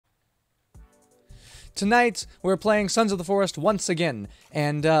tonight we're playing Sons of the Forest once again,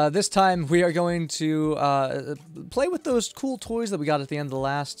 and this time we are going to play with those cool toys that we got at the end of the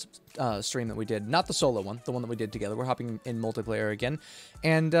last stream that we did. Not the solo one, the one that we did together. We're hopping in multiplayer again,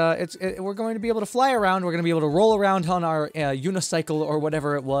 and we're going to be able to fly around. We're going to be able to roll around on our unicycle or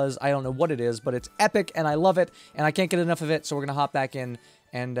whatever it was. I don't know what it is, but it's epic, and I love it, and I can't get enough of it, so we're going to hop back in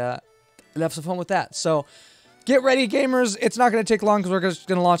and have some fun with that. So get ready, gamers. It's not going to take long because we're just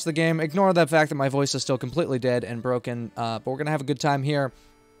going to launch the game. Ignore the fact that my voice is still completely dead and broken, but we're going to have a good time here.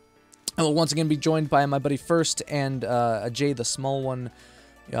 I will once again be joined by my buddy First and Jay the Small One.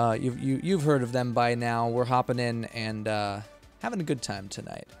 You've heard of them by now. We're hopping in and having a good time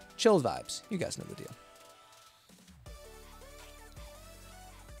tonight. Chill vibes. You guys know the deal.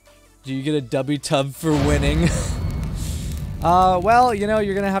 Do you get a W tub for winning? Well, you know,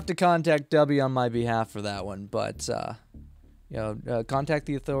 you're gonna have to contact W on my behalf for that one, but, you know, contact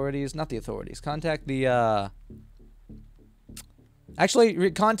the authorities, not the authorities, contact the,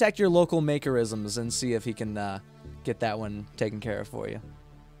 actually, contact your local Makerisms and see if he can, get that one taken care of for you.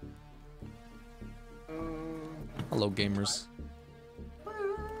 Hello, gamers.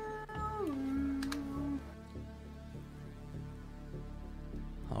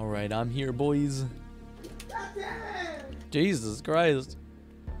 Alright, I'm here, boys. Jesus Christ.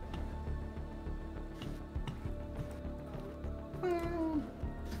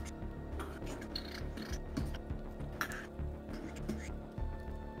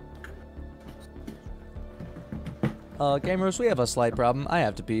 Gamers, we have a slight problem. I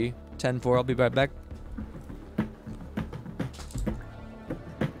have to pee. 10-4, I'll be right back.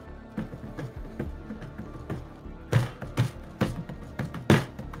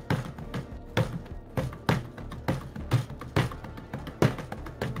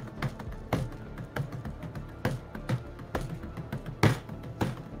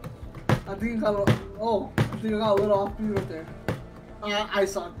 I think I got a little off beat right there. I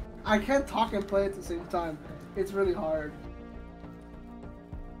suck. I can't talk and play at the same time. It's really hard.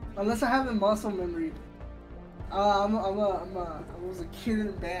 Unless I have a muscle memory. I was a kid in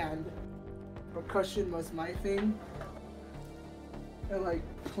a band. Percussion was my thing. And like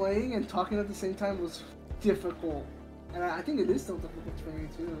playing and talking at the same time was difficult. And I think it is still difficult for me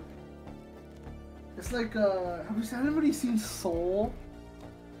too. It's like, has anybody seen Soul?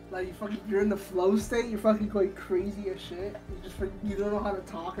 Like you're in the flow state, you're fucking going crazy as shit. You don't know how to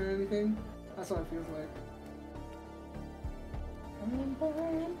talk or anything. That's what it feels like.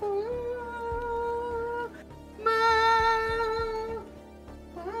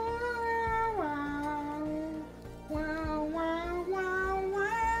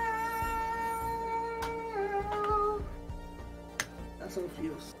 That's how it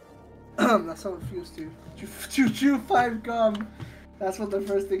feels. That's how it feels too. Chew 5 gum. That's what the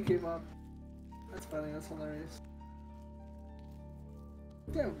first thing came up. That's funny, that's hilarious.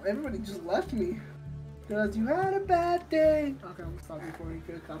 Damn, everybody just left me. Because you had a bad day. Okay, I'm gonna stop before you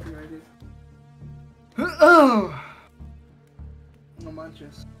get copyrighted. No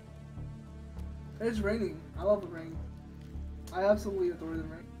manches. It's raining. I love the rain. I absolutely adore the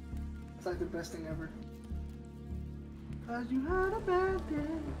rain. It's like the best thing ever. Cause you had a bad day.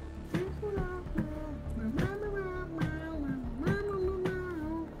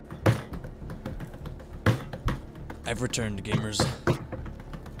 I've returned, gamers.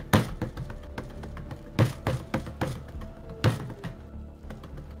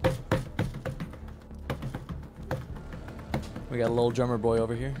 We got a little drummer boy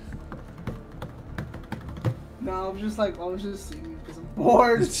over here. No, I was just singing because I'm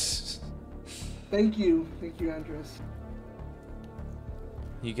bored. Thank you, Andres.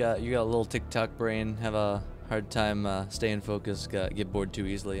 You got a little TikTok brain. Have a hard time staying focused. Get bored too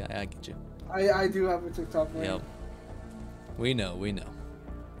easily. I get you. I do have a TikTok brain. Yep. We know. You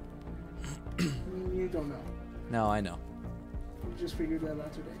don't know. No, I know. We just figured that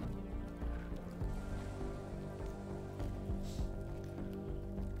out today.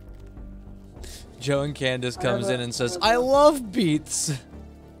 Joe and Candace comes in and says, I love beats.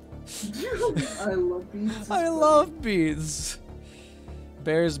 I love beats. I love beats.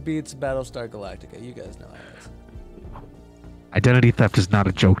 Bears beats Battlestar Galactica. You guys know it. Identity theft is not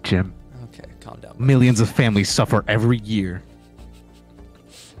a joke, Jim. Okay, calm down. Millions of families suffer every year.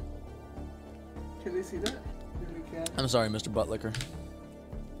 Can they see that? I'm sorry, Mr. Buttlicker.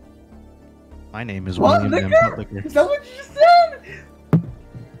 My name is what, William M. Licker? Buttlicker. Is that what you just said?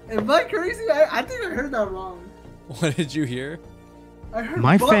 Am I crazy? I think I heard that wrong. What did you hear? I heard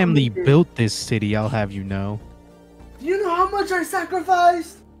My family Licker. built this city, I'll have you know. Do you know how much I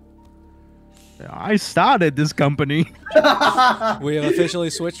sacrificed? I started this company. We have officially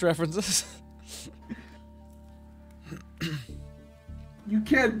switched references. You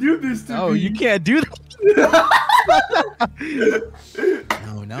can't do this to me. Oh, you can't do that.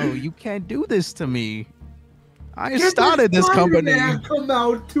 No, you can't do this to me. I Get started this company. Come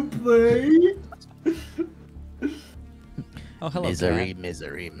out to play. Oh, hello, Misery, cat.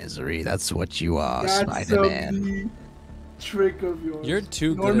 misery. That's what you are, That's Spider-Man. the trick of yours. You're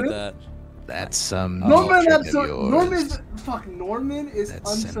too Norman? good at that. That's some Norman, trick I'm of so yours. Norman is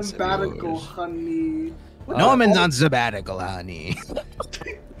That's on sense of sabbatical, yours. honey. Norman's on sabbatical, honey.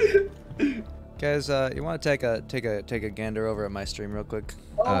 Guys, you want to take a gander over at my stream real quick?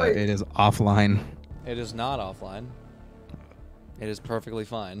 Oh, wait. It is offline. It is not offline. It is perfectly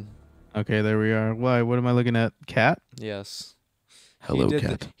fine. Okay, there we are. Why? What am I looking at? Cat? Yes. Hello, he did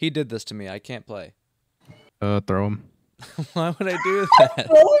cat. He did this to me. I can't play. Throw him. Why would I do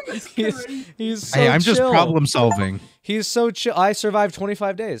that? he's so Hey, I'm just chill. problem solving. He's so chill. I survived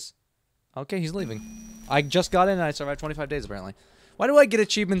 25 days. Okay, he's leaving. I just got in and I survived 25 days apparently. Why do I get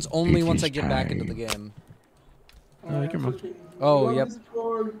achievements only once I get back into the game? Oh, yep.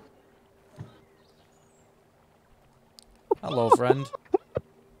 Hello, friend.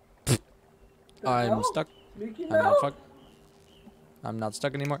 I'm stuck. I'm not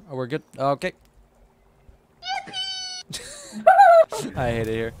stuck anymore. Oh, we're good. Okay. I hate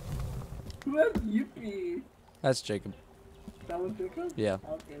it here. Who has Yippee? That's Jacob. That was Jacob? Yeah.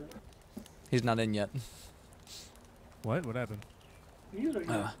 Okay. He's not in yet. What? What happened? He's right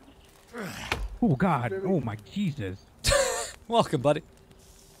here. Oh, God. Oh, my Jesus. Welcome, buddy.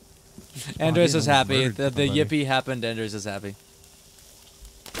 Spawned Andres in is and happy. murdered The somebody. yippee happened. Andres is happy.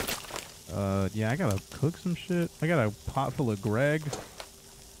 Yeah, I gotta cook some shit. I got a pot full of Greg.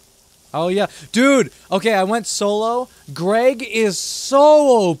 Oh, yeah. Dude, okay, I went solo. Greg is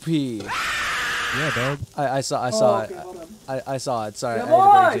so OP. Yeah, dog. I saw Okay, it. hold on. I saw it. Sorry, Yeah, I had to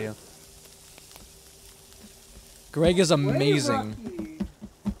bring it to boy! you. Greg is Way amazing.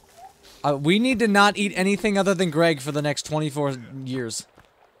 Rocky. We need to not eat anything other than Greg for the next 24 years.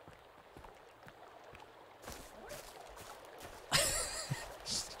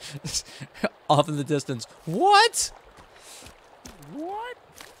 Off in the distance. What? What?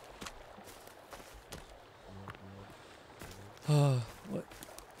 What?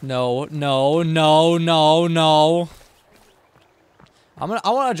 No. I want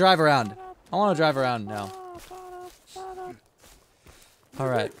to drive around. I want to drive around now. All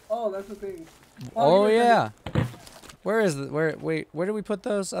right. Oh, that's the thing. Oh you yeah. Where is the wait, where did we put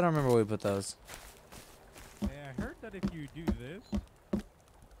those? I don't remember where we put those. Hey, I heard that if you do this. Wait,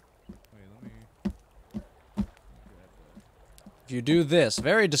 let me. If you do this,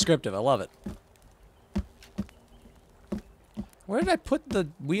 very descriptive. I love it. Where did I put the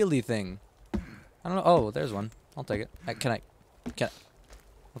wheelie thing? I don't know. Oh, there's one. I'll take it. Can I? Okay.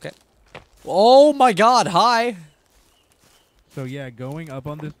 Oh my God! Hi. So yeah, going up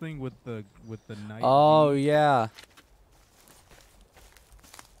on this thing with the knife. Oh yeah.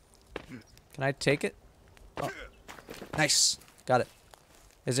 Can I take it? Oh. Nice. Got it.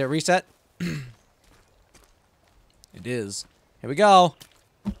 Is it reset? It is. Here we go.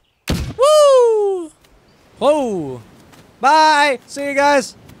 Woo! Whoa! Bye! See you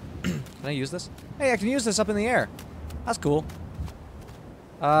guys! Can I use this? Hey, I can use this up in the air. That's cool.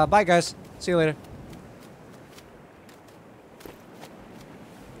 Bye guys. See you later.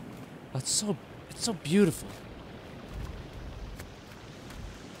 Oh, it's so beautiful.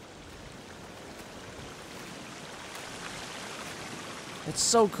 It's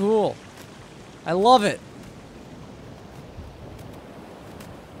so cool. I love it.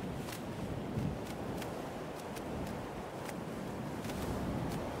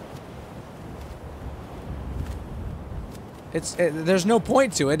 There's no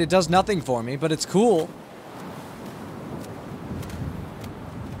point to it. It does nothing for me, but it's cool.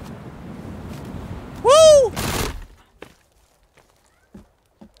 Woo!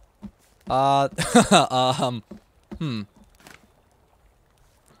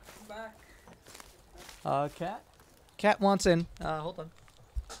 Cat? Cat wants in. Hold on.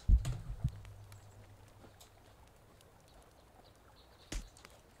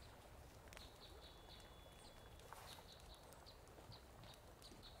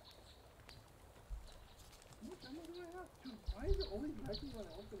 Why is it only blacking when I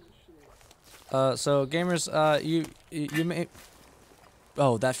open this shit? So gamers, you may.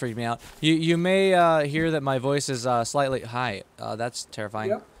 Oh, that freaked me out. You may hear that my voice is slightly hi. That's terrifying.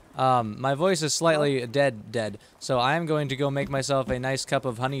 Yep. My voice is slightly dead. So I am going to go make myself a nice cup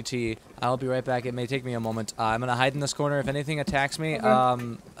of honey tea. I'll be right back. It may take me a moment. I'm gonna hide in this corner. If anything attacks me,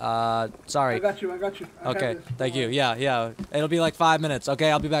 Okay. sorry. I got you. Okay, thank you. Yeah. It'll be like 5 minutes. Okay,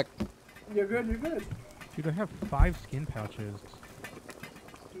 I'll be back. You're good. Dude, I have 5 skin pouches.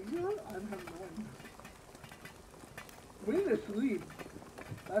 know? I have no idea. We need to sleep.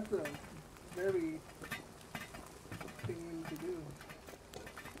 That's a very thing to do.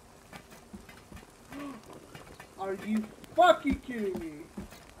 Are you fucking kidding me?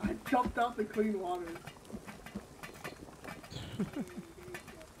 I jumped out the clean water.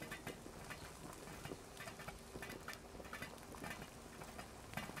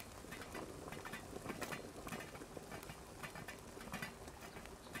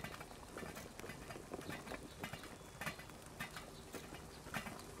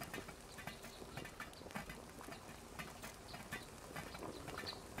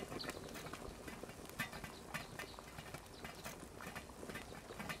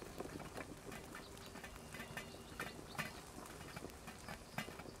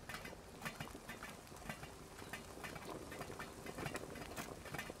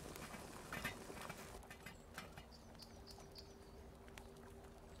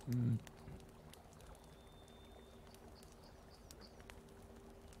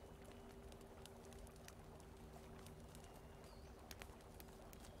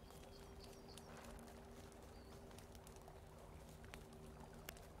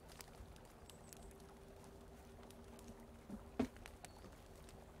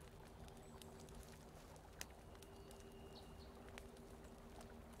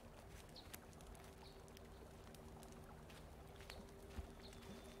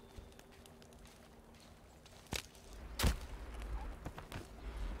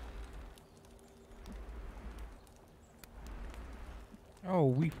 Oh,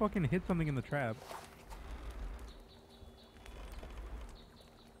 we fucking hit something in the trap.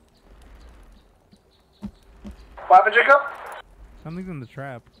 What happened, Jacob? Something's in the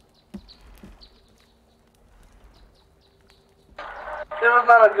trap. It was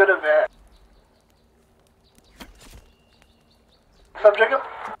not a good event. What's up, Jacob?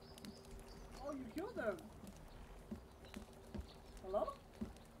 Oh, you killed them. Hello?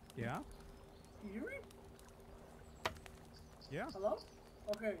 Yeah? You hear me? Yeah? Hello?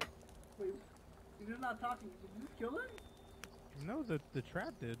 Okay. Wait. You're just not talking. Did you just kill them? No, the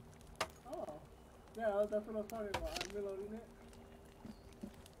trap did. Oh. Yeah, that's what I was talking about. I'm reloading it.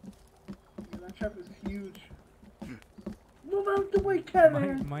 Yeah, that trap is huge. Move out the way,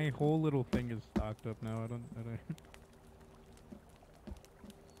 Kevin! My whole little thing is stocked up now. I don't.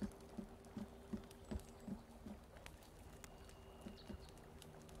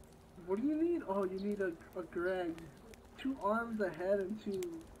 What do you need? Oh, you need a Greg. 2 arms, a head, and 2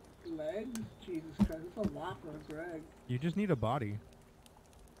 legs? Jesus Christ, that's a lot for a Greg. You just need a body.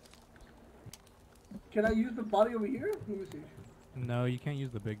 Can I use the body over here? Let me see. No, you can't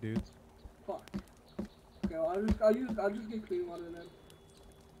use the big dudes. Fuck. Okay, well, I'll just get clean water then.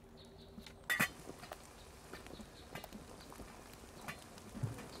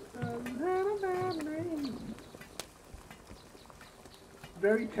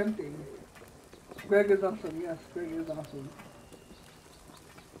 Very tempting. Greg is awesome. Yes, Greg is awesome.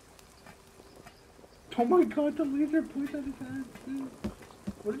 Oh my god, the laser points at his head, dude.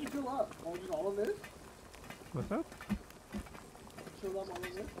 What did you fill up? Oh, just all of this? What's up? Fill up all of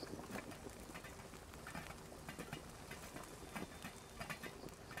this?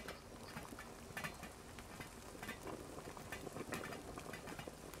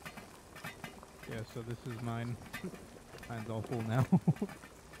 Yeah, so this is mine. Mine's all full now.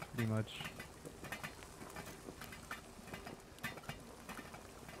 Pretty much.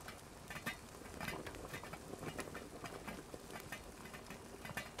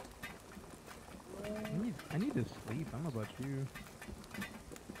 I need to sleep. I don't know about you.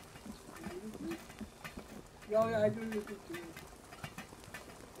 Oh yeah, I do this too.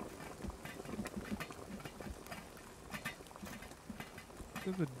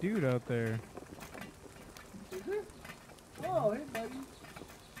 There's a dude out there. Is it? Oh, hey buddy.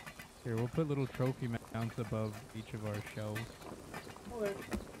 Here, we'll put little trophy mounts above each of our shelves. Okay.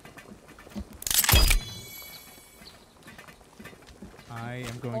 I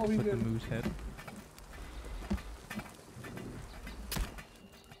am going to put the moose head.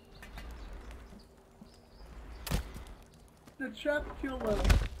 The trap killed him.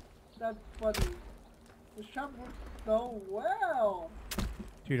 That's funny. The trap worked so well.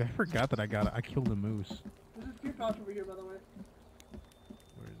 Dude, I forgot that I killed a moose. There's a speed pouch over here, by the way.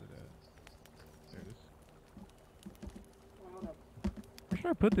 Where is it at? There it is. Oh, hold up. Where should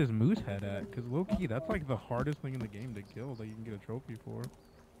I put this moose head at? Because low-key, that's like the hardest thing in the game to kill that you can get a trophy for.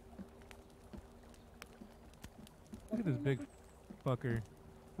 Look at this big fucker.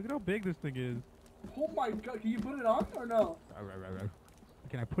 Look at how big this thing is. Oh my god, can you put it on or no?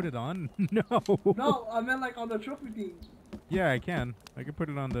 Can I put it on? No. No, I meant like on the trophy thing. Yeah, I can. I can put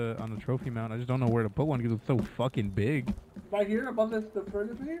it on the trophy mount. I just don't know where to put one because it's so fucking big. Right here, above the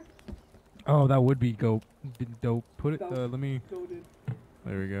furnace here? Oh, that would be dope. Put it. Let me. Goated.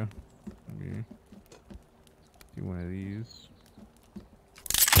 There we go. Let me do one of these.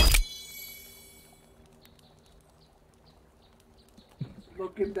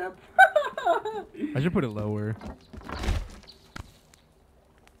 Look at that. I should put it lower.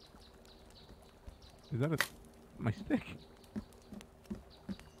 Is that my stick?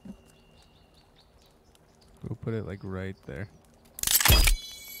 We'll put it like right there.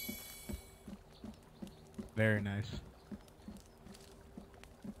 Very nice.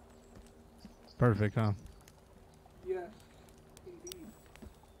 Perfect, huh? Yes, indeed.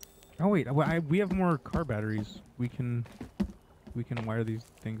 Oh wait, we have more car batteries. We can wire these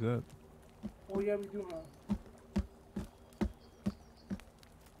things up. Oh yeah, we do, huh?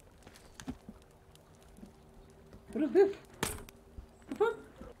 What is this? The fuck?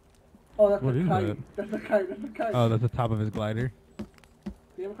 Oh, that's What a is kite. that? That's a kite. That's a kite. Oh, that's the top of his glider. Do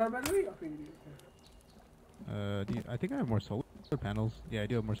you have a car battery? Okay, you do. I think I have more solar panels. Yeah, I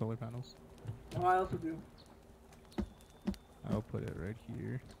do have more solar panels. Oh, I also do. I'll put it right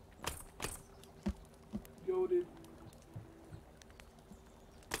here. Goated.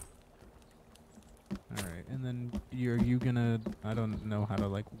 Alright, and then are you gonna... I don't know how to,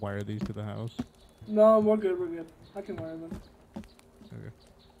 like, wire these to the house. No, we're good, we're good. I can wire them. Okay.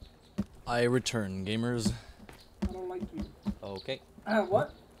 I return, gamers. I don't like you. Okay. What?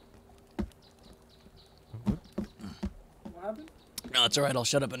 What? What happened? No, it's alright. I'll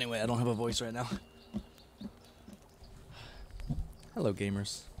shut up anyway. I don't have a voice right now. Hello,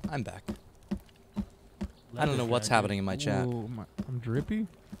 gamers. I'm back. I don't know what's happening in my chat. Ooh, I'm drippy?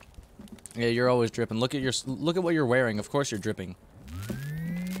 Yeah, you're always dripping. Look at what you're wearing. Of course you're dripping.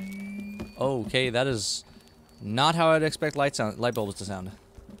 Okay, that is not how I'd expect light bulbs to sound.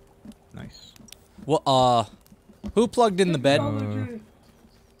 Nice. Well, who plugged in the bed? I am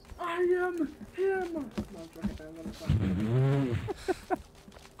him. No, I'm joking.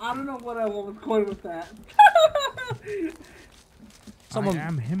 I don't know what I was going with that. I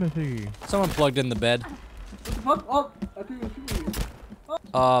am Himothy. Someone plugged in the bed. What the fuck? Oh, I think it's shooting you.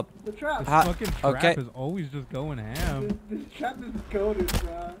 Oh, the trap. This fucking trap okay. is always just going ham. This trap is goated,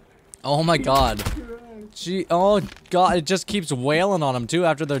 bruh. Oh my god. Oh god, it just keeps wailing on them too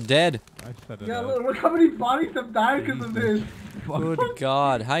after they're dead. I set it Yeah, up. look how many bodies have died because of this. Good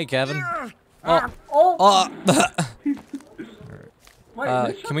god. Hi, Kevin. Oh.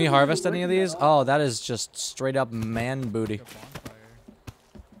 Wait, Can we harvest any of these? Oh, that is just straight up man booty.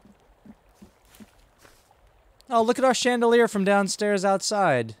 Oh, look at our chandelier from downstairs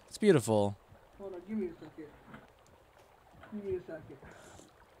outside. It's beautiful. Hold on, give me a second. Give me a second.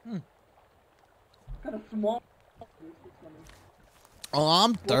 Kind of small. Oh,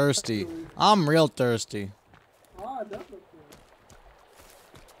 I'm thirsty. I'm real thirsty. Ah, that looks good.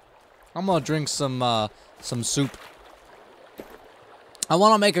 I'm gonna drink some soup. I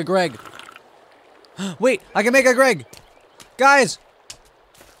wanna make a Greg. Wait, I can make a Greg! Guys!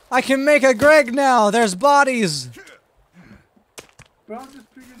 I can make a Greg now! There's bodies! Bro, just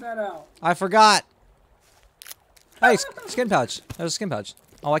figured that out. I forgot. Hey, skin pouch. There's a skin pouch.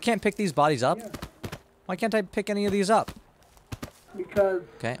 Oh, I can't pick these bodies up? Yeah. Why can't I pick any of these up? Because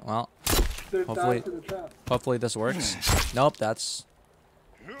Okay, well, they're hopefully, died to the trap. hopefully this works. Nope, that's...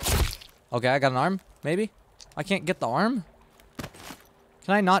 Okay, I got an arm, maybe? I can't get the arm?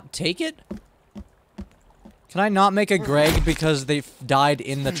 Can I not take it? Can I not make a Greg because they died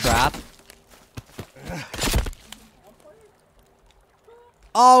in the trap?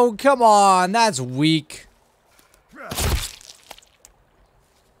 Oh, come on, that's weak.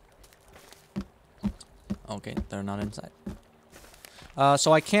 Okay, they're not inside.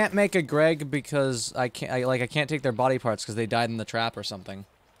 So I can't make a Greg because I can't take their body parts because they died in the trap or something.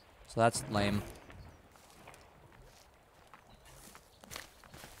 So that's lame.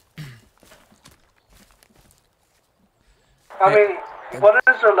 I mean, what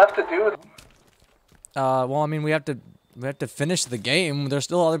is there left to do? Well, I mean, we have to finish the game. There's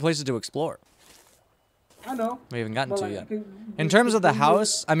still other places to explore. I know. We haven't gotten to Like, yet. In terms of the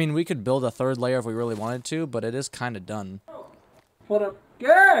house, I mean, we could build a third layer if we really wanted to, but it is kind of done. What up?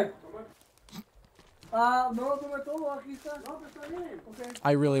 ¿Qué? No, no me todo, aquí está. No, está bien. Okay.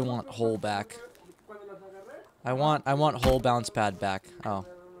 I really want hole back. I want hole bounce pad back. Oh.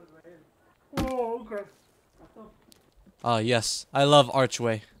 Oh, okay. Oh, yes. I love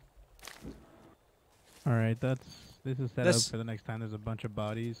archway. Alright, this is set up for the next time there's a bunch of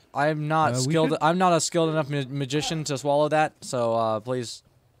bodies. I'm not skilled. I'm not a skilled enough magician to swallow that. So please.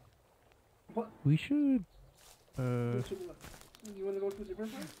 We should You wanna go to a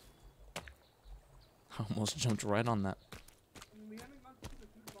different place? I almost jumped right on that. I mean, we haven't gone to the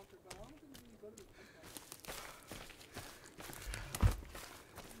food bunker, but why don't we go to the food bunker?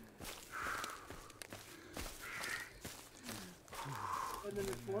 And then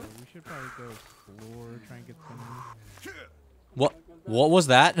the floor? We should probably go explore, try and get some. What was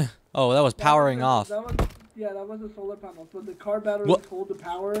that? Oh, that was powering off. That was, yeah, that was the solar panels, but the car batteries What? hold the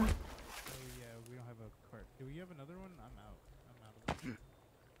power. Oh yeah, we don't have a cart. Do we have another one? I'm out. I'm out of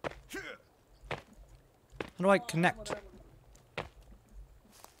it. How do I connect?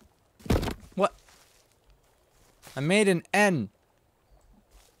 What? I made an N.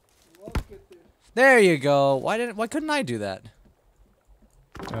 Well, get this. There you go. Why couldn't I do that?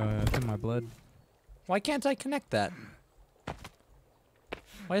 It's in my blood. Why can't I connect that?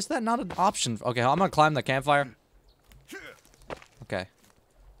 Why is that not an option? Okay, I'm gonna climb the campfire. Okay.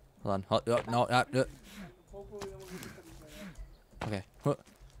 Hold on. No. Hopefully, we'll get the Okay.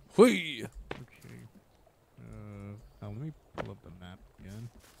 Hui. Okay. Let me pull up the map again.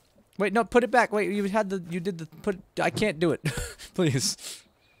 Wait, no, put it back. Wait, you did the put. I can't do it. Please.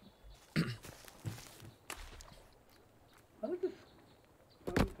 I like this.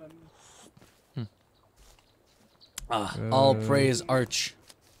 All praise Arch.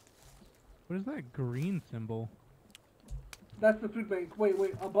 What is that green symbol? That's the food bank. Wait,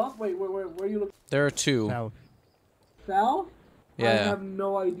 above? Wait, where are you looking? There are two. South. South? I Yeah. have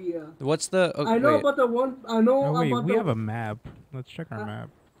no idea. What's the? Oh, I know wait. about the one. I know Oh wait, about we the. have a map. Let's check our map.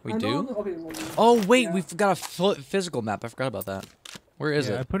 We I know do? the- okay, well, Oh wait, yeah. we've got a physical map. I forgot about that. Where is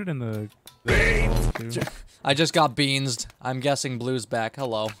Yeah, I it? put it in the. too. I just got beansed. I'm guessing Blue's back.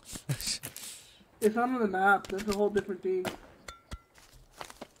 Hello. It's not on the map. That's a whole different thing.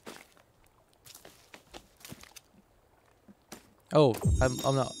 Oh,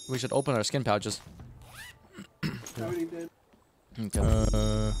 I'm not. We should open our skin pouches. I already did. Okay.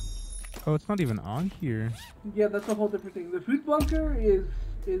 Oh, it's not even on here. Yeah, that's a whole different thing. The food bunker is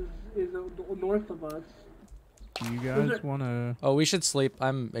north of us. Do you Those guys are- wanna? Oh, we should sleep.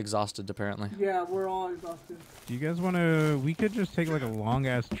 I'm exhausted apparently. Yeah, we're all exhausted. Do you guys wanna? We could just take like a long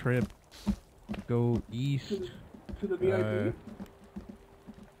ass trip. Go east. To the VIP.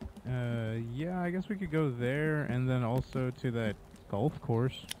 Yeah, I guess we could go there and then also to that golf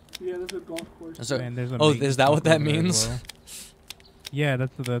course. Yeah, there's a golf course. So, And there's a oh, maintenance is that what that over there as means? well. Yeah,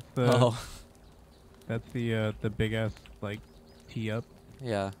 that's the Oh, that's the big ass like tee up.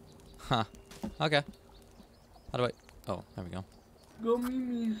 yeah. Huh. Okay. How do I? Oh, there we go. Go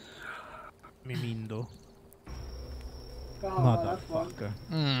Mimis. Mimindo. Oh, that's fun. Motherfucker.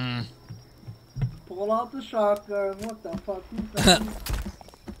 Hmm. Pull out the shotgun. What the fuck? Who's that?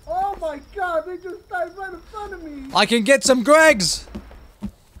 Oh my god, they just died right in front of me. I can get some Gregs.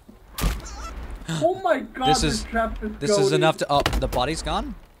 Oh my god, This trap is This is goated. enough to. Oh, the body's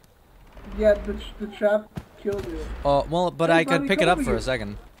gone. Yeah, the trap killed it. Oh, well, but Hey, I could buddy, pick come it up over for a here.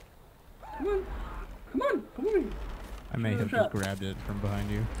 second. Come on. Come on. I may Shoot have the just trap. grabbed it from behind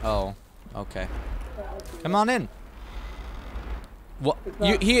you. Oh, okay. Oh, okay. Come on in. What? It's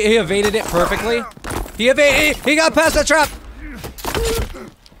You, not- he evaded it perfectly. He got past the trap.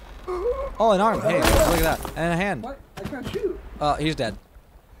 Oh, an arm. Hey, look at that. And a hand. What? I can't shoot. He's dead.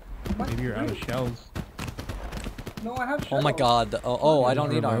 What? Maybe you're out of Wait. shells. No, I have Oh my shells. god. Oh, I don't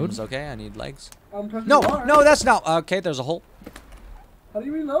need Reload? arms. Okay, I need legs. I'm pressing No, R. no, that's not. Okay, there's a hole. How do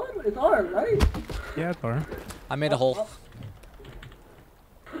you reload? It's R, right? Yeah, it's far. I made a hole.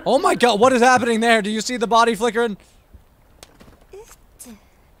 Oh my god, what is happening there? Do you see the body flickering?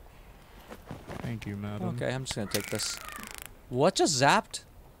 Thank you, madam. Okay, I'm just gonna take this. What just zapped?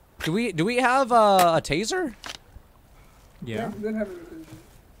 Do we have a taser? Yeah. We didn't have anything.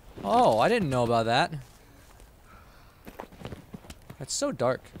 Oh, I didn't know about that. It's so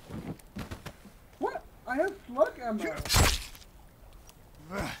dark. What? I have slug ammo.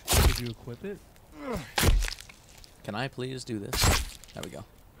 Did you equip it? Can I please do this? There we go.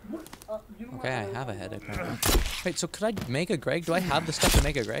 What? You know what? Okay, I have a head apparently. Wait, so could I make a Greg? Do I have the stuff to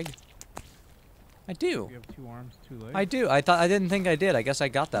make a Greg? I do. You have 2 arms, 2 legs. I do. I didn't think I did. I guess I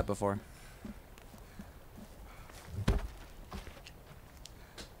got that before.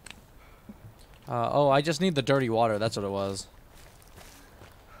 Oh, I just need the dirty water. That's what it was.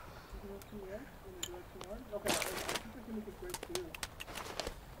 Okay, I think I can make a break too.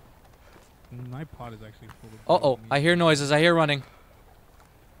 My pot is actually full of. Oh, dog I meat. hear noises. I hear running.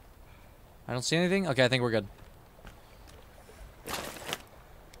 I don't see anything. Okay, I think we're good.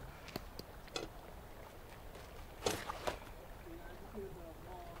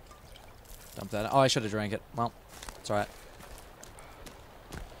 Dump that. Oh, I should have drank it. Well, it's alright.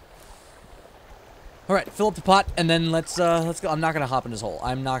 All right, fill up the pot, and then let's go. I'm not gonna hop in this hole.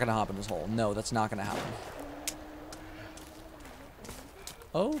 I'm not gonna hop in this hole. No, that's not gonna happen.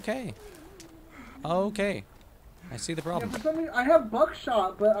 Okay. Okay. I see the problem. Yeah, for some reason, I have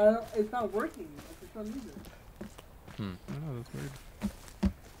buckshot, but it's not working for some reason. Oh, that's weird.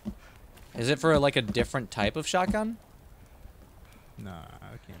 Is it for like a different type of shotgun? Nah,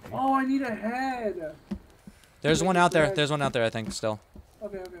 I can't be. Oh, I need a head. There's one out there. There's one out there, I think, still.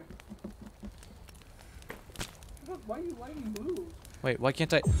 Okay, okay. Why you letting me move? Wait, why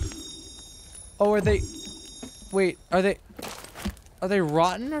can't I? Oh, are they? Wait, are they? Are they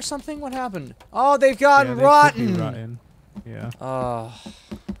rotten or something? What happened? Oh, they've gotten rotten. Rotten. Yeah. Oh,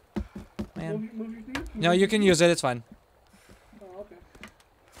 man. Move your thing? No, you can use it. It's fine. Oh, okay.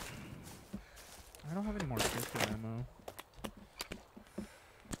 I don't have any more pistol ammo.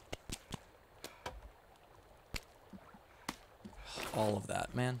 All of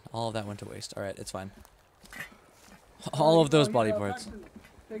that, man. All of that went to waste. All right, it's fine. All of those body parts.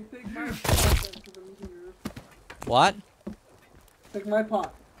 Take my pot. What? Take my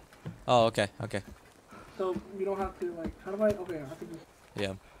pot. Oh, okay, okay. So we don't have to like. How do I? Okay, I can just.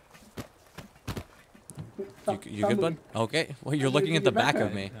 Yeah. Stop, You good, bud? Okay. Well, you're looking at the back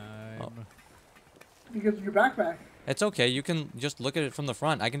of me. Oh. Because of your backpack. It's okay. You can just look at it from the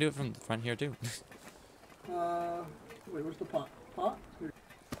front. I can do it from the front here too. Wait, where's the pot? Pot? Here.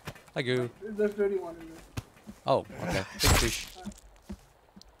 Hi, goo. There's dirty one in there. Oh, okay. Big fish. Okay.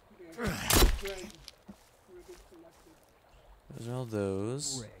 Greg. Those are all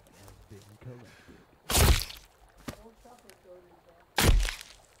those.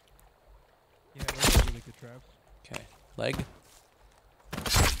 Yeah, those are really good traps. Okay. Leg.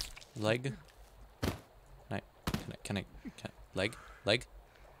 Leg. Can I, leg. Leg.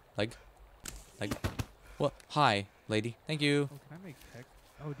 Leg. Leg. What? Hi, lady. Thank you. Oh, can I make tech?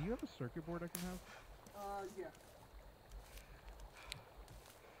 Oh, do you have a circuit board I can have? Yeah.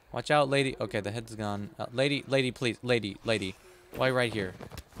 Watch out, lady. Okay, the head's gone. Lady, please. Lady. Why right here?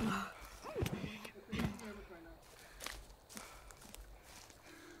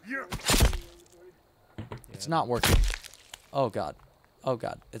 It's not working. Oh god. Oh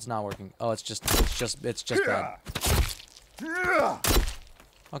god. It's not working. Oh, it's just bad.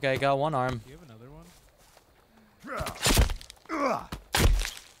 Okay, got one arm. Do you have another one?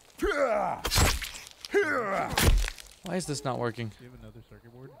 Why is this not working? Do you have another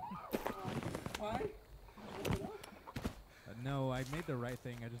circuit board? Why? No, I made the right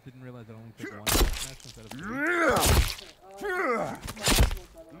thing. I just didn't realize it only took one smash instead of three.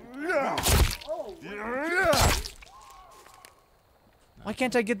 Why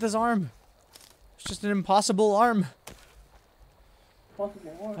can't I get this arm? It's just an impossible arm.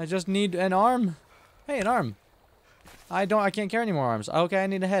 I just need an arm. Hey, an arm. I can't carry any more arms. Okay, I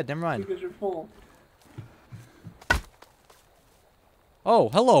need a head. Never mind. Because you're full. Oh,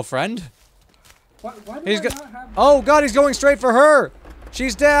 hello, friend. Why do He's I got. not have... Oh God, he's going straight for her.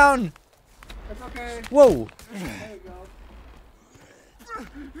 She's down. That's okay. Whoa. There you go.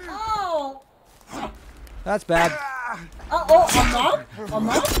 Oh! That's bad. Oh, I'm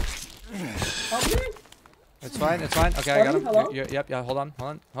not? Help me? It's fine. It's fine. Okay, I got him. Hello? Yep. Yeah. Hold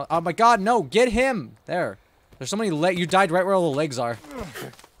on. Oh my God, no! Get him. There. There's so many legs. You died right where all the legs are.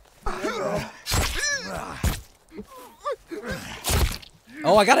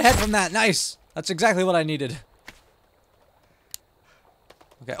 Oh, I got a head from that. Nice. That's exactly what I needed.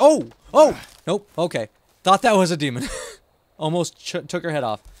 Okay. Oh! Oh! Nope. Okay. Thought that was a demon. Almost took her head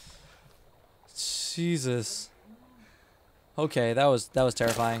off. Jesus. Okay, that was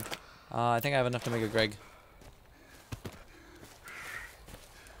terrifying. I think I have enough to make a Greg.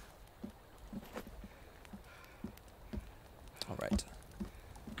 All right.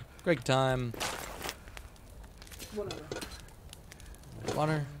 Greg time. Whatever.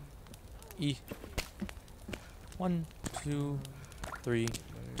 Water. E. 1, 2, 3,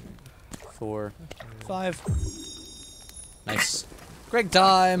 4, 5. Nice. Greg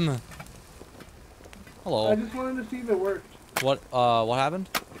time. Hello. I just wanted to see if it worked. What happened?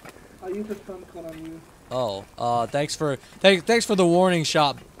 I used a stun cut on you. Oh, thanks for the warning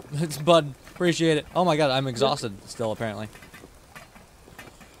shot, bud. Appreciate it. Oh my God, I'm exhausted still apparently.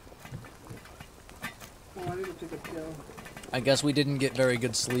 Oh, I need to take a pill. I guess we didn't get very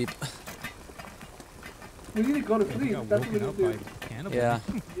good sleep. We need to go to sleep. Got That's what we woken need up to by do. cannibals. Yeah,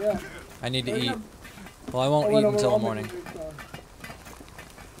 Yeah. I need to Wait, eat. no. Well, I won't eat until morning. Make a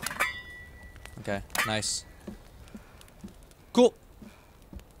Okay, nice. Cool.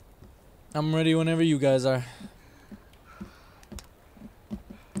 I'm ready whenever you guys are.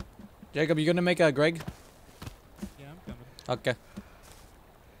 Jacob, you gonna make a Greg? Yeah, I'm coming. Okay.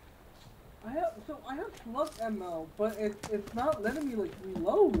 I have slug ammo, but it's not letting me like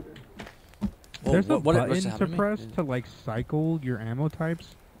reload. Well, There's a what's button to happening? press to like cycle your ammo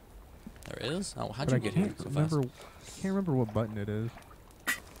types. There is? Oh, how'd But I you get here can't so fast? remember. Can't remember what button it is.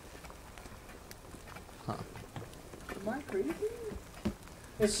 Huh. Am I crazy?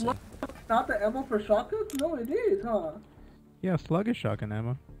 It's not the ammo for shotguns? No, it is, huh? Yeah, sluggish shotgun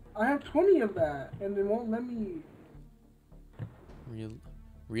ammo. I have 20 of that, and it won't let me.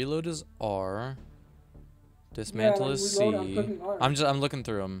 Reload is R. Dismantle like is reload, I'm C. clicking R. I'm looking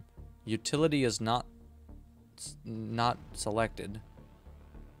through them. Utility is not selected.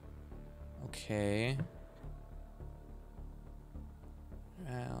 Okay.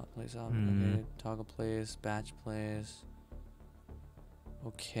 Place out. Okay. Toggle place. Batch place.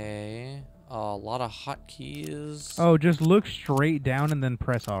 Okay. A lot of hotkeys. Oh, just look straight down and then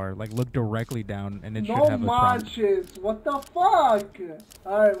press R. Like look directly down, and it should No have a prompt. matches. What the fuck?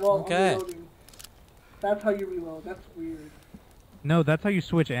 Alright, well, Okay. I'm reloading. That's how you reload. That's weird. No, that's how you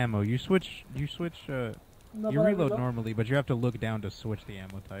switch ammo. You switch. No, You but I reload normally, but you have to look down to switch the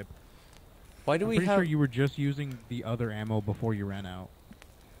ammo type. Why do I'm we pretty have? sure you were just using the other ammo before you ran out.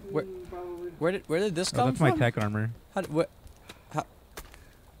 Probably. Where did this Oh, come that's from? my tech armor. How?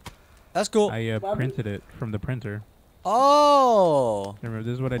 That's cool. I printed it from the printer. Oh, Remember,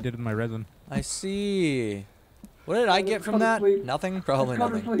 this is what I did with my resin. I see. What did I get from that? sleep. Nothing. Probably Go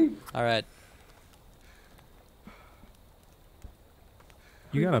to nothing. sleep. All right.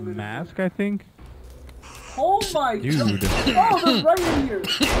 You got a mask, I think? Oh my Dude. god. Oh, they're right in here.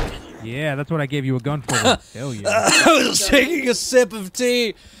 Yeah, that's what I gave you a gun for. Hell yeah. I was taking a sip of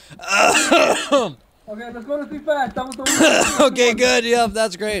tea. Okay, let's go to sleep fast. That was the only Okay, good. Yep,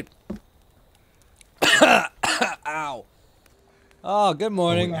 that's great. Ow. Oh, good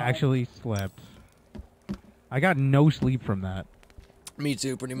morning. I actually slept. I got no sleep from that. Me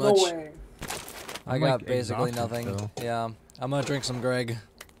too, pretty No much. way. I I'm, got like, basically exhausted nothing. still. Yeah, I'm gonna drink some Greg.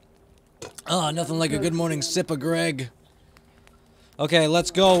 Oh, nothing like a good morning sip of Greg. Okay,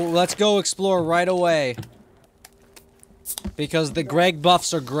 let's go. Let's go explore right away. Because the Greg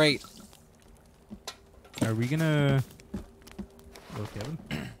buffs are great. Are we gonna... Hello, Kevin?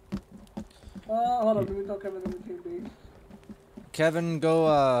 Hold on. Let me tell Kevin to maintain base. Kevin,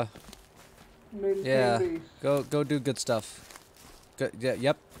 go. Maintain Yeah, base. go do good stuff. Good. Yeah.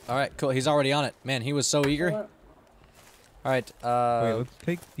 Yep. All right. Cool. He's already on it. Man, he was so eager. What? All right. Wait, let's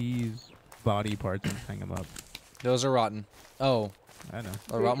take these body parts and hang them up. Those are rotten. Oh, I know.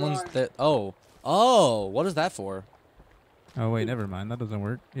 the rotten ones. dry. That. Oh. What is that for? Oh, wait, never mind. That doesn't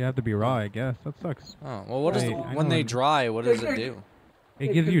work. You have to be raw, I guess. That sucks. Oh. Well, what is Wait, I when know they it- dry? What does it do? It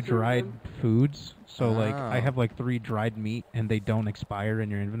It gives you consumes dried them. foods. So, like, I Oh. have, like, 3 dried meat, and they don't expire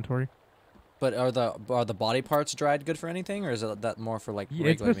in your inventory. But are the body parts dried good for anything, or is it that more for like Yeah,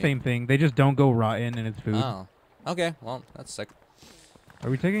 it's regular the meat? same thing. They just don't go rotten, and it's food. Oh. Okay. Well, that's sick. Are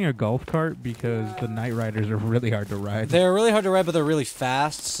we taking a golf cart? Because the Night Riders are really hard to ride. They're really hard to ride, but they're really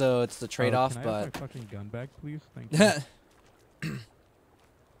fast, so it's the Oh, trade-off. can I But have my fucking gun back, please? Thank you.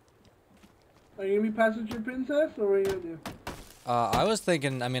 Are you gonna be passenger princess, or what are you gonna do? I was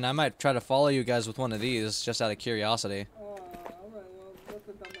thinking. I mean, I might try to follow you guys with one of these, just out of curiosity. Alright, well, that's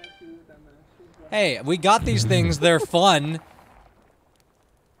a dumbass. You a dumbass. Hey, we got these things. They're fun.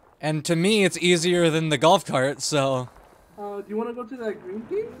 And to me, it's easier than the golf cart. So. Do you want to go to that green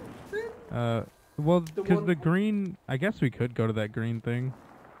thing then? Well, The because one- the green... I guess we could go to that green thing.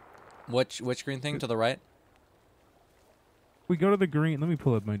 Which green thing to the right? We go to the green... Let me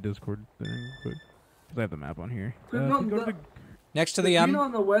pull up my Discord thing quick. Because I have the map on here. Click if on we go to the- the- Next to The the green M.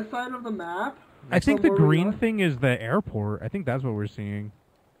 on the west side of the map. I think the From where we green are. thing is the airport. I think that's what we're seeing.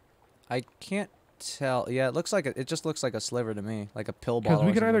 I can't tell. Yeah, it looks like it just looks like a sliver to me, like a pill Because bottle.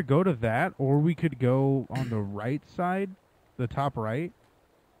 we or could either something. go to that, or we could go on the right side, the top right,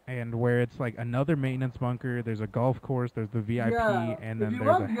 and where it's like another maintenance bunker. There's a golf course. There's the VIP, Yeah. and If then you there's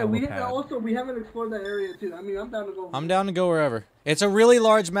want, a yeah, we helipad. we haven't explored that area too. I mean, I'm down to go. I'm down to go wherever. It's a really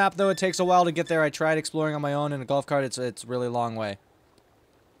large map, though. It takes a while to get there. I tried exploring on my own in a golf cart. It's a really long way.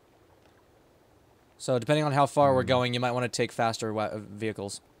 So depending on how far we're going, you might want to take faster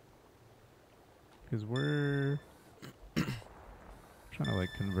vehicles. Because we're trying to like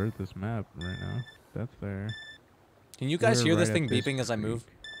convert this map right now. That's there. Can you guys We're hear this right thing at this beeping as I move?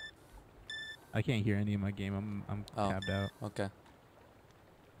 creek. I can't hear any of my game. I'm Oh. tabbed out. Okay.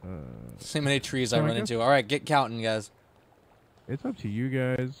 Uh, See how many trees So I I run guess- into. All right, get counting, guys. it's up to you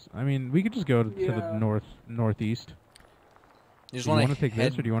guys. I mean, we could just go to the Yeah. northeast. You just Do you want want to take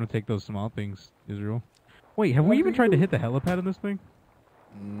head... this, or do you want to take those small things, Israel? Wait, have I we even think tried to we- hit the helipad in this thing?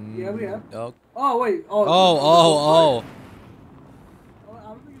 Yeah, we have. Oh, Oh wait. Oh. oh. I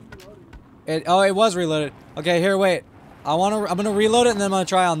don't think it's reloading. It was reloaded. Okay, here, wait. I'm gonna reload it and then I'm gonna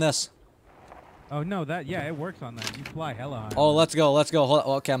try on this. Oh no, yeah, it works on that. You fly hella high. Oh, let's go. Hold on.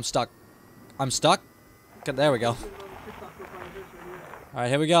 Okay, I'm stuck. I'm stuck? Okay, there we go. Alright,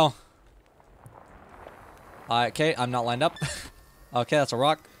 here we go. Okay, I'm not lined up. Okay, that's a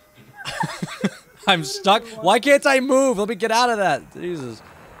rock. I'm stuck. Why can't I move? Let me get out of that. Jesus.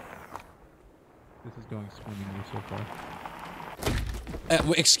 This is going swimmingly so far.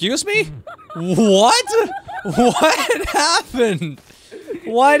 Excuse me? What? What happened?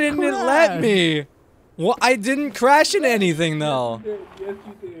 Why didn't it let me? Well, I didn't crash into anything though. Yes, you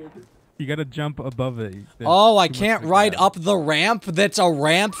did. You gotta jump above it. Oh, I can't ride up the ramp that's a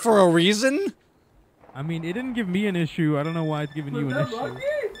ramp for a reason? I mean, it didn't give me an issue. I don't know why it's giving you an issue.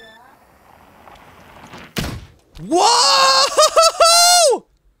 Whoa!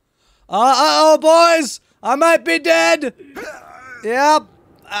 Uh-oh, boys! I might be dead! Yep.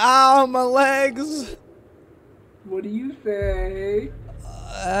 Ow, my legs. What do you say?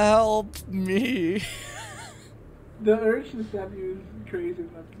 Help me. The urge to stab you is crazy.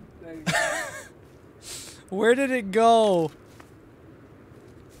 Where did it go?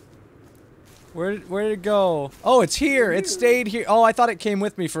 Where did it go? Oh, it's here. It stayed here. Oh, I thought it came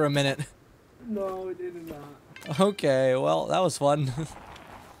with me for a minute. No, it did not. Okay, well, that was fun.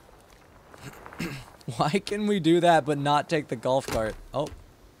 Why can we do that but not take the golf cart? Oh.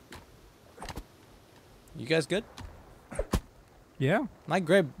 You guys good? Yeah. My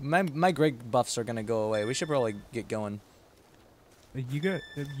Greg buffs are gonna go away. We should probably get going.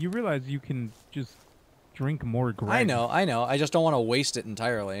 You realize you can just drink more Greg. I know. I just don't want to waste it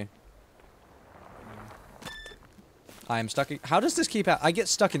entirely. I am stuck. How does this keep out? I get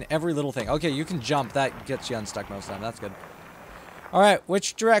stuck in every little thing. Okay, you can jump. That gets you unstuck most of the time. That's good. Alright,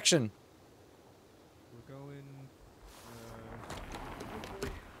 which direction? We're going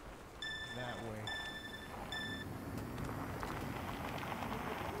that way.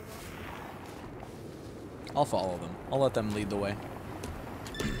 I'll follow them. I'll let them lead the way.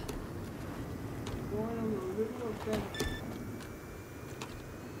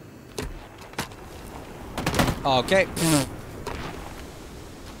 Okay.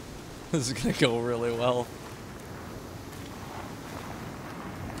 This is gonna go really well.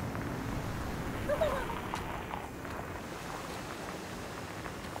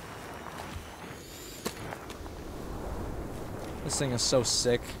 This thing is so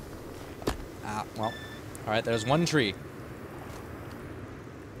sick. Ah, well. Alright, there's one tree.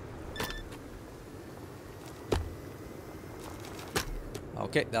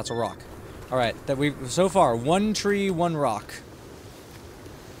 Okay, that's a rock. Alright, that we've so far, one tree, one rock.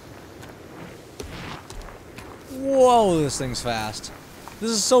 Whoa, this thing's fast.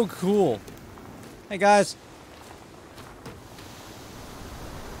 This is so cool. Hey guys.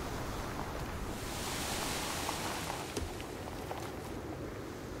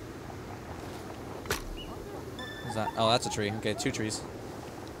 What's that? Oh, that's a tree. Okay, two trees.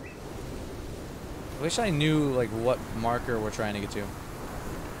 I wish I knew like what marker we're trying to get to.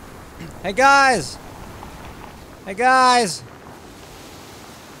 Hey guys! Hey guys!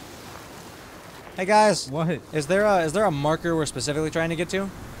 Hey guys! What? Is there a marker we're specifically trying to get to?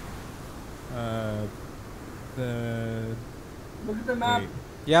 The. Look at the map. Wait.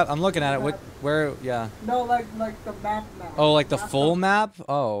 Yeah, I'm looking at it. Where? Yeah. No, like the map. Oh, like the full map?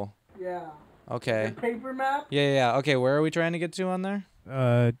 Oh. Yeah. Okay. The paper map. Yeah. Okay, where are we trying to get to on there?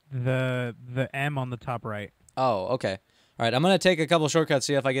 The M on the top right. Oh, okay. All right, I'm gonna take a couple shortcuts,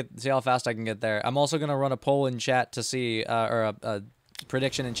 see how fast I can get there. I'm also gonna run a poll in chat to see, or a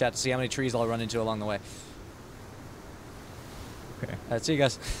prediction in chat to see how many trees I'll run into along the way. Okay. All right, see you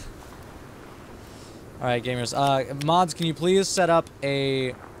guys. All right, gamers. Mods, can you please set up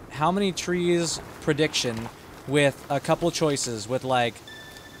a how many trees prediction with a couple choices with like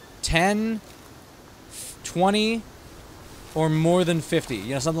 10, 20, or more than 50?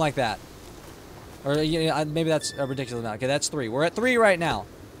 You know, something like that. Or maybe that's a ridiculous amount. Okay, that's 3. We're at 3 right now.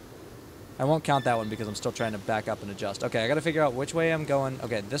 I won't count that one because I'm still trying to back up and adjust. Okay, I gotta figure out which way I'm going.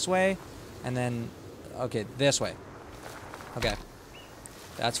 Okay, this way, and then, okay, this way. Okay,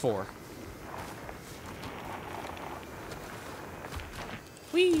 that's 4.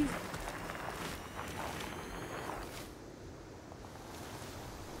 Whee!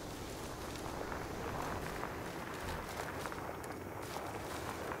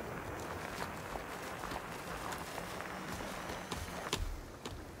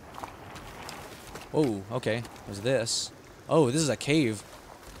 Oh, okay. There's this. Oh, this is a cave.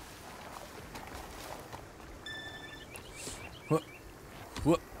 Whoop.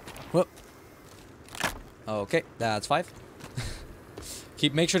 Whoop. Whoop. Okay, that's 5.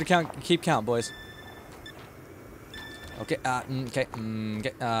 Make sure to keep count, boys. Okay, okay,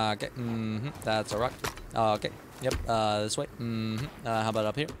 that's a rock. Okay, yep, this way. How about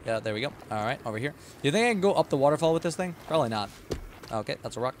up here? Yeah, there we go. Alright, over here. You think I can go up the waterfall with this thing? Probably not. Okay,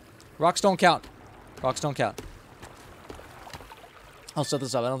 that's a rock. Rocks don't count. Rocks don't count. I'll set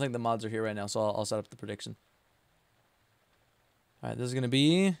this up. I don't think the mods are here right now, so I'll set up the prediction. Alright, this is gonna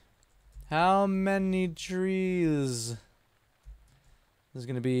be... How many trees? This is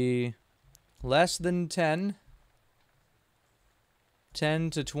gonna be... less than 10. 10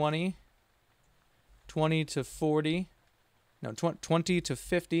 to 20, 20 to 40, no, 20 to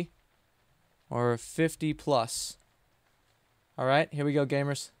 50, or 50 plus. Alright, here we go,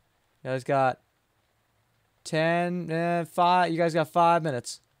 gamers. You guys got 10, 5, you guys got 5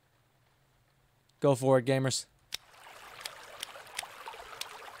 minutes. Go for it, gamers.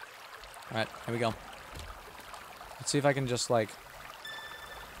 Alright, here we go. Let's see if I can just, like...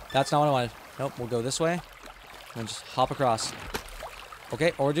 That's not what I wanted. Nope, we'll go this way, and just hop across.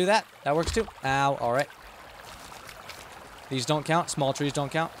 Okay, or do that. That works too. Ow, alright. These don't count. Small trees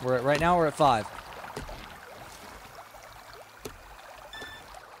don't count. Right now we're at 5.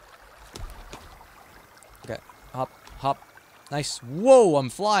 Okay, hop, hop. Nice. Whoa, I'm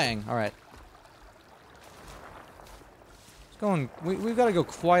flying. Alright. It's going... We've got to go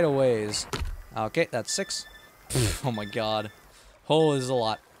quite a ways. Okay, that's 6. Oh my god. Oh, this is a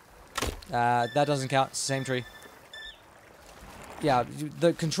lot. That doesn't count. It's the same tree. Yeah,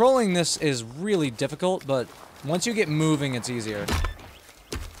 controlling this is really difficult, but once you get moving, it's easier.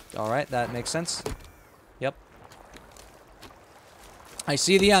 Alright, that makes sense. Yep. I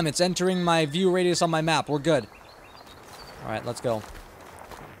see the M. It's entering my view radius on my map. We're good. Alright, let's go.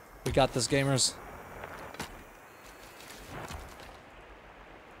 We got this, gamers.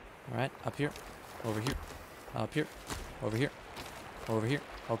 Alright, up here. Over here. Up here. Over here. Over here.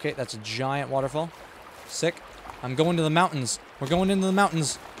 Okay, that's a giant waterfall. Sick. I'm going to the mountains. We're going into the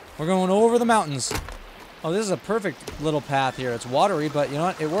mountains. We're going over the mountains. Oh, this is a perfect little path here. It's watery, but you know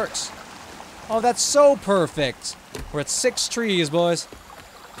what? It works. Oh, that's so perfect. We're at 6 trees, boys.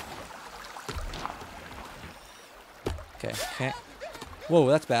 Okay, okay. Whoa,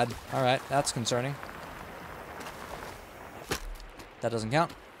 that's bad. Alright, that's concerning. That doesn't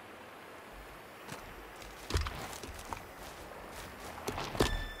count.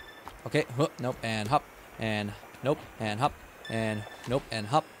 Okay, whoop, nope, and hop, and nope, and hop, and nope, and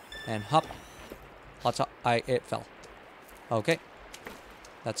hop, and hop. Let's hop. It fell. Okay.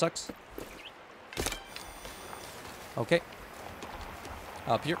 That sucks. Okay.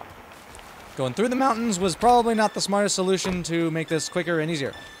 Up here. Going through the mountains was probably not the smartest solution to make this quicker and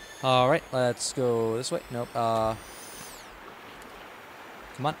easier. Alright, let's go this way. Nope, come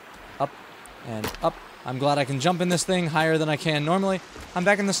on. Up, and up. I'm glad I can jump in this thing higher than I can normally. I'm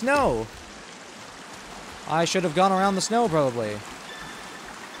back in the snow. I should have gone around the snow, probably.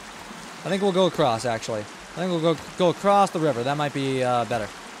 I think we'll go across, actually. I think we'll go across the river. That might be better.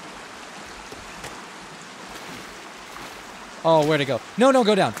 Oh, where'd it go? No, no,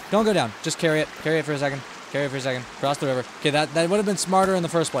 go down. Don't go down. Just carry it. Carry it for a second. Carry it for a second. Cross the river. Okay, that would have been smarter in the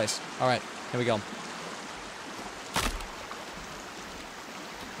first place. All right, here we go. All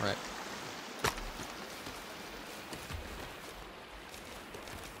right.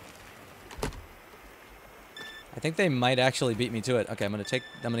 I think they might actually beat me to it. Okay, I'm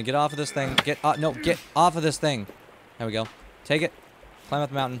gonna get off of this thing. Get off of this thing. There we go. Take it. Climb up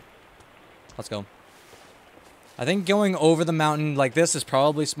the mountain. Let's go. I think going over the mountain like this is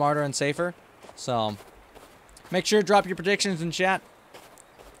probably smarter and safer. So, make sure to drop your predictions in chat.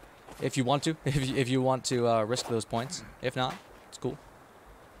 If you want to. If you want to risk those points. If not, it's cool.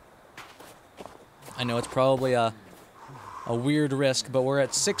 I know it's probably a weird risk, but we're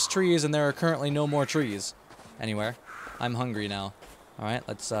at 6 trees and there are currently no more trees anywhere. I'm hungry now. Alright,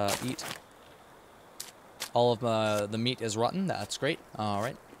 let's eat. All of the meat is rotten. That's great.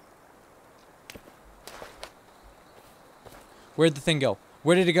 Alright. Where'd the thing go?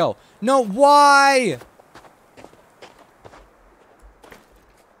 Where did it go? No, why?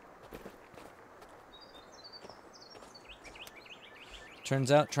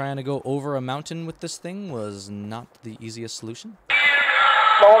 Turns out trying to go over a mountain with this thing was not the easiest solution.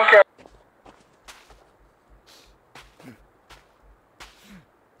 Okay.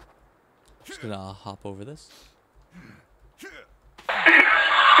 Just gonna hop over this.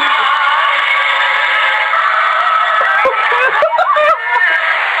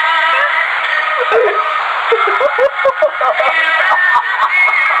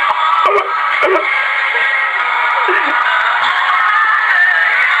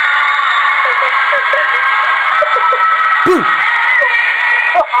 Boom!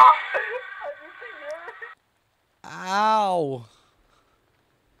 Ow.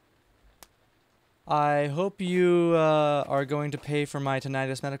 I hope you are going to pay for my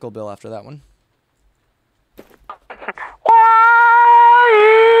tinnitus medical bill after that one.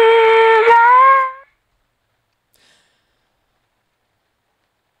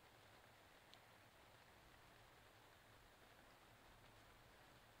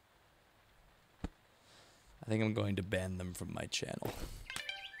 I think I'm going to ban them from my channel.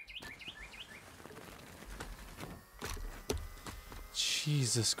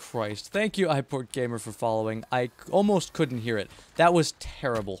 Jesus Christ. Thank you, iPort Gamer, for following. I almost couldn't hear it. That was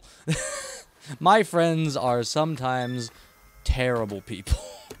terrible. My friends are sometimes terrible people.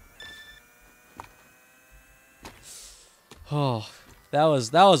 Oh, that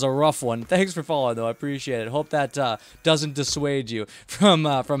was a rough one. Thanks for following, though. I appreciate it. Hope that doesn't dissuade you from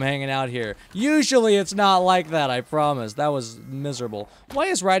hanging out here. Usually it's not like that, I promise. That was miserable. Why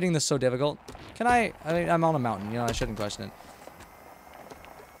is riding this so difficult? I mean, I'm on a mountain, you know, I shouldn't question it.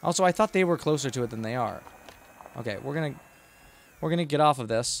 Also, I thought they were closer to it than they are. Okay, we're gonna get off of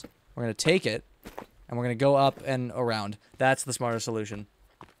this. We're gonna take it, and we're gonna go up and around. That's the smarter solution.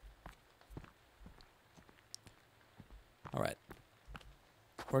 Alright.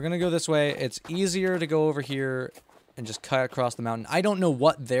 We're gonna go this way. It's easier to go over here and just cut across the mountain. I don't know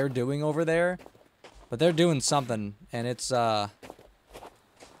what they're doing over there, but they're doing something, and it's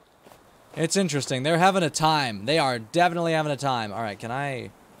interesting. They're having a time. They are definitely having a time. Alright, can I...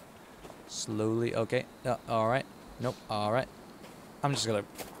 slowly, okay. Alright. Nope, alright. I'm just gonna,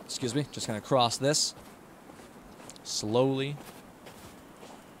 excuse me, just gonna cross this. Slowly.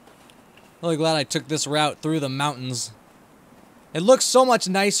 Really glad I took this route through the mountains. It looks so much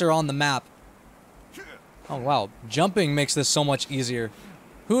nicer on the map. Oh wow, jumping makes this so much easier.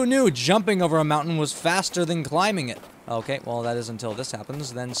 Who knew jumping over a mountain was faster than climbing it? Okay, well that is until this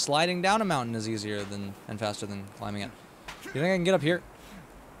happens. Then sliding down a mountain is easier than and faster than climbing it. You think I can get up here?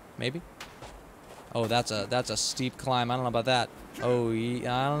 Maybe. Oh, that's a steep climb. I don't know about that. Oh, I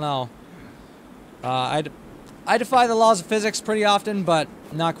don't know. I defy the laws of physics pretty often, but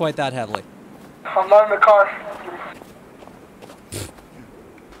not quite that heavily. I'm not in the car.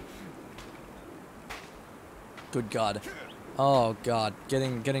 Good God. Oh God,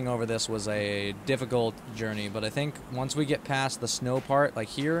 getting over this was a difficult journey, but I think once we get past the snow part, like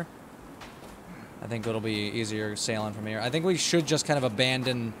here, I think it'll be easier sailing from here. I think we should just kind of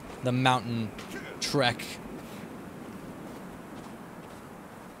abandon the mountain trek.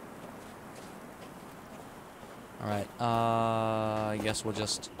 Alright, I guess we'll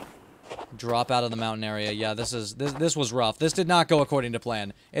just drop out of the mountain area. Yeah, this was rough. This did not go according to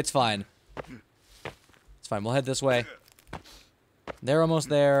plan. It's fine. It's fine, we'll head this way. They're almost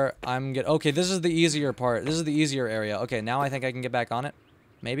there. Okay, this is the easier part. This is the easier area. Okay, now I think I can get back on it.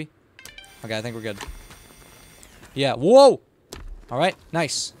 Maybe? Okay, I think we're good. Yeah, whoa! Alright,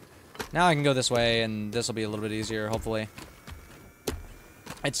 nice. Now I can go this way, and this will be a little bit easier, hopefully.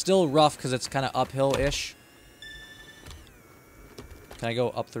 It's still rough, because it's kind of uphill-ish. Can I go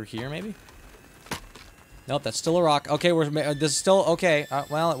up through here, maybe? Nope, that's still a rock. Okay, this is still okay.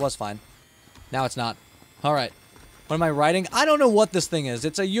 Well, it was fine. Now it's not. Alright. What am I riding? I don't know what this thing is.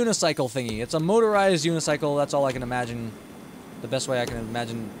 It's a unicycle thingy. It's a motorized unicycle. That's all I can imagine. The best way I can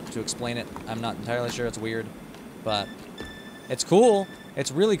imagine to explain it. I'm not entirely sure. It's weird. But it's cool.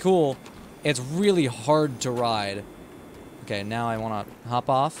 It's really cool. It's really hard to ride. Okay, now I want to hop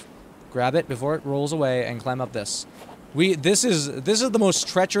off, grab it before it rolls away, and climb up this. This is the most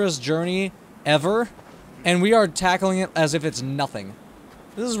treacherous journey ever, and we are tackling it as if it's nothing.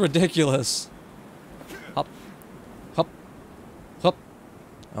 This is ridiculous. Hop. Hop. Hop.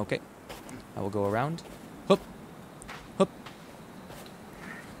 Okay. I will go around. Hop. Hop.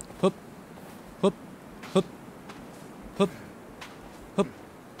 Hop. Hop. Hop. Hop. Hop.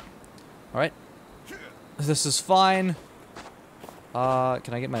 Alright. This is fine.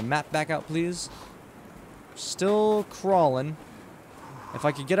 Can I get my map back out, please? Still crawling. If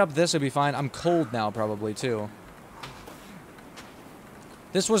I could get up this, it'd be fine. I'm cold now, probably, too.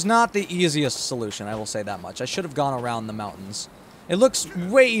 This was not the easiest solution, I will say that much. I should have gone around the mountains. It looks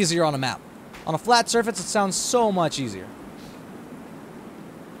way easier on a map. On a flat surface, it sounds so much easier.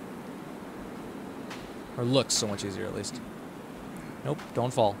 Or looks so much easier, at least. Nope,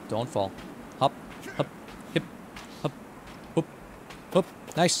 don't fall. Don't fall. Hop, hop, hip, hop, hoop, hoop.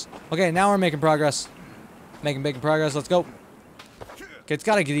 Nice. Okay, now we're making progress. Making progress, let's go. Okay, it's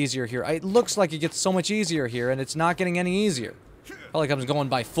gotta get easier here. It looks like it gets so much easier here, and it's not getting any easier. I feel like I'm going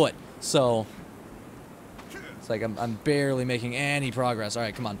by foot, so... It's like I'm barely making any progress.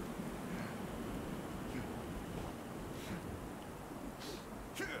 Alright, come on.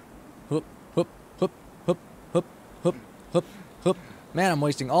 Whoop, whoop, whoop, whoop, whoop, whoop, whoop, whoop. Man, I'm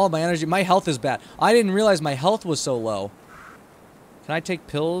wasting all of my energy. My health is bad. I didn't realize my health was so low. Can I take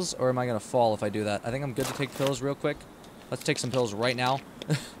pills, or am I gonna fall if I do that? I think I'm good to take pills real quick. Let's take some pills right now.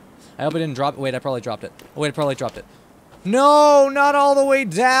 I hope I didn't drop it. Wait, I probably dropped it. Oh, wait, I probably dropped it. No, not all the way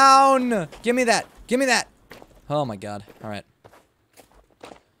down. Give me that. Give me that. Oh my god. All right.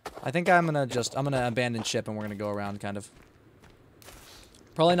 I think I'm gonna abandon ship and we're gonna go around kind of.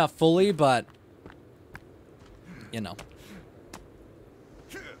 Probably not fully, but you know.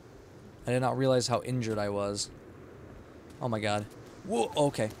 I did not realize how injured I was. Oh my god. Whoa,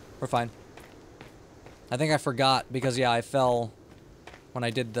 okay. We're fine. I think I forgot because yeah, I fell when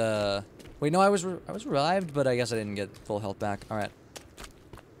I did the wait, no, I was revived, but I guess I didn't get full health back. All right.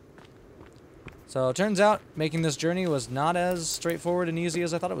 So, it turns out making this journey was not as straightforward and easy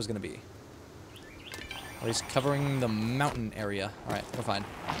as I thought it was going to be. At least covering the mountain area. Alright, we're fine.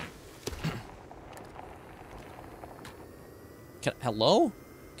 Hello?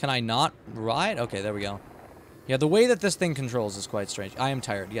 Can I not ride? Okay, there we go. Yeah, the way that this thing controls is quite strange. I am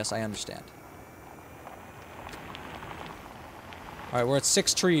tired. Yes, I understand. Alright, we're at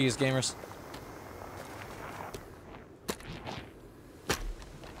 6 trees, gamers.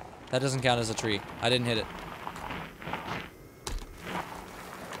 That doesn't count as a tree. I didn't hit it.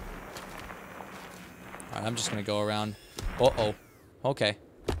 Alright, I'm just gonna go around. Uh-oh. Okay.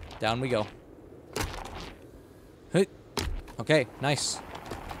 Down we go. Hey. Okay, nice.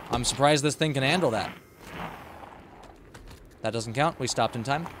 I'm surprised this thing can handle that. That doesn't count. We stopped in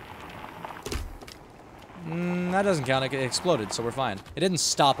time. That doesn't count. It exploded, so we're fine. It didn't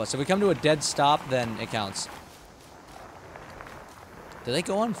stop us. If we come to a dead stop, then it counts. Did they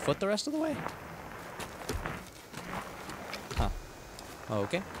go on foot the rest of the way? Huh.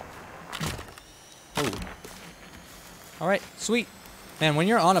 Okay. Oh. Alright, sweet. Man, when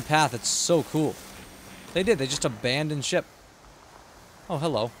you're on a path, it's so cool. They just abandoned ship. Oh,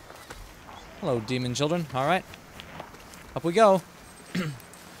 hello. Hello, demon children. Alright. Up we go.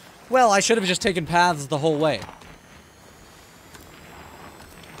 Well, I should have just taken paths the whole way.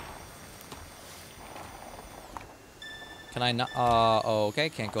 Can I not? Oh, okay.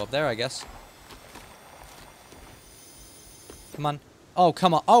 Can't go up there, I guess. Come on. Oh,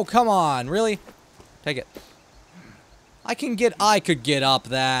 come on. Oh, come on. Really? Take it. I could get up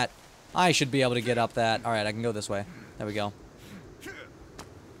that. I should be able to get up that. Alright, I can go this way. There we go.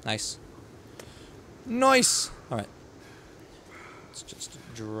 Nice. Nice! Alright. Let's just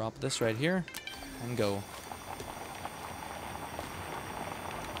drop this right here. And go.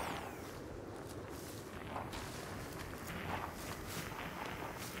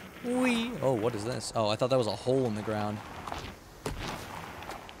 Whee! Oh, what is this? Oh, I thought that was a hole in the ground.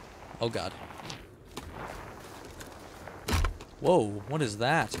 Oh, God. Whoa, what is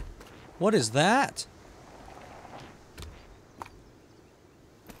that? What is that?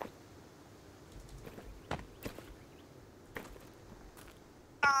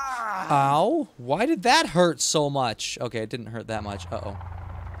 Ow! Why did that hurt so much? Okay, it didn't hurt that much. Uh-oh.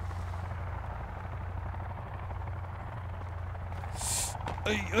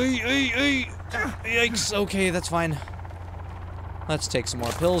 Yikes. Okay, that's fine. Let's take some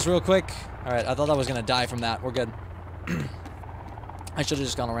more pills real quick. Alright, I thought I was gonna die from that. We're good. I should have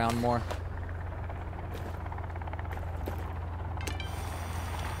just gone around more.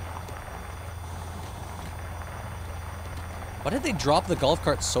 Why did they drop the golf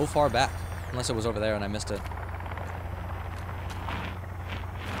cart so far back? Unless it was over there and I missed it.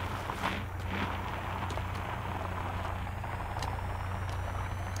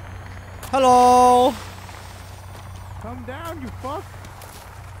 Hello! Come down, you fuck!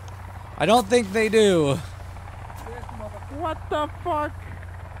 I don't think they do. What the fuck?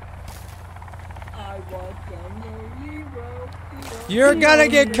 I want some hero. You're gonna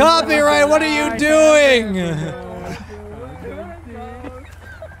get copyright! What are you doing?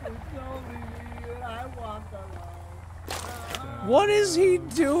 What is he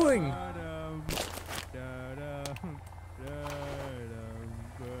doing?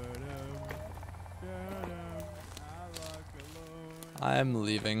 I'm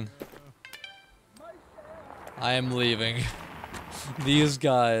leaving. I am leaving. These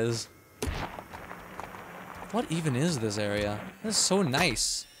guys. What even is this area? This is so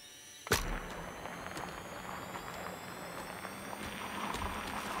nice.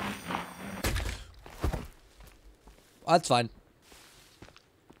 That's fine.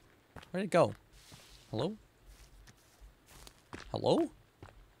 Where'd it go? Hello? Hello?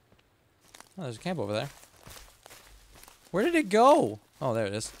 Oh, there's a camp over there. Where did it go? Oh, there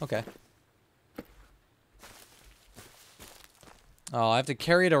it is. Okay. Oh, I have to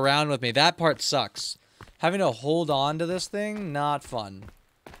carry it around with me. That part sucks. Having to hold on to this thing, not fun.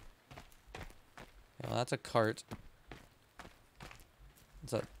 Well, that's a cart.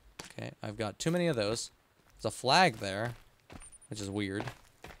 Okay, I've got too many of those. There's a flag there, which is weird.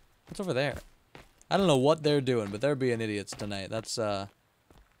 What's over there? I don't know what they're doing, but they're being idiots tonight. That's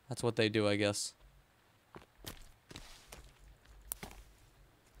what they do, I guess.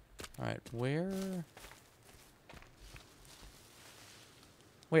 Alright, where...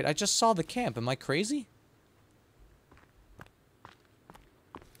 Wait, I just saw the camp. Am I crazy?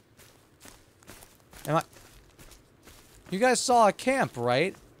 Am I... You guys saw a camp,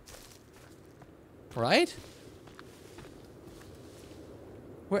 right? Right?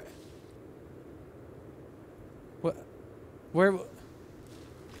 Where... Where...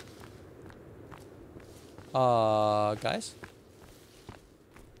 Guys?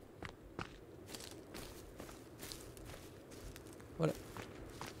 What?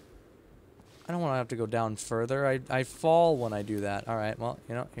 I don't want to have to go down further. I fall when I do that. Alright, well,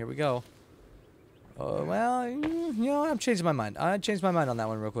 you know, here we go. Well, you know, I'm changing my mind. I changed my mind on that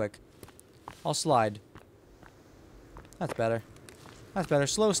one real quick. I'll slide. That's better. That's better.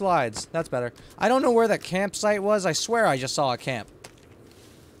 Slow slides. That's better. I don't know where that campsite was. I swear I just saw a camp.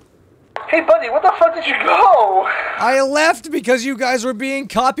 Hey, buddy, what the fuck did you go? I left because you guys were being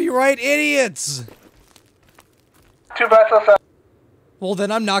copyright idiots. Too bad, so sad. Well,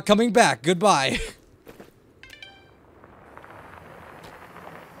 then I'm not coming back. Goodbye.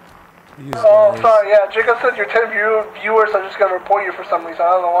 Oh, sorry, yeah, Jacob said your 10 viewers are just gonna report you for some reason. I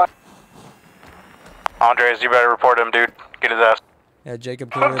don't know why. Andres, you better report him, dude. Get his ass. Yeah,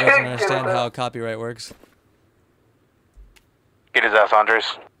 Jacob clearly doesn't understand how copyright works. Get his ass, Andres.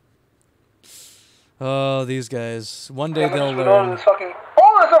 Oh, these guys. One day they'll learn.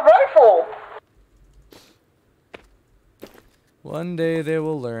 Oh, there's a rifle! One day they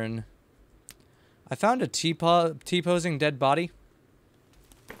will learn. I found a T-posing dead body.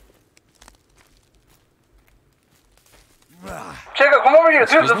 Jacob, come over here,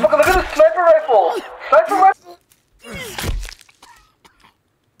 dude. Look at this sniper rifle. Sniper rifle.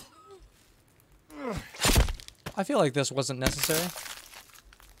 I feel like this wasn't necessary.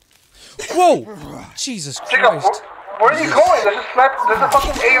 Whoa! Jesus Christ! Jacob, where are you going? There's a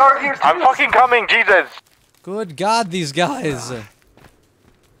fucking AR here. I'm fucking coming, Jesus! Good God, these guys! I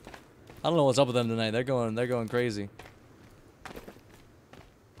don't know what's up with them tonight. They're going crazy.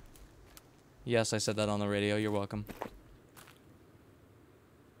 Yes, I said that on the radio. You're welcome.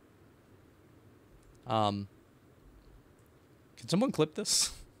 Can someone clip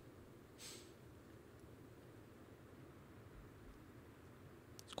this?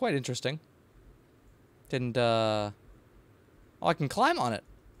 It's quite interesting. Didn't, Oh, I can climb on it.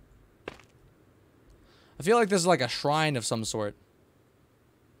 I feel like this is like a shrine of some sort.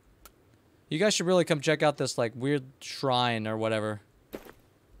 You guys should really come check out this, like, weird shrine or whatever.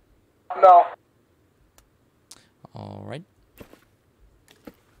 No. Alright.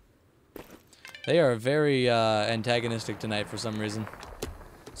 They are very, antagonistic tonight for some reason.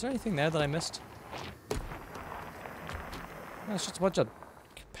 Is there anything there that I missed? No, it's just a bunch of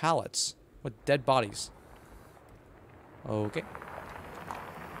pallets with dead bodies. Okay.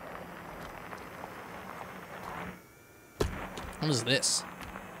 What is this?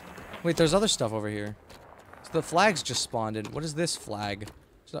 Wait, there's other stuff over here. So the flags just spawned in. What is this flag?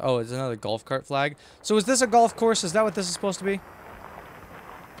 So, oh, it's another golf cart flag. So is this a golf course? Is that what this is supposed to be?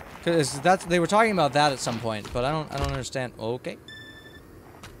 Because they were talking about that at some point, but I don't understand. Okay.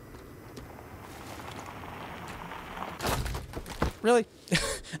 Really?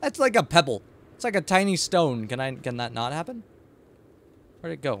 That's like a pebble. It's like a tiny stone. Can that not happen?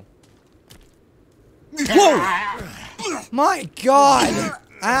 Where'd it go? Whoa! My God!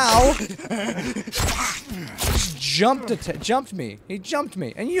 Ow! Jumped me. He jumped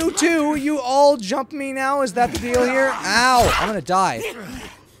me. And you too! You all jump me now? Is that the deal here? Ow! I'm gonna die.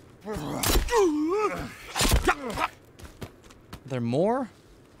 Are there more?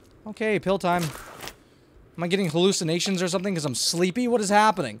 Okay, pill time. Am I getting hallucinations or something because I'm sleepy? What is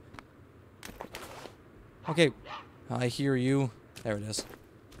happening? Okay. I hear you. There it is.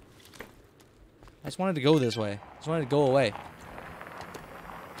 I just wanted to go this way. I just wanted to go away.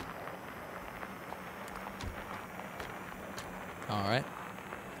 Alright.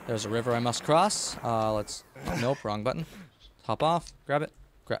 There's a river I must cross. Let's... Oh, nope, wrong button. Hop off. Grab it.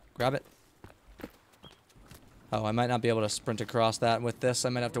 Grab it. Oh, I might not be able to sprint across that with this. I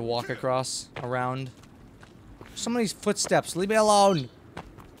might have to walk across, around. So many footsteps. Leave me alone.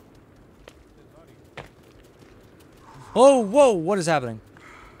 Oh, whoa. What is happening?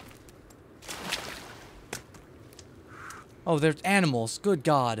 Oh, there's animals. Good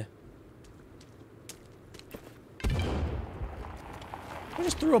God. I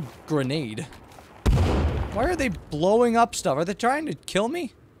just threw a grenade. Why are they blowing up stuff? Are they trying to kill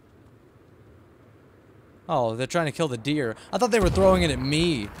me? Oh, they're trying to kill the deer. I thought they were throwing it at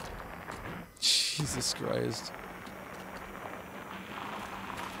me. Jesus Christ.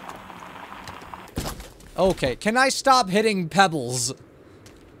 Okay, can I stop hitting pebbles?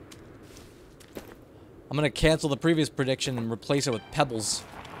 I'm gonna cancel the previous prediction and replace it with pebbles.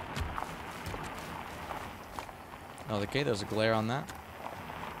 Oh, okay, there's a glare on that.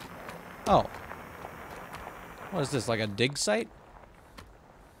 Oh. What is this, like a dig site?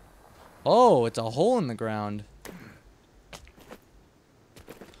 Oh, it's a hole in the ground.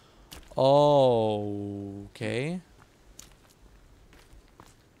 Oh, okay.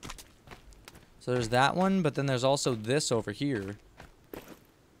 So there's that one, but then there's also this over here.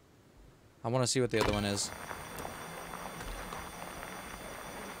 I want to see what the other one is.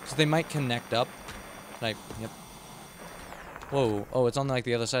 So they might connect up. Yep. Whoa. Oh, it's on like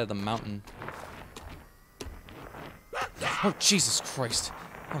the other side of the mountain. Oh, Jesus Christ.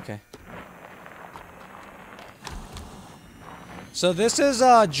 Okay. So this is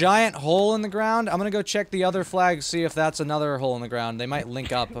a giant hole in the ground. I'm gonna go check the other flag, see if that's another hole in the ground. They might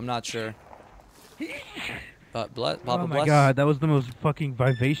link up, I'm not sure. But Papa Oh my bless. god, that was the most fucking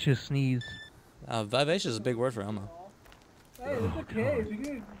vivacious sneeze. Vivacious is a big word for Elmo. Hey, there's a cave. You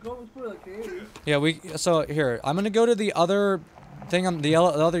can go explore the cave. Yeah, so here, I'm gonna go to the other thing on the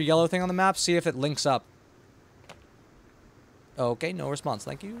other yellow thing on the map, see if it links up. Okay, no response.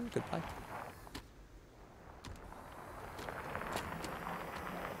 Thank you. Goodbye.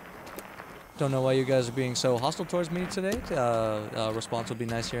 Don't know why you guys are being so hostile towards me today. Response would be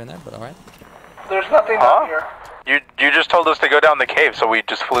nice here and there, but alright. There's nothing down here. You just told us to go down the cave, so we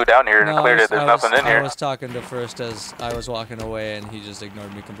just flew down here and cleared it. There's nothing in here. I was talking to First as I was walking away, and he just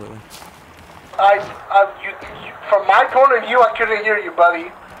ignored me completely. From my point of view, I couldn't hear you,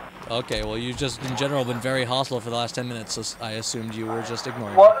 buddy. Okay, well, you just, in general, been very hostile for the last 10 minutes, so I assumed you were just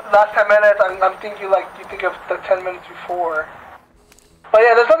ignoring me. Well, last 10 minutes, I'm thinking like, you think of the 10 minutes before. But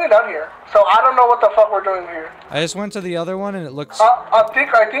yeah, there's nothing down here, so I don't know what the fuck we're doing here. I just went to the other one, and it looks... I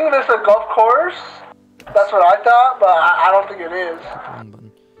think there's a golf course. That's what I thought, but I don't think it is. I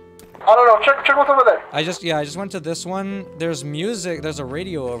don't know, check what's over there. I just went to this one. There's music, there's a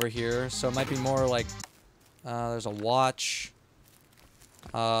radio over here, so it might be more like... there's a watch.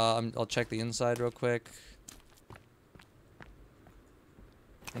 I'll check the inside real quick.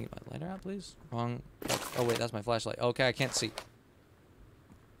 Can I get my lighter out, please? Wrong. Oh, wait, that's my flashlight. Okay, I can't see.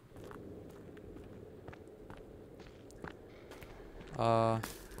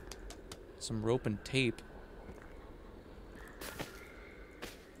 Some rope and tape.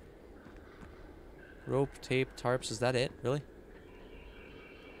 Rope, tape, tarps, is that it? Really?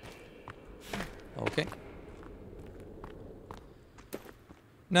 Okay.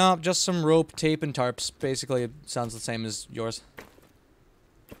 No, just some rope, tape, and tarps. Basically, it sounds the same as yours.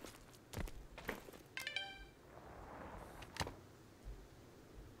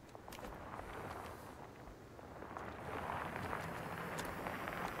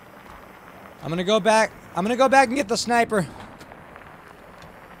 I'm gonna go back and get the sniper.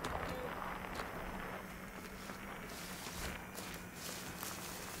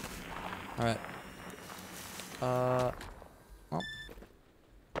 Alright. Well.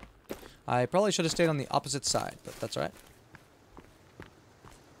 I probably should have stayed on the opposite side, but that's alright.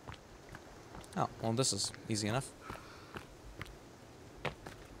 Oh, well, this is easy enough. Here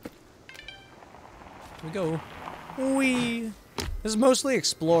we go. Whee! This is mostly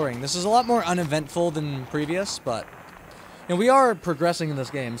exploring. This is a lot more uneventful than previous, but you know, we are progressing in this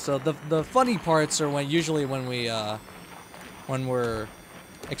game. So the funny parts are usually when we're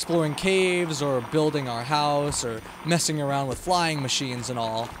exploring caves or building our house or messing around with flying machines and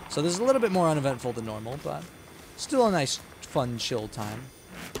all. So this is a little bit more uneventful than normal, but still a nice, fun, chill time.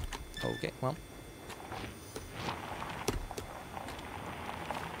 Okay, well.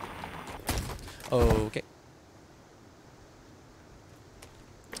 Okay.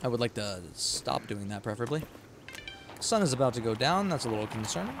 I would like to stop doing that, preferably. Sun is about to go down. That's a little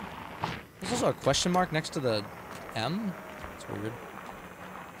concerning. There's also a question mark next to the M. It's weird.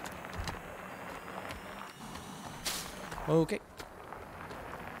 Okay.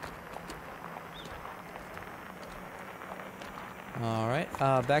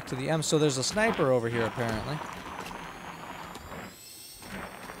 Alright, back to the M. So there's a sniper over here, apparently.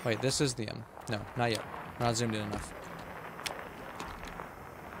 Wait, this is the M. No, not yet. We're not zoomed in enough.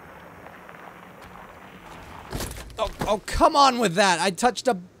 Oh, come on with that!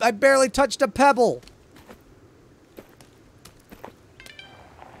 I barely touched a pebble!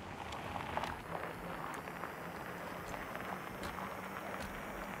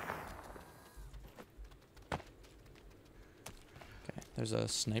 There's a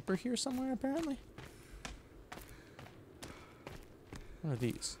sniper here somewhere, apparently. What are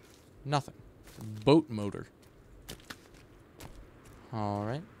these? Nothing. Boat motor.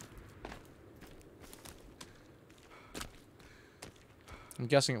 Alright. I'm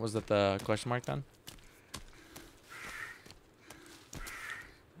guessing it was at the question mark then. I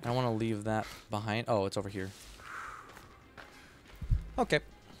don't want to leave that behind. Oh, it's over here. Okay.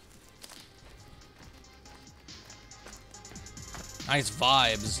 Nice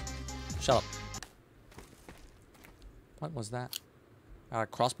vibes. Shut up. What was that?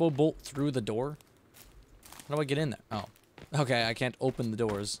 Crossbow bolt through the door? How do I get in there? Oh. Okay, I can't open the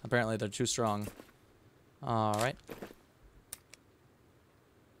doors. Apparently they're too strong. Alright.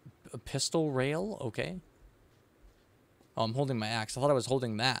 A pistol rail? Okay. Oh, I'm holding my axe. I thought I was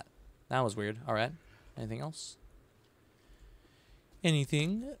holding that. That was weird. Alright. Anything else?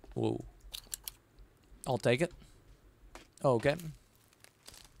 Anything? Whoa. I'll take it. Oh, okay.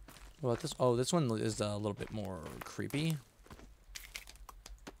 What about this? Oh, this one is a little bit more creepy.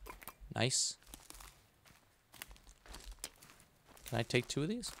 Nice. Can I take 2 of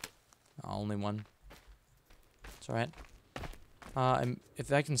these? Oh, only 1. It's alright.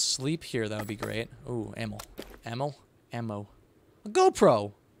 If I can sleep here, that would be great. Ooh, ammo. Ammo? Ammo. A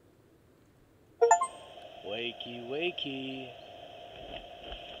GoPro! Wakey, wakey.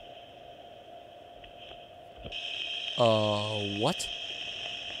 What?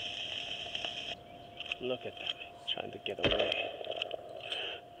 Look at them, trying to get away.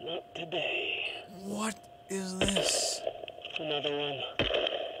 Not today. What is this? Another one.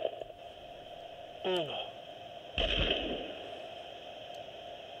 Uno.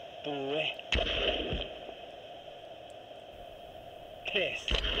 Due. Tres.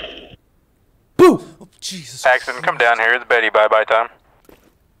 Boo! Oh, Jesus. Paxton, come down here. It's Betty bye-bye time.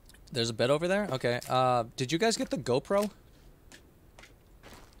 There's a bed over there? Okay. Did you guys get the GoPro?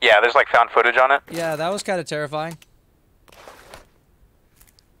 Yeah, there's like found footage on it. Yeah, that was kind of terrifying.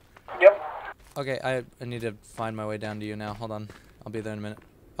 Yep. Okay, I need to find my way down to you now. Hold on. I'll be there in a minute.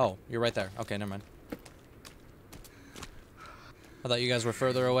 Oh, you're right there. Okay, never mind. I thought you guys were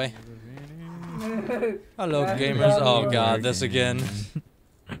further away. Hello, gamers. Oh, God, this again.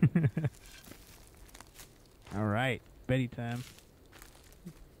 All right, Betty time.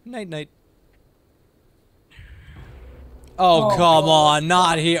 Night, night. Oh, come on,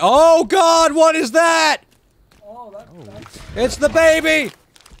 not here. Oh, God, what is that? Oh, that's It's the baby.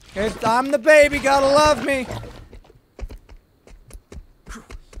 I'm the baby. Gotta love me.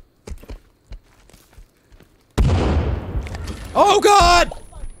 Oh, God.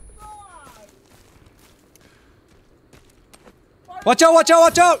 Watch out, watch out,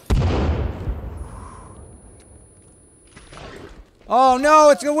 watch out. Oh,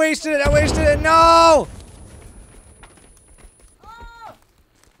 no, it's wasted it. I wasted it. No.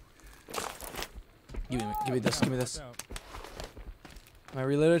 Give me this, give me this. Am I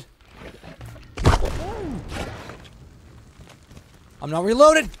reloaded? I'm not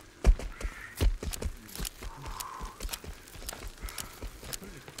reloaded!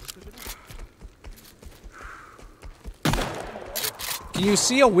 Can you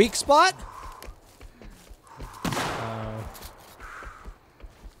see a weak spot?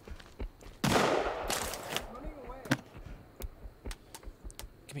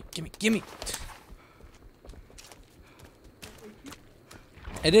 Gimme.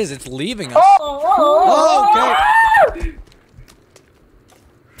 It is, it's leaving us. Oh, okay.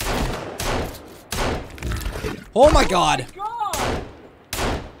 Oh my God.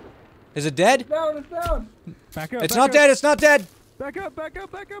 Is it dead? It's down, it's down. Back up. It's not dead, it's not dead. Back up, back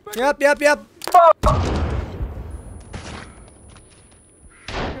up, back up, back Yep, up. yep, yep.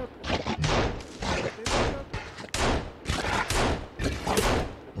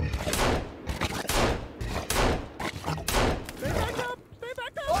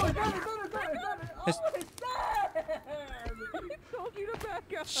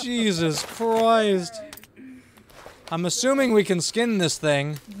 Jesus Christ. I'm assuming we can skin this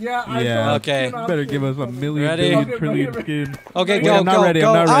thing. Yeah, Yeah. Okay. Skin Better give us a million, Ready? billion, Okay, trillion wait, skin. Okay, Wait, go, I'm not go, ready,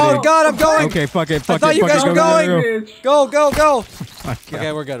 go. I'm not ready. Oh God, I'm going. Okay, fuck it, I fuck thought it, you fuck guys it, were go, go, going. go, Go, go. go. My God.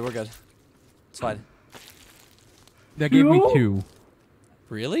 Okay, we're good, we're good. It's fine. That gave me Two? 2.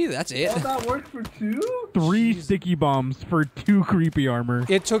 Really? That's it? Oh, that worked for 2? 3 sticky bombs for 2 creepy armor.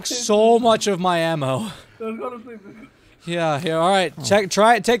 It took so much of my ammo. Let's go to sleep. Yeah, here, alright.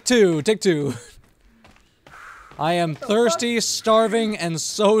 Try it, take 2, take 2. I am thirsty, starving, and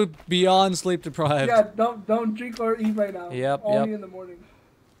so beyond sleep deprived. Yeah, don't drink or eat right now. Yep, Only yep. in the morning.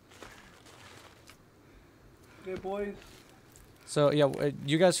 Okay, boys. So, yeah,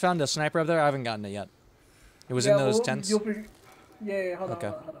 you guys found a sniper up there? I haven't gotten it yet. It was in those tents? Yeah, hold Okay.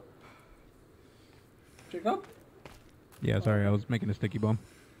 on, hold on. Jacob? Yeah, sorry, I was making a sticky bomb.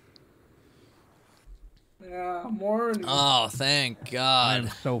 Yeah, more. Oh, thank I God. am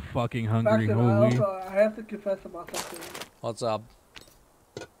so fucking hungry. Faxon, Holy. I have to confess about something. What's up?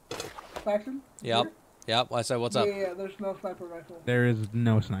 Faxon? Yep. Here? Yep. I said, what's up? Yeah, there's no sniper rifle. There is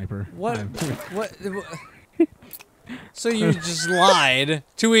no sniper. What? I'm- what? So you just lied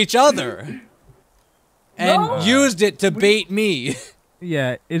to each other and No. used it to bait me.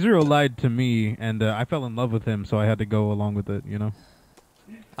 Yeah, Israel lied to me, and I fell in love with him, so I had to go along with it. You know.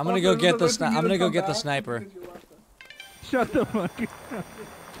 I'm gonna go get the I'm gonna go get the sniper. Shut the fuck up.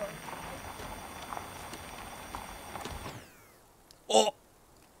 Oh.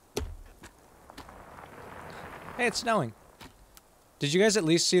 Hey, it's snowing. Did you guys at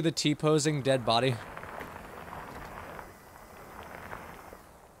least see the T-posing dead body?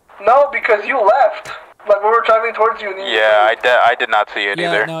 No, because you left. Like, we were driving towards you. And Yeah, I did not see it Yeah,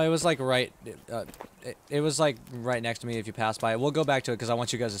 either. no, it was like right. It was like right next to me. If you pass by it, we'll go back to it because I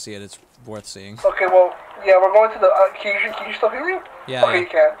want you guys to see it. It's worth seeing. Okay, well, yeah, we're going to the. Can you still hear me? Yeah. Okay, Yeah. you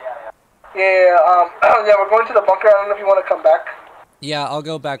can. Yeah, we're going to the bunker. I don't know if you want to come back. Yeah, I'll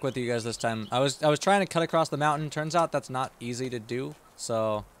go back with you guys this time. I was trying to cut across the mountain. Turns out that's not easy to do.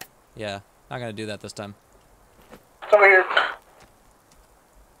 So, yeah, not gonna do that this time. It's over here.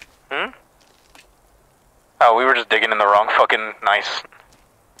 Hmm? Oh, we were just digging in the wrong fucking nice.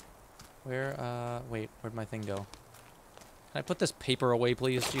 Wait, where'd my thing go? Can I put this paper away,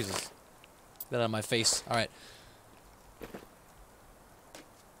 please? Jesus. Get that out of my face. Alright.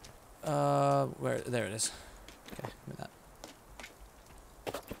 There it is. Okay, give me that.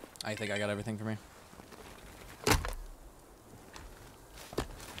 I think I got everything for me.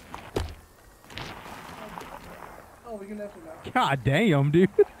 Oh, we can answer now. God damn, dude.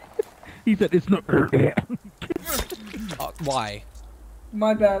 He said it's not. Why?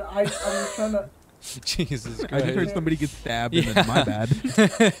 My bad. I was trying to. Jesus I just heard Christ. somebody get stabbed, and Yeah. then my bad.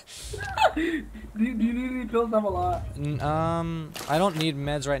 Do you need any pills? I have a lot. I don't need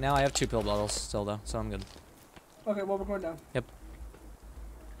meds right now. I have 2 pill bottles still, though, so I'm good. Okay, well, we're going down. Yep.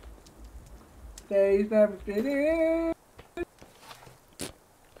 Days never finished.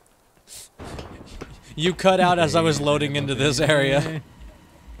 You cut out as I was loading into this area.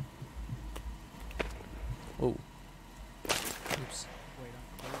 Oh. Oops.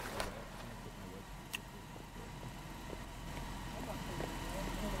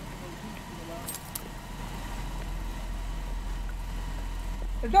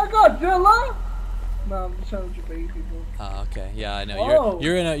 Is that Godzilla? No, I'm just trying to debate people. Oh, okay. Yeah, I know. Whoa.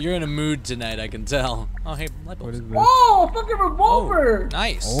 You're in a mood tonight, I can tell. Oh, hey, light What bulbs. is this? Oh, a fucking revolver!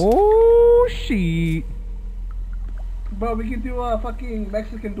 Nice. Oh, shit. Bro, we can do a fucking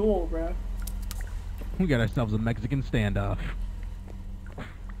Mexican duel, bro. We got ourselves a Mexican standoff.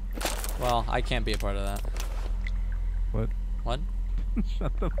 Well, I can't be a part of that. What? What?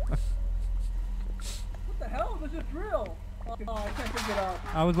 Shut the fuck. What the hell? This is real. Oh, I can't figure it out.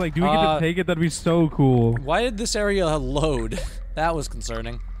 I was like, do we get to take it? That'd be so cool. Why did this area load? That was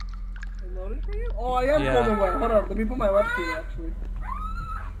concerning. It loaded for you? Oh, I am Yeah. golden wet. Hold on, let me put my webcam actually.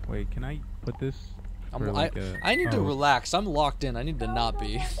 Wait, can I put this? I I need to relax. I'm locked in. I need to not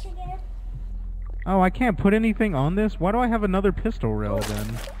be. Oh, I can't put anything on this? Why do I have another pistol rail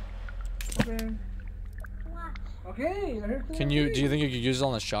then? Okay. Okay, I heard Do you think you could use it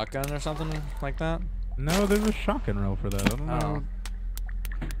on a shotgun or something like that? No, there's a shotgun rail for that. I don't know.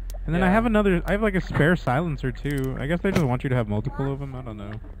 Oh. And then I have like a spare silencer too. I guess they just want you to have multiple of them. I don't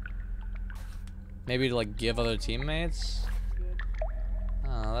know. Maybe to like give other teammates?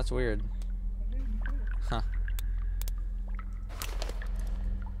 Oh, that's weird. Huh.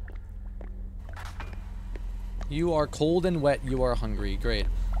 You are cold and wet, you are hungry. Great.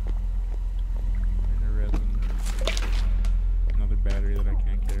 Inner resin. Another battery that I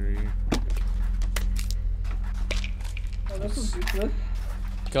can't carry. Oh, this is useless.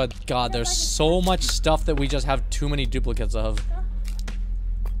 Good God, there's so much stuff that we just have too many duplicates of.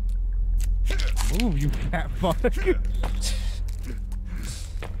 Move, you fat fuck.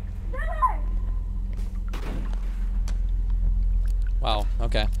 Wow,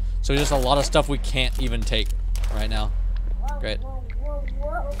 okay. So just a lot of stuff we can't even take right now. Great.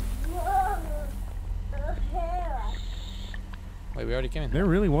 Wait, we already came in. There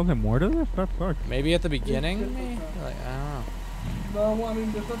really wasn't more to this? That sucks. Maybe at the beginning? Maybe? Like, I don't know. No, I mean,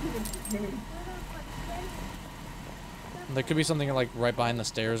 there's nothing in the beginning. There could be something like right behind the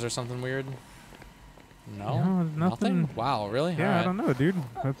stairs or something weird. No? No, nothing. Wow, really? Yeah, Alright. I don't know, dude.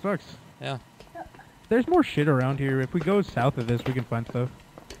 That sucks. Yeah. There's more shit around here. If we go south of this, we can find stuff.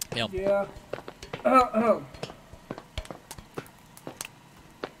 Yep. Yeah.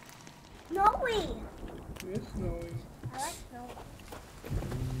 snowy. It's snowing. I like snow.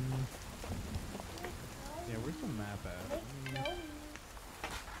 Yeah, where's the map at? Snowy.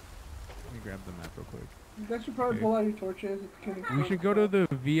 Let me grab the map real quick. You guys should probably Okay. pull out your torches. If you can We should go to the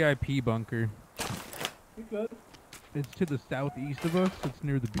VIP bunker. You good? It's to the southeast of us. It's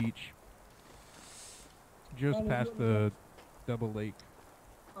near the beach. Just past the double lake.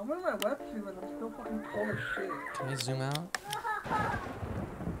 I'm wearing my wetsuit and I'm still fucking cold as shit. Can I zoom out?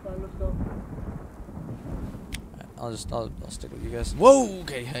 Alright, let's go. I'll stick with you guys. Whoa.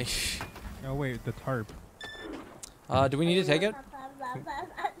 Okay. Hey. Oh wait, the tarp. Do we need to take it?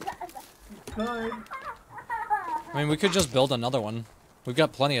 Good. I mean, we could just build another one. We've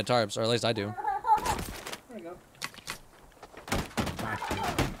got plenty of tarps, or at least I do. There you go.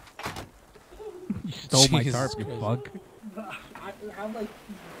 You stole my Jesus tarp, you Christ. bug. I have like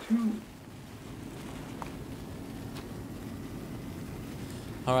 2.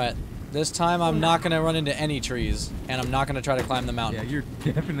 Alright. This time I'm not gonna run into any trees, and I'm not gonna try to climb the Yeah, mountain. you're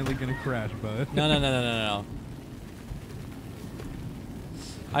definitely gonna crash, bud. No.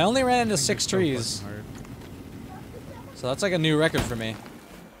 I only ran into 6 trees, so that's like a new record for me.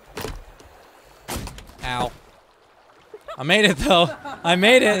 Ow. I made it though. I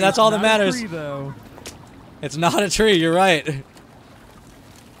made it. That's all that matters. Tree, though. It's not a tree. You're right.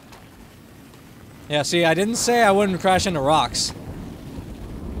 Yeah. See, I didn't say I wouldn't crash into rocks.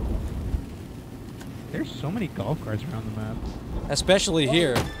 There's so many golf carts around the map. Especially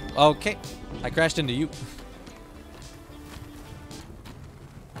here. Okay. I crashed into you.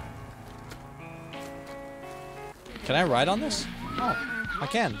 Can I ride on this? Oh, I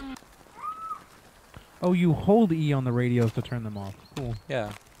can. Oh, you hold E on the radios to turn them off. Cool.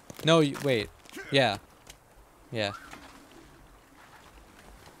 Yeah. No, wait. Yeah. Yeah.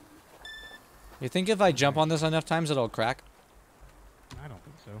 You think if I jump on this enough times it'll crack? I don't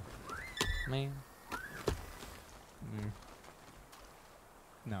think so. Me?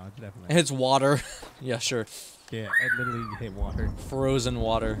 No, it's definitely. It's water. Yeah, sure. Yeah, it literally hit water. Frozen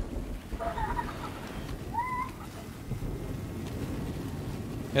water.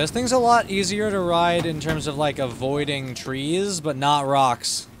 Yeah, this thing's a lot easier to ride in terms of like avoiding trees, but not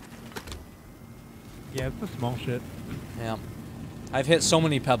rocks. Yeah, it's the small shit. Yeah. I've hit so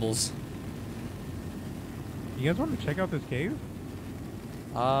many pebbles. You guys want to check out this cave?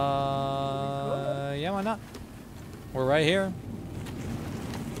 Yeah, why not? We're right here.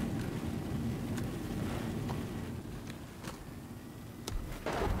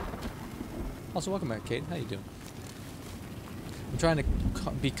 Also, welcome back, Kate. How you doing? I'm trying to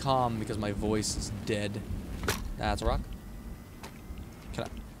be calm because my voice is dead. That's a rock. Can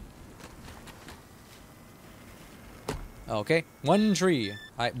I? Okay, one tree.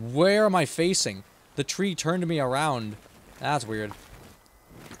 Where am I facing? The tree turned me around. That's weird.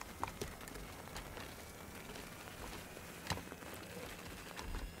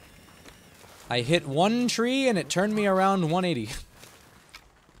 I hit one tree and it turned me around 180.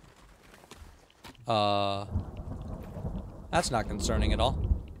 That's not concerning at all.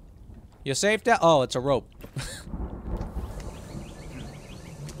 You safe down? Oh, it's a rope.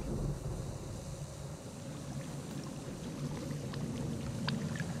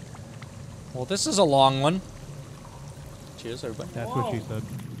 Well, this is a long one. Cheers, everybody. That's what she said.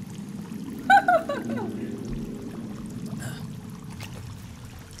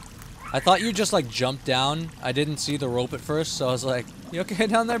 I thought you just like jumped down. I didn't see the rope at first, so I was like, "You okay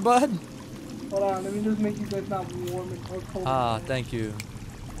down there, bud?" Hold on, let me just make you guys not warm and cold. Ah, thank you.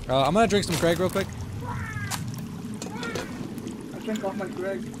 I'm gonna drink some Craig real quick. I drank off my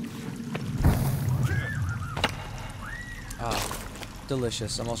Greg. Ah,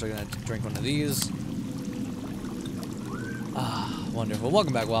 delicious. I'm also gonna drink one of these. Ah, wonderful.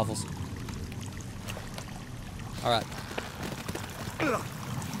 Welcome back, Waffles. All right.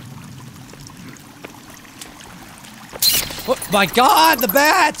 Oh my God, the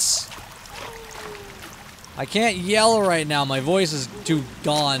bats! I can't yell right now. My voice is too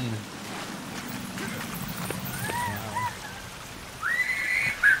gone.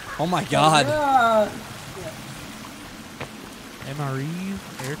 Oh my God. Yeah.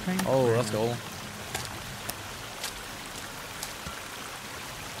 MREs, air tanks. Oh, let's go.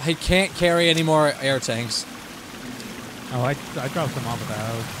 I can't carry any more air tanks. Oh, I dropped some off at the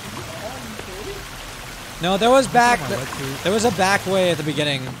house. No, there was back. my wetsuit. There was a back way at the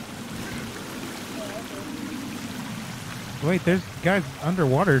beginning. Wait, there's guys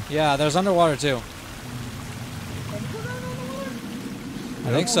underwater. Yeah, there's underwater too.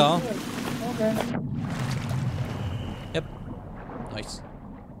 I think so. Okay. Yep. Nice.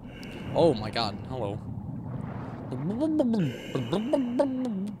 Oh my God. Hello.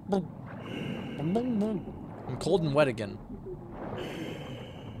 I'm cold and wet again.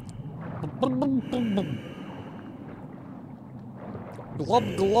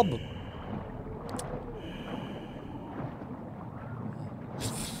 Glub glub.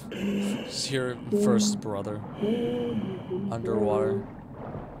 It's here first, brother. Underwater.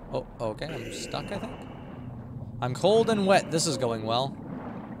 Oh, okay, I'm stuck, I think. I'm cold and wet. This is going well.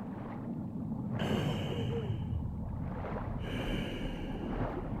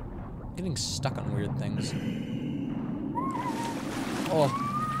 Getting stuck on weird things. Oh.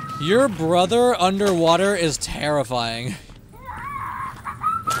 Your brother underwater is terrifying.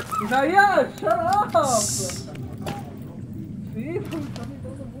 Isaiah, shut up!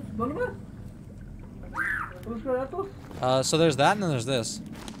 So there's that and then there's this.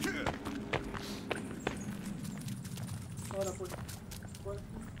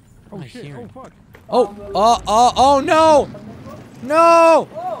 Oh shit! Oh fuck! Oh no! No!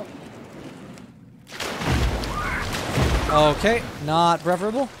 Okay, not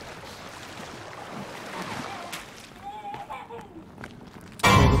preferable.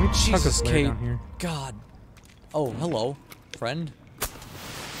 Jesus, Kate. God. Oh, hello, friend.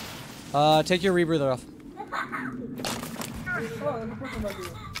 Take your rebreather off.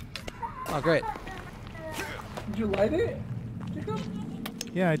 Oh, great. Did you light it?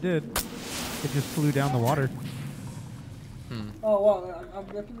 Yeah, I did. It just flew down the water. Oh wow, I'm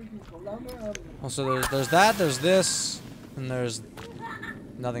guessing we can go down there. Oh, so there's that, there's this, and there's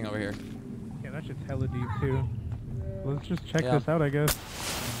nothing over here. Yeah, that shit's hella deep too. Let's just check this out, I guess.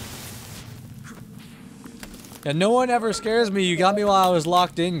 Yeah, no one ever scares me. You got me while I was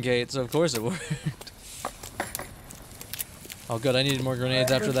locked in, Kate, so of course it worked. Oh, good. I needed more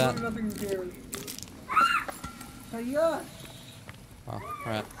grenades after that. Oh,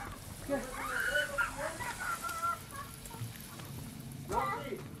 alright.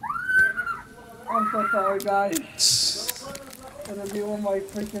 I'm so sorry, guys. I'm gonna be with my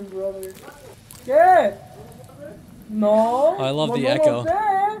freaking brother. Yeah. No. I love the echo.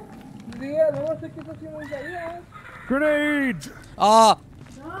 Grenade! Ah!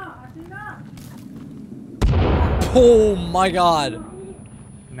 Oh my god.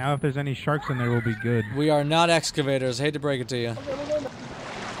 Now if there's any sharks in there, we'll be good. We are not excavators. Hate to break it to you.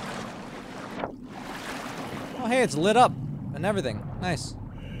 Oh, hey, it's lit up and everything. Nice.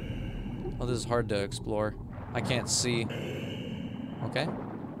 Oh, this is hard to explore. I can't see. Okay.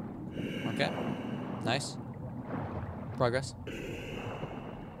 Okay. Nice. Progress.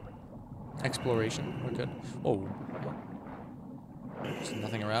 Exploration. We're good. Oh. There's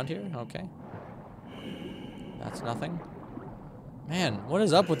nothing around here? Okay. That's nothing. Man, what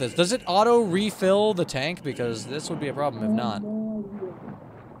is up with this? Does it auto refill the tank? Because this would be a problem if not.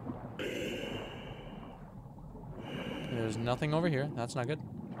 There's nothing over here. That's not good.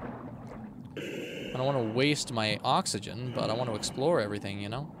 I don't want to waste my oxygen, but I want to explore everything, you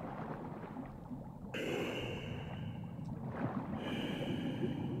know?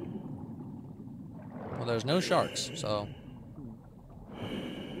 Well, there's no sharks, so...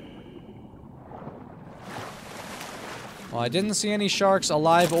 Well, I didn't see any sharks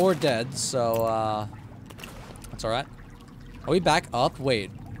alive or dead, so, that's alright. Are we back up?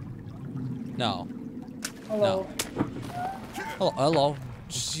 Wait. No. Hello. No. Hello. Hello.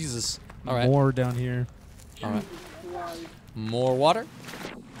 Jesus. Alright. More down here. Alright. More water?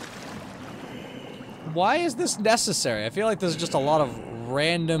 Why is this necessary? I feel like there's just a lot of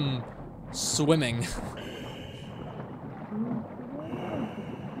random swimming.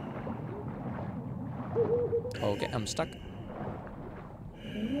 Okay, I'm stuck.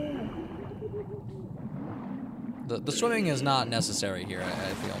 The swimming is not necessary here,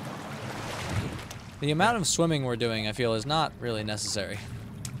 I feel. The amount of swimming we're doing, I feel, is not really necessary.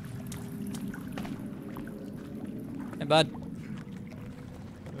 Hey, bud.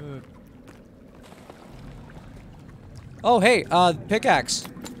 Oh, hey, pickaxe.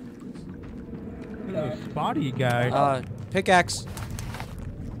 Ooh, spotty guy. Pickaxe.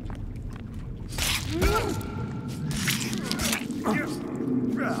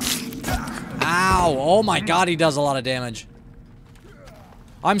 Ow! Oh my god, he does a lot of damage.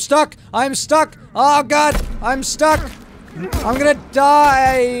 I'm stuck! I'm stuck! Oh god! I'm stuck! I'm gonna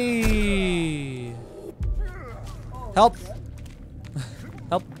die! Help!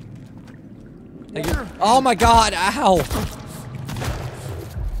 Help! Thank you. Oh my god! Ow!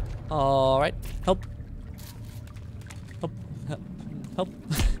 Alright. Help. Help. Help.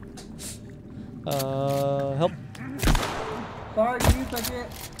 Help. Sorry, give me a second.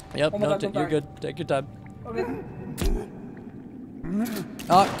 Yep, Oh no, my God, you're good. Take your time. Okay.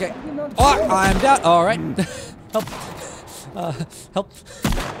 Okay. Oh, I'm down. All right. Help. Help.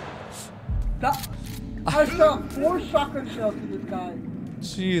 I shot 4 shotgun shells to this guy.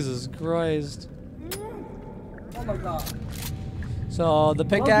 Jesus Christ. Oh my god. So the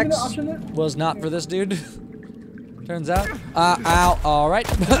pickaxe was not for this dude. Turns out. Ow. Alright.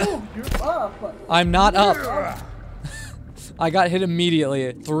 Oh, you're up. I'm not up. I got hit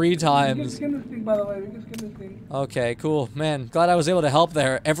immediately 3 We can times. skin this thing, by the way. We can skin this thing. Okay, cool. Man, glad I was able to help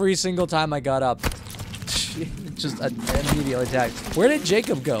there. Every single time I got up. Just immediately attacked. Where did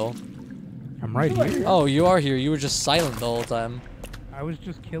Jacob go? I'm right here. Oh, you are here. You were just silent the whole time. I was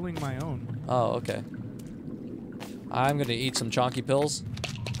just killing my own. Oh, okay. I'm gonna eat some chonky pills.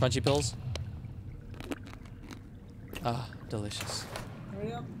 Crunchy pills. Ah, delicious.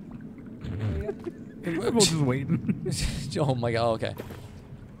 Hurry up. Hurry up. We're both just waiting. Oh my god, okay.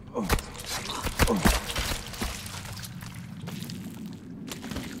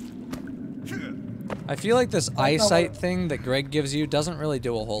 I feel like this eyesight thing that Greg gives you doesn't really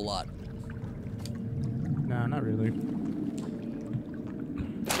do a whole lot. No, not really.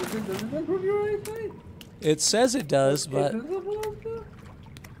 Does it improve your eyesight? It says it does, but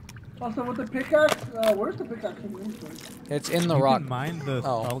Also, with the pickaxe, where's the pickaxe in the inventory? it's in the You rock. can mine the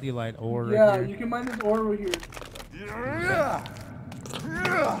Oh. cellulite ore right Yeah, here. you can mine this ore over here.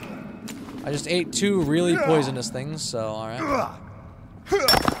 I just ate 2 really poisonous things, so alright.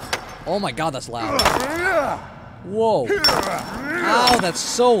 Oh my god, that's loud. Whoa. Ow, that's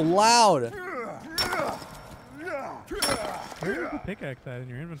so loud. Where's the pickaxe at in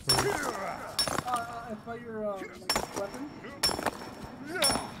your inventory? It's by your, like, weapon.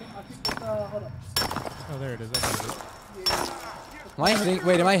 I think it's, hold up. Oh, there it is. That's it. Yeah. Am I hitting?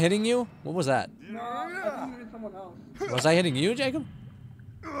 Wait, am I hitting you? What was that? No, I think you hit someone else. Was I hitting you, Jacob?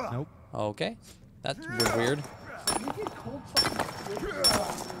 Nope. Okay. That was weird. You get cold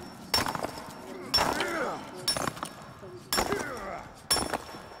fucking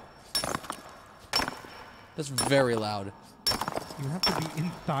That's very loud. You have to be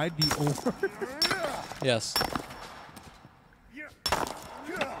inside the ore. Yes. I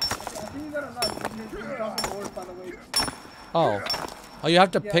think you got enough. You're dropping ores, by the way. Oh. Oh, you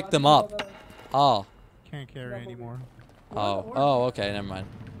have to Yeah, pick I them think all up. Oh. Can't carry anymore. Oh. Oh, okay, never mind.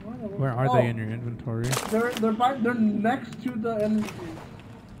 Where are they in your inventory? They're next to the energy.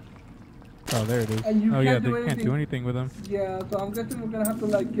 Oh, there it is. And you Oh yeah, can't they do can't anything. do anything with them. Yeah, so I'm guessing we're gonna have to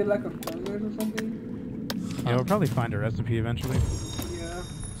like get like a furnace or something. Yeah, we'll probably find a recipe eventually. Yeah.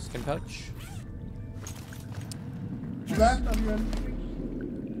 Skin pouch. Last of your energy.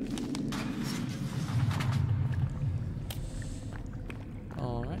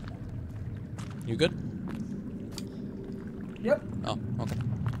 Alright. You good? Yep. Oh, okay.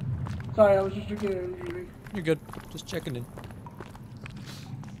 Sorry, I was just drinking an energy drink. You're good. Just checking in.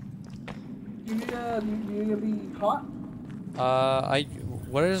 Do you need to be hot?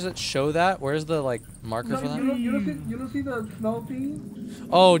 Where does it show that? Where's the, like, marker for that? You don't see the snow thing?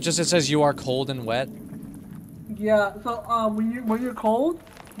 Oh, just it says you are cold and wet. Yeah, so when you're cold,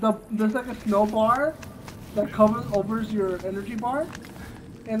 there's like a snow bar that covers your energy bar.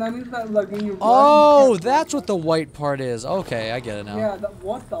 And that means that like when you Oh, run, that's what the white part is. Okay, I get it now. Yeah,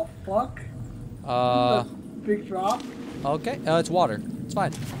 what the fuck? This is a big drop. Okay. It's water. It's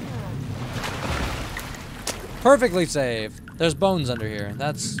fine. Perfectly safe. There's bones under here.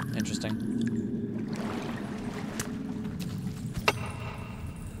 That's interesting.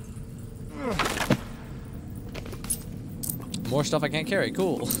 More stuff I can't carry.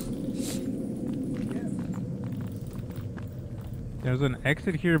 Cool. There's an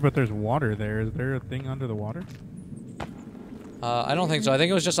exit here, but there's water there. Is there a thing under the water? I don't think so. I think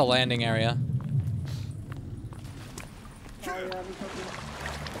it was just a landing area. Oh yeah, there's something.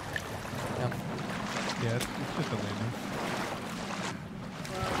 Yep. Yeah, it's just a landing.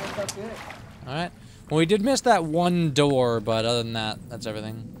 That's it. Alright. Well, we did miss that one door, but other than that, that's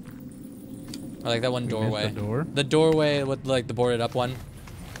everything. Or like that one We missed doorway. the door? The doorway with like the boarded up one.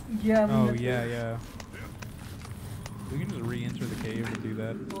 Yeah. Oh yeah, yeah. We can just re-enter the cave and do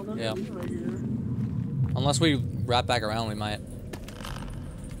that. Yeah. Unless we wrap back around, we might.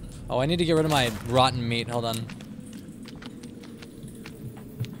 Oh, I need to get rid of my rotten meat. Hold on.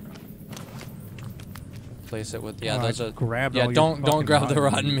 Place it with Oh, those I are. grabbed Yeah, all your don't fucking grab the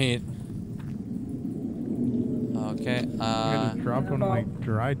rotten rotten meat. Okay. I just dropped one of my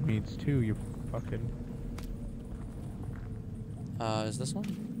dried meats too. You fucking. Is this one?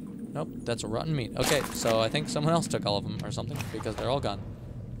 Nope, that's a rotten meat. Okay, so I think someone else took all of them or something because they're all gone.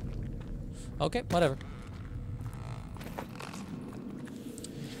 Okay, whatever.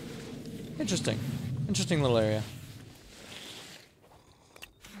 Interesting. Interesting little area.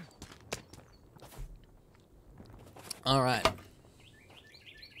 Alright.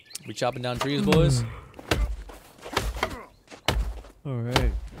 We chopping down trees, boys?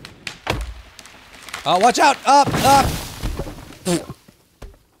 Alright. Oh, watch out! Up! Up!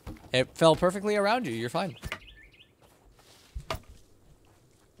 It fell perfectly around you. You're fine.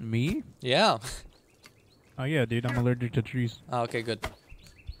 Me? Yeah. Oh yeah, dude, I'm allergic to trees. Oh, okay, good.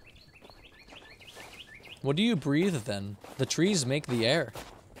 What do you breathe then? The trees make the air.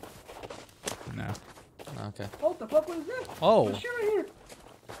 No. Okay. What the fuck was this? Oh. There's shit right here.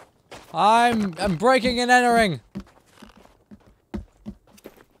 I'm breaking and entering.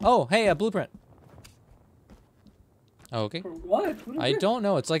 Oh, hey, a blueprint. Oh, okay. For what? What is I this? don't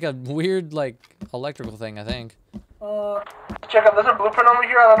know. It's like a weird, like, electrical thing, I think. Check out, there's a blueprint over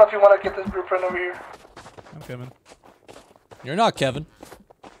here. I don't know if you want to get this blueprint over here. I'm coming. You're not Kevin.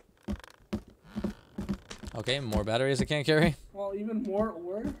 Okay, more batteries I can't carry. Well, even more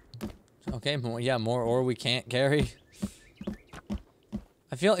ore. Okay, more ore we can't carry.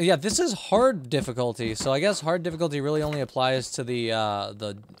 I feel, yeah, this is hard difficulty, so I guess hard difficulty really only applies to the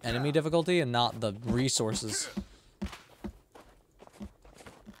enemy difficulty and not the resources.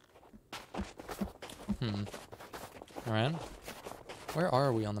 Alright. Where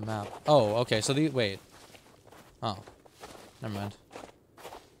are we on the map? Oh, okay, so wait. Oh. Never mind.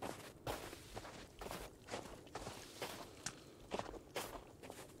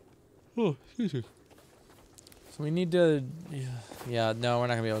 Oh, excuse me. So we need to... Yeah, no, we're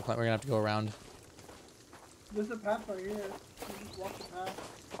not gonna be able to climb. We're gonna have to go around. There's a path right here. You just walk the path.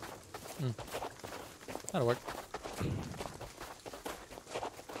 That'll work.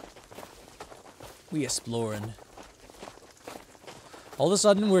 We exploring. All of a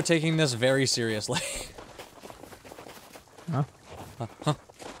sudden, we're taking this very seriously. Huh? Huh.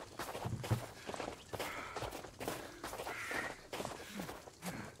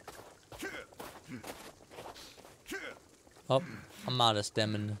 Oh, I'm out of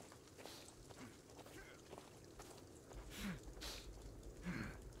stemming.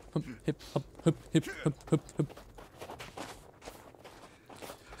 Hup, hip, hup, hup, hip, hup, hup, hup.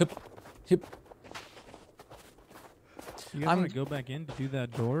 Hip, hip. You guys want to go back in to do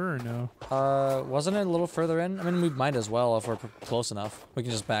that door or no? Wasn't it a little further in? I mean, we might as well if we're close enough. We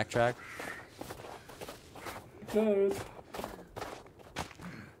can just backtrack. Good.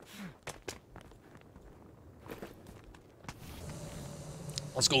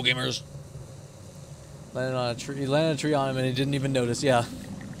 Let's go, gamers. Landed on a tree. He landed a tree on him and he didn't even notice. Yeah.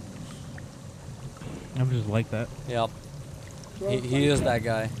 I'm just like that. Yep. He is that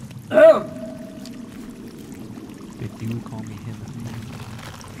guy. They do call me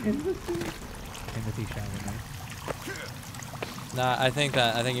Timothy Chalamet. Nah, I think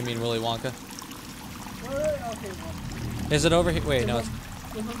you mean Willy Wonka. Okay, well. Is it over here? Wait, no. It's...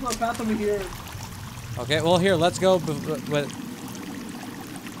 There's a path over here. Okay, well here, let's go.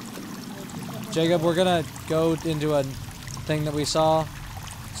 Jacob, we're gonna go into a thing that we saw,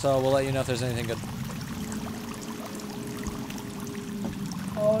 so we'll let you know if there's anything good.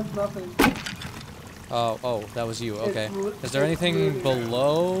 Oh, it's nothing. Oh, that was you. Okay. Is there anything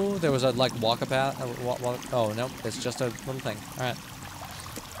below? There was a like walk a path. Oh no, it's just a little thing. All right.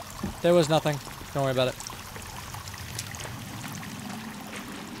 There was nothing. Don't worry about it.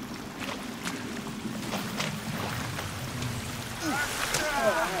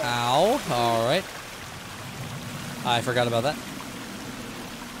 Ow. All right. I forgot about that.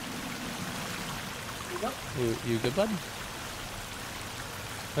 You good, bud?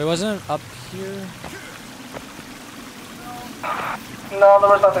 Wait, wasn't it up here? No, there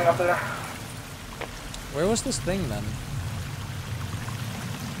was nothing up there. Where was this thing then?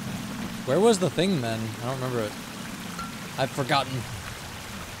 Where was the thing then? I don't remember it. I've forgotten.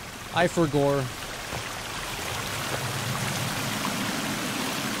 I forgore.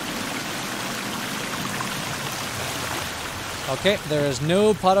 Okay, there is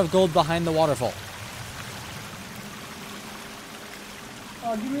no pot of gold behind the waterfall.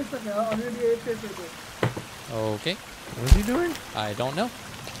 Give me a second. I'm gonna be AFK for a bit. Okay. What is he doing? I don't know.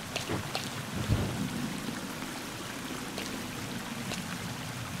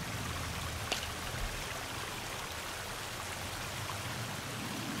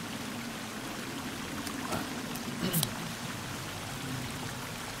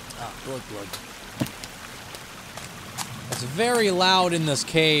 Blood. It's very loud in this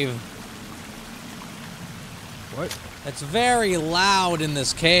cave. What? It's very loud in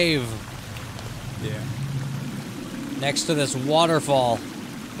this cave. Yeah. Next to this waterfall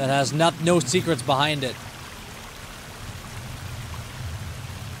that has no secrets behind it.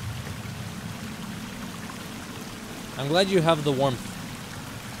 I'm glad you have the warmth.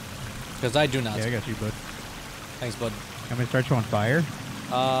 Because I do not. Yeah, I got you, bud. Thanks, bud. I'm gonna start you on fire.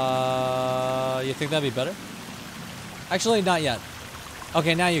 You think that'd be better? Actually, not yet.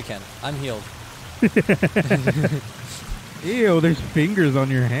 Okay, now you can. I'm healed. Ew, there's fingers on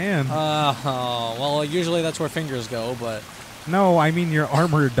your hand. Oh, well, usually that's where fingers go, but... No, I mean your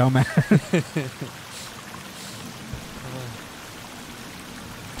armor, dumbass.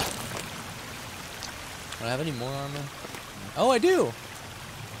 Do I have any more armor? Oh, I do!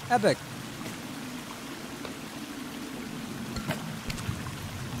 Epic.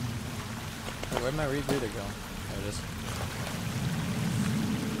 Wait, where'd my rebreather go? There it is.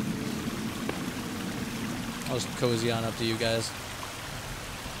 I'll just cozy on up to you guys.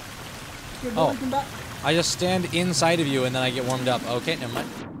 Oh, I just stand inside of you and then I get warmed up. Okay, never mind.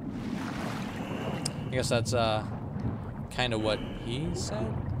 I guess that's kind of what he said.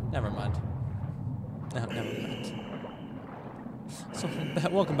 Never mind. No, never mind. So,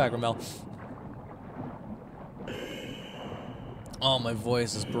 welcome back, Ramel. Oh, my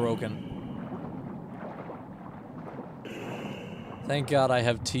voice is broken. Thank God I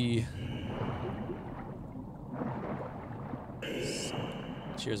have tea.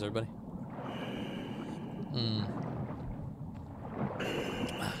 Cheers, everybody.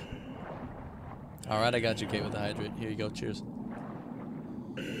 Alright, I got you, Kate, with the hydrate. Here you go, cheers.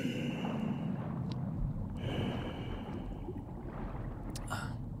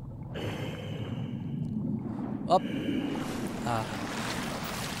 Up.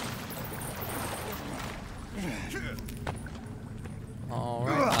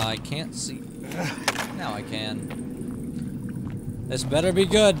 Alright, I can't see. Now I can. This better be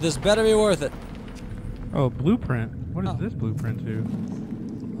good. This better be worth it. Oh, blueprint. What is this blueprint to?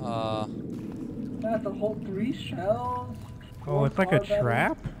 That's a whole 3 shells. Oh, it's like a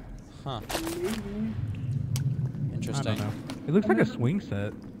trap? Huh. Maybe. Interesting. I don't know. It looks like a swing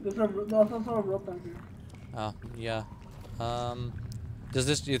set. There's also a rope down here. Oh, yeah. Do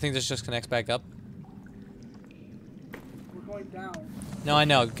you think this just connects back up? We're going down. No, I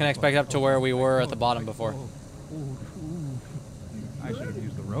know. It connects back up to where we were at the bottom before. I should have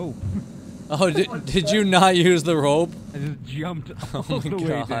used the rope. Oh, did you not use the rope? I just jumped all Oh my the way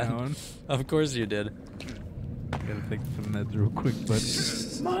God. down. Of course you did. Gotta take some meds real quick, but...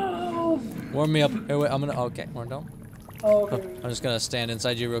 Move! Warm me up. Hey, wait, I'm gonna... Okay, warm down. Oh, okay. I'm just gonna stand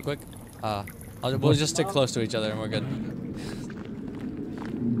inside you real quick. We'll just stick close to each other and we're good.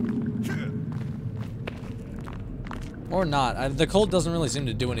 Or not. The cold doesn't really seem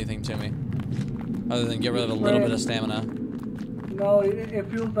to do anything to me. Other than get rid of a little bit of stamina. No, it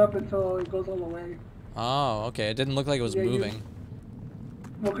fuels up until it goes all the way. Oh, okay. It didn't look like it was moving.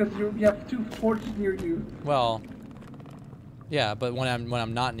 Well, because you have 2 torches near you. Well, yeah, but when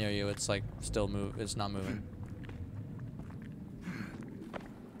I'm not near you, it's like still move. It's not moving.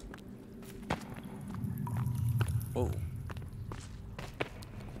 Oh.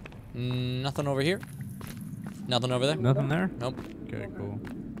 Nothing over here. Nothing over there. Nothing there? Nope. Okay, cool.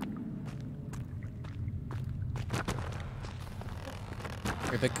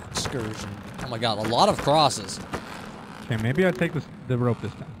 Epic excursion. Oh my God, a lot of crosses. Okay, maybe I take the rope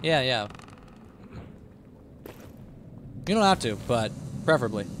this time. Yeah, yeah. You don't have to, but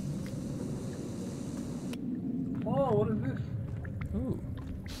preferably. Whoa, what is this? Ooh.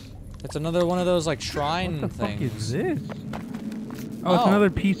 It's another one of those like shrine What the things. fuck is this? Oh, it's another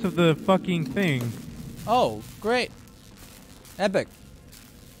piece of the fucking thing. Oh, great. Epic.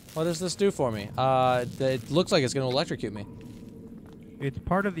 What does this do for me? It looks like it's gonna electrocute me. It's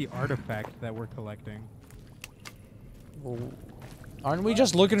part of the artifacts that we're collecting. Aren't we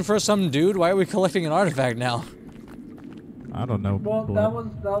just looking for some dude? Why are we collecting an artifact now? I don't know. Well, but- that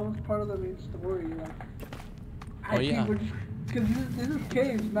was part of the main story. Like, Oh, yeah. Because this is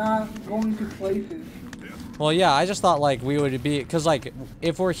caves, not going to places. Well, yeah, I just thought like we would be, cause like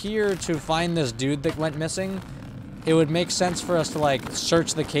if we're here to find this dude that went missing, it would make sense for us to like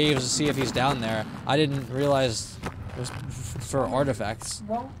search the caves to see if he's down there. I didn't realize it was for artifacts.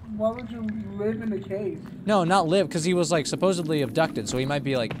 Why would you live in a cave? No, not live, cause he was like supposedly abducted, so he might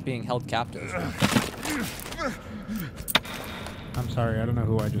be like being held captive. I'm sorry, I don't know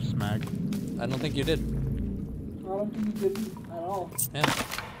who I just smacked. I don't think you did. I don't think you did at all. Yeah.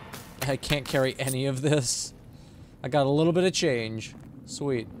 I can't carry any of this. I got a little bit of change.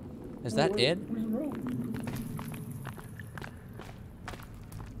 Sweet. Is that it? Where's the rope?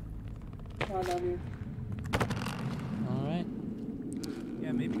 Oh, down here. Alright.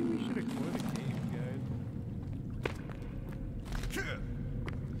 Yeah, maybe we should explore the cave, guys.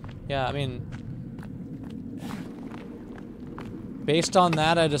 Yeah, I mean... Based on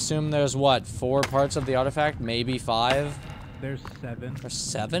that, I'd assume there's, what, 4 parts of the artifact? Maybe 5? There's 7. Or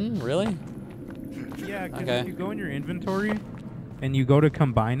 7? Really? Yeah, because Okay. if you go in your inventory, and you go to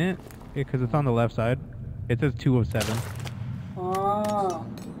combine it, because it's on the left side. It says 2 of 7. Oh.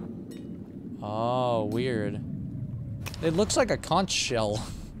 Oh, weird. It looks like a conch shell.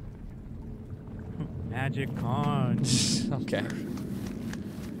 Magic conch. Okay.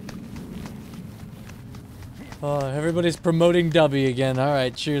 Oh, everybody's promoting Dubby again. All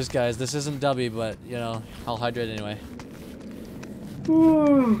right, cheers, guys. This isn't Dubby, but you know, I'll hydrate anyway.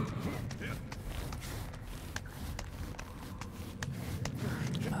 I'm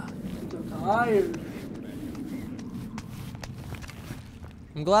tired.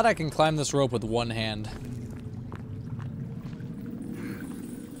 I'm glad I can climb this rope with one hand.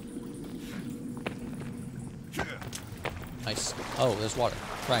 Nice. Oh, there's water.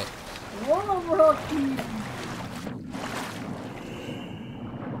 Right.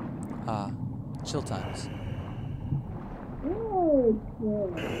 Ah, chill times.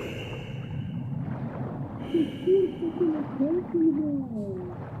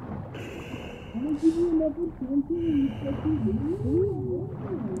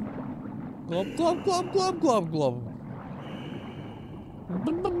 Glub, glub, glub, glub, glub, glub.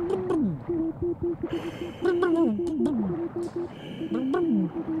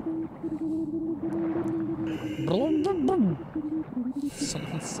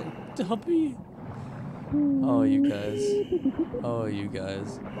 Someone say Dubby. Oh, you guys. Oh, you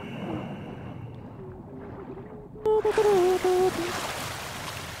guys.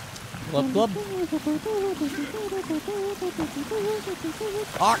 Glub, glub.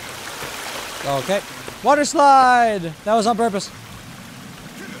 Ark. Okay. Water slide! That was on purpose.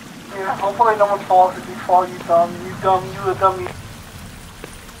 Yeah, hopefully no one falls if you fall, you dumb, you a dummy.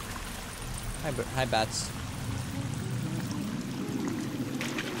 Hi, Bats.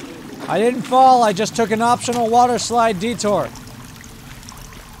 I didn't fall, I just took an optional water slide detour.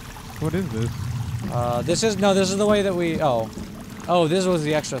 What is this? This is the way that we, oh, this was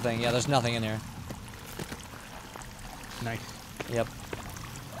the extra thing. Yeah, there's nothing in here. Nice. Yep.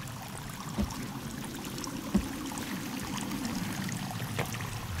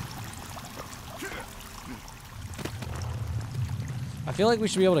 I feel like we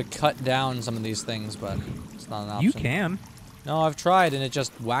should be able to cut down some of these things, but it's not an option. You can. No, I've tried and it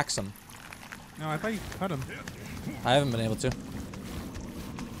just whacks them. No, I thought you cut them. I haven't been able to.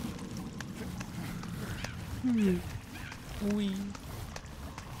 Wee.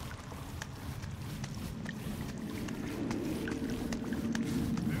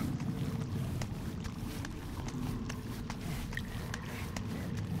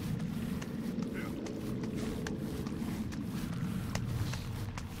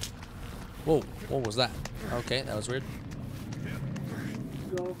 Whoa, what was that? Okay, that was weird.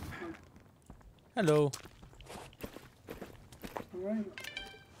 Go. Hello. Alright.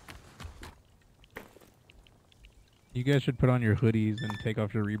 You guys should put on your hoodies and take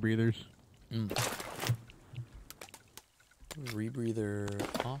off your rebreathers.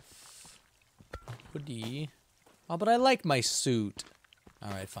 Rebreather off. Hoodie. Oh, but I like my suit.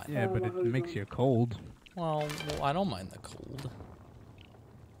 Alright, fine. Yeah, but it makes you cold. Well, I don't mind the cold.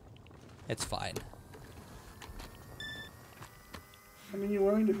 It's fine. I mean, you're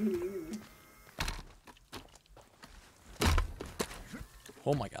wearing the hoodie anyway.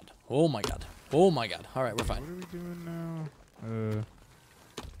 Oh my god. Oh my god. Oh my god. Alright, we're fine. What are we doing now?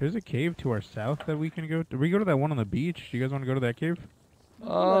 There's a cave to our south that we can go. Did we go to that one on the beach? Do you guys want to go to that cave? That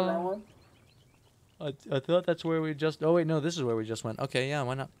one. I thought that's where we just... Oh wait, no, this is where we just went. Okay, yeah,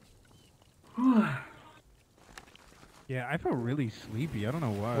 why not? Yeah, I felt really sleepy. I don't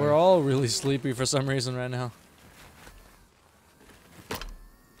know why. We're all really sleepy for some reason right now.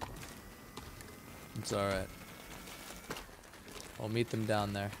 It's alright. I'll meet them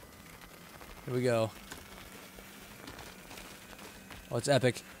down there. Here we go. Oh, it's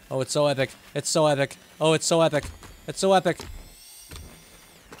epic. Oh, it's so epic. It's so epic. Oh, it's so epic. It's so epic.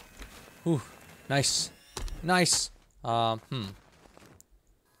 Ooh, nice. Nice.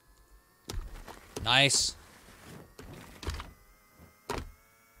 Nice.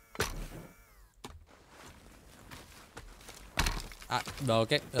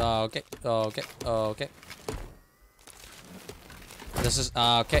 Okay, okay. This is,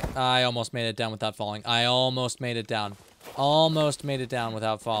 okay, I almost made it down without falling. I almost made it down. Almost made it down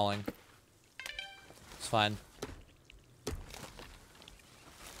without falling. It's fine.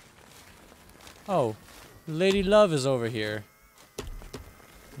 Oh, Lady Love is over here.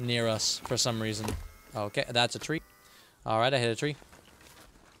 Near us, for some reason. Okay, that's a tree. Alright, I hit a tree.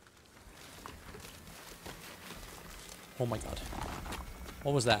 Oh my god.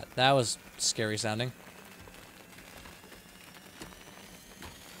 What was that? That was scary sounding.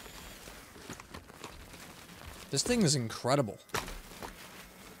 This thing is incredible.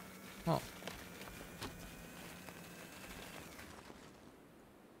 Oh.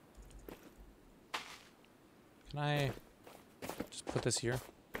 Can I just put this here?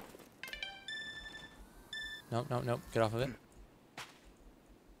 Nope, nope, nope. Get off of it.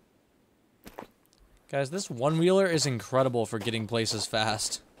 Guys, this one-wheeler is incredible for getting places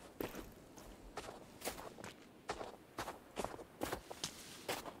fast.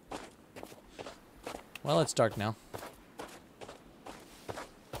 Well, it's dark now.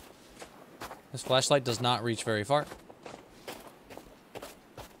 This flashlight does not reach very far.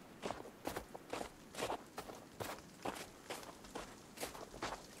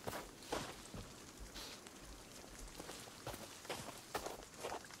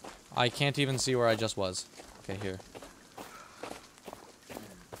 I can't even see where I just was. Okay, here.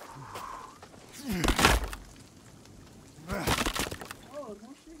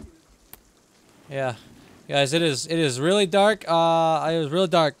 Yeah. Guys, it is really dark. It was really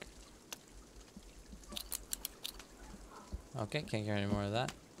dark. Okay, can't get any more of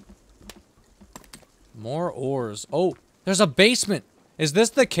that. More ores. Oh, there's a basement. Is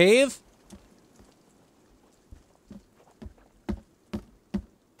this the cave?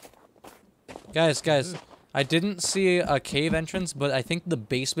 Guys, I didn't see a cave entrance, but I think the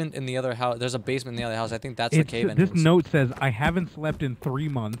basement in the other house, there's a basement in the other house. I think that's the cave entrance. This note says, I haven't slept in 3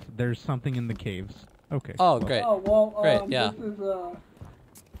 months. There's something in the caves. Okay. Oh, great. Oh, well, Great, yeah. This is,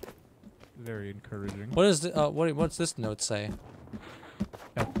 Very encouraging. What is the, what's this note say?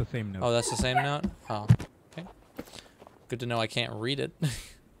 That's the same note. Oh, that's the same note? Oh, okay. Good to know I can't read it.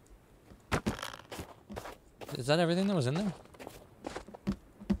 Is that everything that was in there?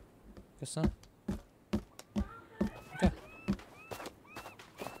 Guess so. Okay.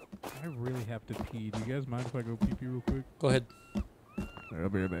 I really have to pee. Do you guys mind if I go pee real quick? Go ahead. Alright, I'll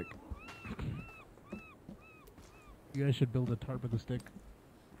be right back. You guys should build a tarp with a stick.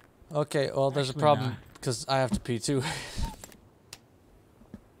 Okay, well, there's Actually a problem, not. because I have to pee too.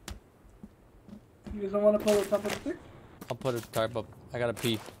 you guys don't want to pull the top of the stick? I'll put a tarp up. I gotta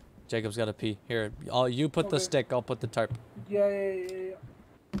pee. Jacob's gotta pee. Here, you put the Okay. stick, I'll put the tarp. Yeah. There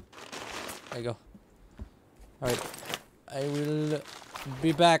you go. Alright. I will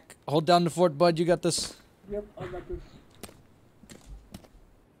be back. Hold down the fort, bud. You got this. Yep, I got this.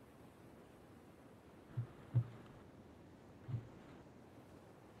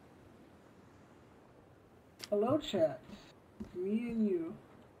 Hello, chat. It's me and you.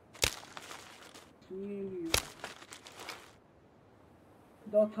 It's me and you.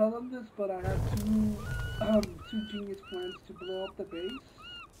 Don't tell them this, but I have two genius plans to blow up the base.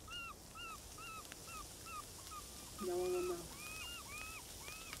 No one will know.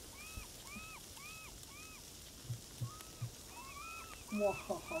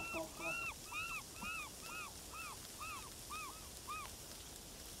 Mwahahaha.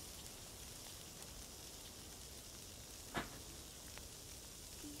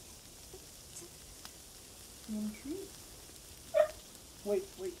 Wait.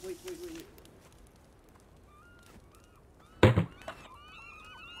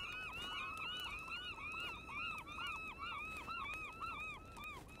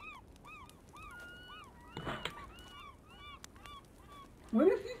 When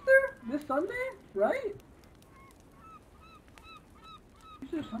is Easter? This Sunday, right?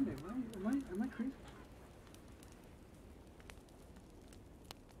 Easter Sunday, right? Am I crazy?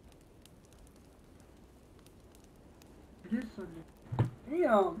 It is Sunday.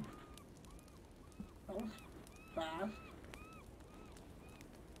 Damn! That was fast.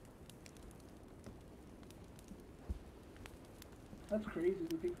 That's crazy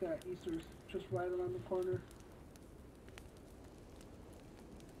to think that Easter's just right around the corner.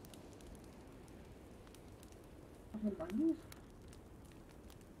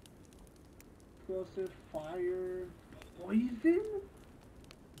 Explosive, fire, poison?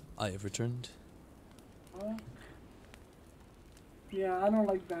 I have returned. Yeah, I don't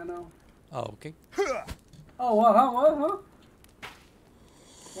like Vano. Oh, okay. Oh, what?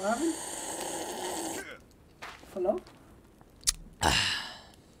 What happened? Hello?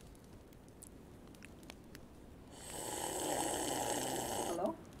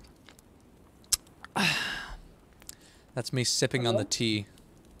 Hello? That's me sipping on the tea.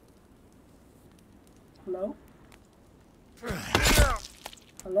 Hello?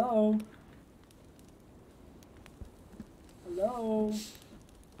 Hello? Hello?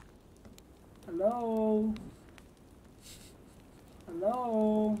 Hello?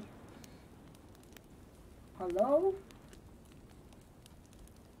 Hello? Hello?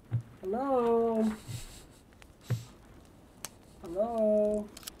 Hello? Hello?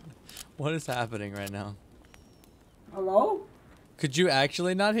 What is happening right now? Hello? Could you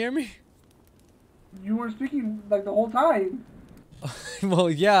actually not hear me? You weren't speaking like the whole time. Well,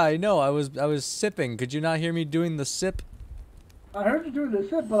 yeah, I know. I was sipping. Could you not hear me doing the sip? I heard you doing the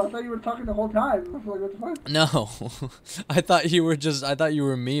sip, but I thought you were talking the whole time. I was like, what the fuck? No. I thought you were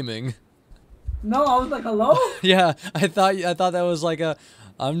memeing. No, I was like, hello? Yeah, I thought that was like a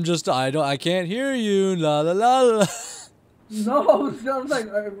I can't hear you. La la la la. No, I was like,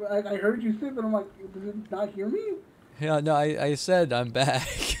 I heard you sip, and I'm like, does it not hear me? Yeah, no, I said I'm back.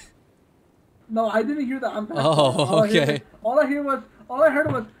 No, I didn't hear that. I'm back. Oh, okay. All I heard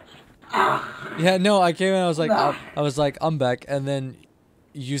was, ah. Yeah, no, I came in. I was like, Nah. I was like, I'm back, and then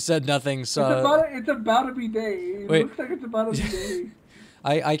you said nothing. So It's about to be day. It Wait. looks like it's about to be day.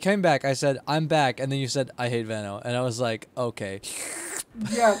 I came back. I said I'm back, and then you said I hate Vano, and I was like, okay.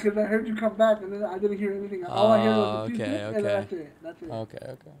 Yeah, because I heard you come back, and then I didn't hear anything. All I heard was the okay, and okay. that's it. That's it.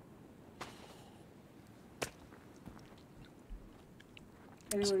 Okay.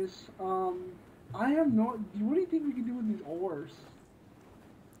 Anyways, I have no. What do you think we can do with these ores?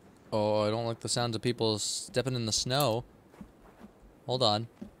 Oh, I don't like the sounds of people stepping in the snow. Hold on.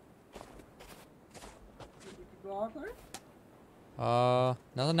 Think we can go outside?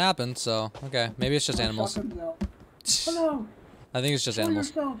 Nothing happened, so okay. Maybe it's just animals. Shotguns out. Oh no! I think it's just Show animals.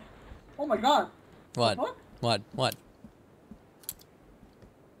 yourself. Oh my god! What? The fuck? What?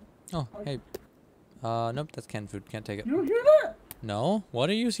 Oh, hey. Nope, that's canned food. Can't take it. You don't hear that? No? What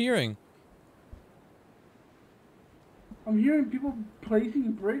are you hearing? I'm hearing people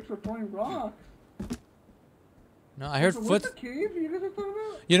placing bricks or throwing rocks. No, I heard What's foot. the cave you guys are talking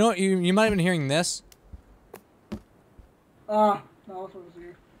about? You know, you might have been hearing this. No, that's what I was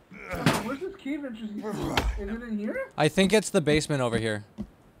here. Where's this cave entrance? Is it in here? I think it's the basement over here.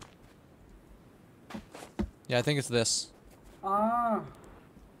 Yeah, I think it's this. Ah.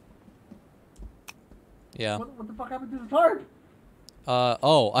 Yeah. What the fuck happened to the tarp?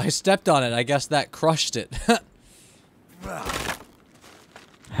 Oh, I stepped on it. I guess that crushed it.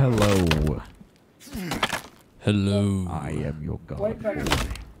 Hello. Hello. I am your Wait, god.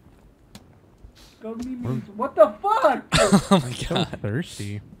 back. Go memes. What the fuck? Oh my So god.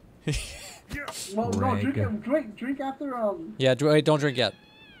 thirsty. Well, no, Greg. drink after Yeah, wait, don't drink yet.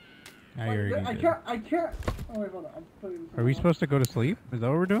 I already I did. can't. Oh wait, hold on. I'm putting this Are we on. supposed to go to sleep? Is that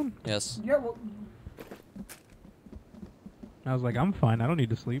what we're doing? Yes. Yeah, well, I was like, I'm fine. I don't need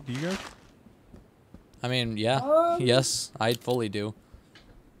to sleep. Do you guys? I mean, yeah. Yes, I fully do.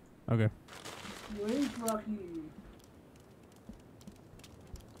 Okay. wait, Rocky.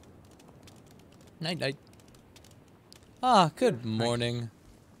 Night night. Ah, good morning.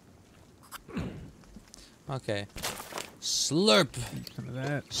 Okay. Slurp. Some of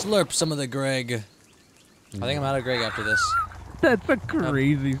that. Slurp some of the Greg. I think I'm out of Greg after this. That's a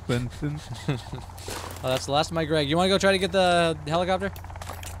crazy sentence. Oh, that's the last of my Greg. You want to go try to get the helicopter?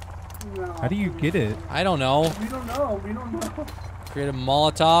 No, How do you get it? I don't know. We don't know. We don't know. Create a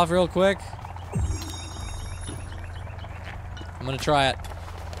Molotov real quick. I'm gonna try it.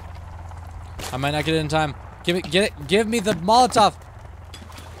 I might not get it in time. Give me the Molotov.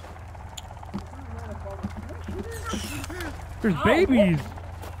 There's babies.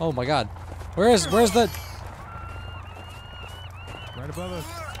 Oh my god. Where's the Right above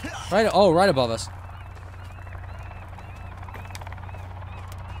us. right above us.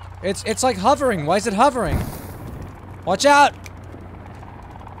 It's like hovering. Why is it hovering? Watch out!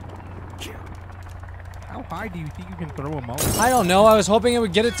 How high do you think you can throw a Molotov? I don't know. I was hoping it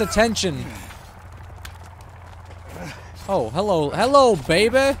would get its attention. Oh, hello,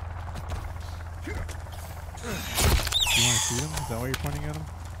 baby. Do you want to shoot him? Is that why you're pointing at him?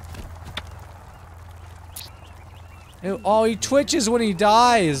 Ew, oh, he twitches when he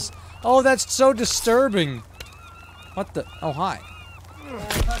dies. Oh, that's so disturbing. What the? Oh, hi.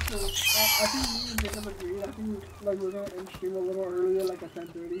 I think me and Jacob agreed. I think like we're gonna end stream a little earlier, like at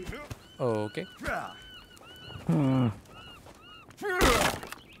 10:30. Okay.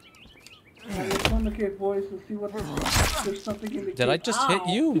 Let's on the cave, boys, and see what there's something in the Did I cave. just hit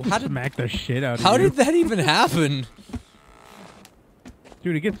Ow. you? How did Smack the shit out of how you. did that even happen?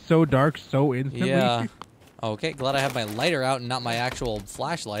 Dude, it gets so dark so instantly. Yeah. Okay, glad I have my lighter out and not my actual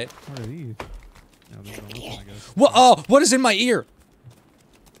flashlight. What are these? No, those don't look like us. What? Oh, what is in my ear?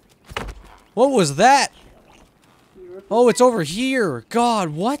 What was that? Oh, it's over here. God,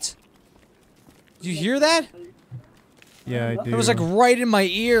 what? Did you hear that? Yeah, I do. It was like right in my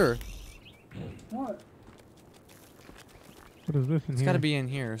ear. What? What is this in It's here? got to be in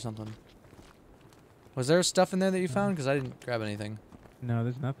here or something. Was there stuff in there that you found? Because I didn't grab anything. No,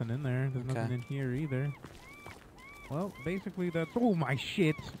 there's nothing in there. There's Okay. nothing in here either. Well, basically that's. Oh my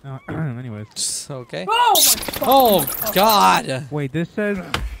shit. Anyways. Okay. Oh my God! Oh God! Wait, this says.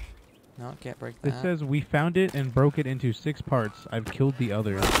 No, can't break This that. says we found it and broke it into 6 parts. I've killed the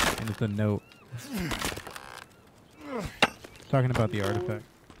other, and it's a note. It's talking about the artifact.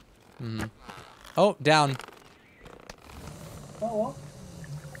 Mm-hmm. Oh, down. Oh well.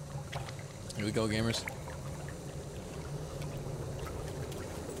 Here we go, gamers.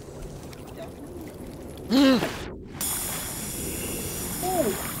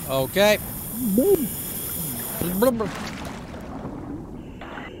 Okay.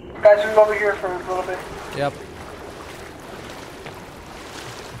 Guys, just over here for a little bit. Yep.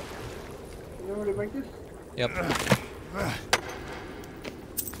 You know where to break this? Yep.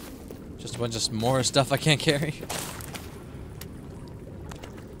 Just a bunch of more stuff I can't carry.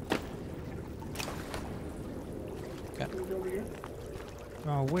 Okay. Over here.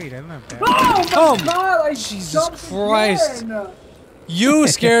 Oh wait, I don't have that. Oh my God! I Jesus jumped Christ. again. You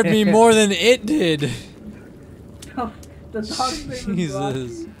scared me more than it did. The dog thing was lucky.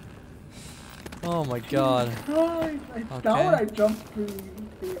 Jesus. Oh my God. I thought I jumped through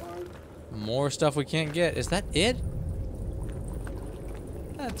the arm. More stuff we can't get. Is that it?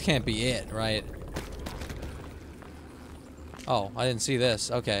 That can't be it, right? Oh, I didn't see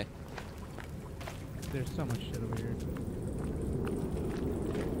this. Okay. There's so much shit over here.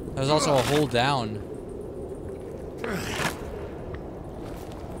 There's also a hole down.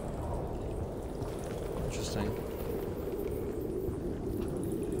 Interesting.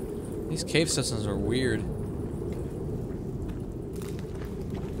 These cave systems are weird.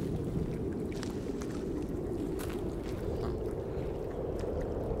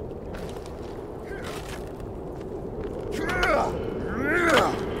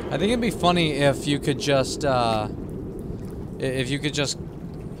 I think it'd be funny if you could just,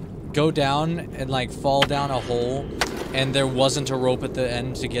 go down and like fall down a hole, and there wasn't a rope at the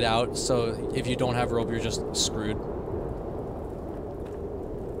end to get out. So if you don't have rope, you're just screwed.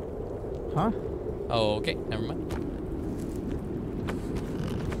 Huh? Oh, okay. Never mind.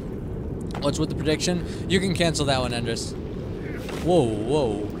 What's with the prediction? You can cancel that one, Endress. Whoa,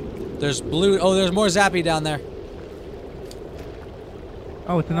 whoa. There's blue. Oh, there's more Zappy down there.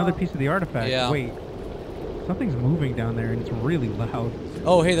 Oh, it's another piece of the artifact. Yeah. Wait. Something's moving down there and it's really loud.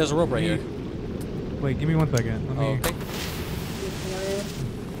 Oh, hey, there's a rope right here. Wait, give me 1 second. Let me... Okay.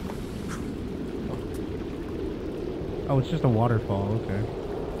 Oh, it's just a waterfall. Okay.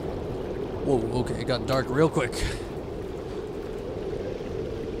 Whoa, okay, it got dark real quick. Here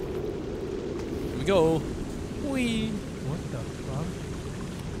we go. Whee. What the fuck?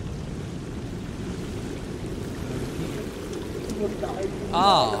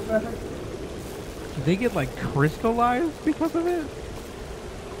 Ah. Did they get like crystallized because of it?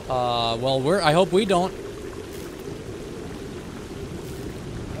 Well, I hope we don't.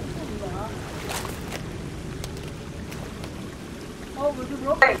 Oh, there's a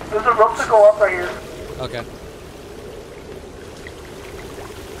rope. Hey, there's a rope to go up right here. Okay.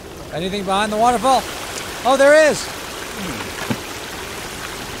 Anything behind the waterfall? Oh, there is!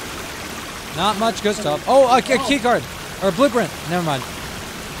 Not much good stuff. Oh, a key card. Or a blueprint. Never mind.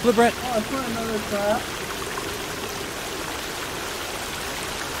 Blueprint. Oh, I put another trap.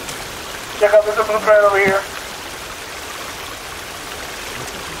 Check out, there's a blueprint over here.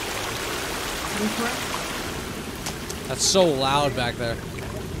 Blueprint? That's so loud back there.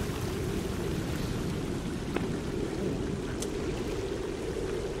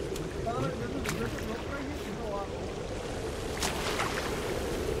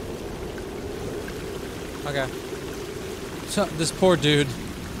 Okay. So, this poor dude.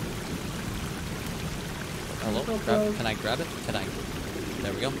 Hello? Can I grab it? Can I?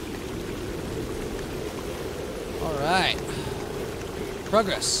 There we go. Alright.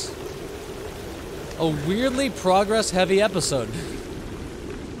 Progress. A weirdly progress-heavy episode.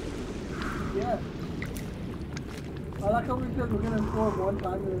 Yeah. I like how we said we're gonna explore one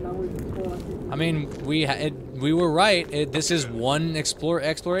time and now we explore like... I mean, we were right. This is one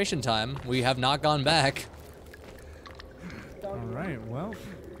exploration time. We have not gone back. Alright, well.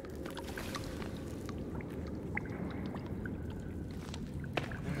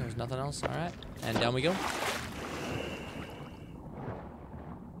 There's nothing else. Alright. And down we go.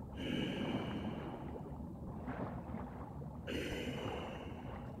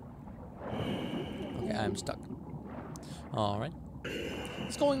 Okay, I'm stuck. Alright.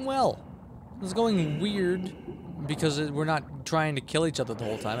 It's going well. It's going weird because we're not trying to kill each other the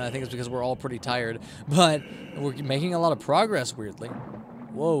whole time. And I think it's because we're all pretty tired. But we're making a lot of progress, weirdly.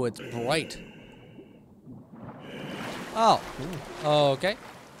 Whoa, it's bright. Oh. Okay.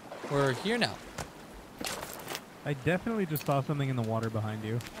 We're here now. I definitely just saw something in the water behind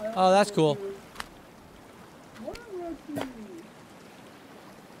you. Oh, that's cool. What are you?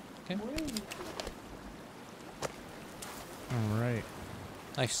 Okay. All right.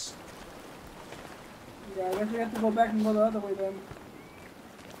 Nice. Yeah, I guess we have to go back and go the other way then.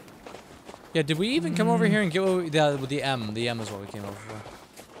 Yeah, did we even come over here and get what we, the M? The M is what we came over for.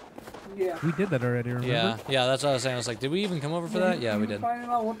 Yeah. We did that already, remember? Yeah, yeah, that's what I was saying. I was like, did we even come over for that? Yeah, we did. Finding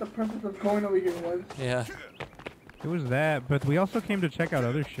out what the purpose of going over here was. Yeah. It was that, but we also came to check out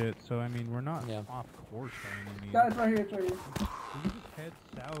other shit, so I mean, we're not Yeah. off course by any means. Yeah, it's right here, it's right here. We can just head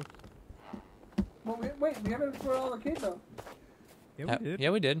south. Well, wait, we haven't explored all the caves though. Yeah, we did. Yeah,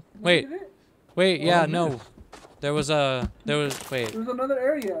 we did. We Wait, did it. wait, yeah, Oh, no. yes. There was, wait. There's another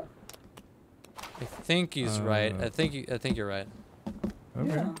area. I think he's right. I think you're right. Okay.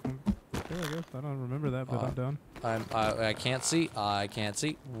 Yeah. Okay, I guess. I don't remember that, but I'm done. I can't see. I can't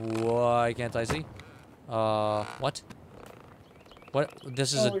see. Why can't I see? What? What?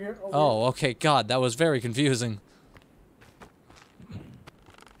 This is Over here, over Oh, okay. God, that was very confusing.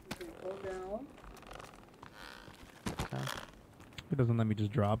 Okay, go down. It doesn't let me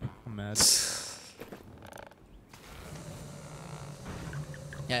just drop. I'm mad.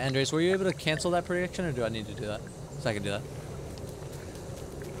 Yeah, Andres, were you able to cancel that prediction, or do I need to do that? So I can do that.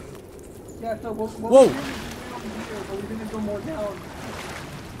 Yeah, so Whoa! we didn't go more down.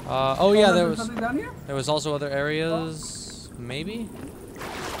 Oh yeah, there's something down here? there was also other areas, maybe?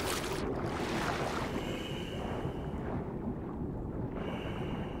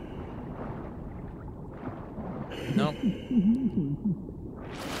 Nope.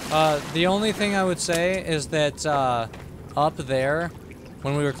 The only thing I would say is that, up there,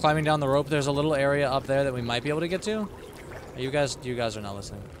 when we were climbing down the rope, there's a little area up there that we might be able to get to. You guys are not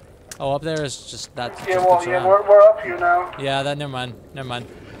listening. Oh, up there is just that. Yeah, well, yeah, we're up here now. Yeah, that. Never mind. Never mind.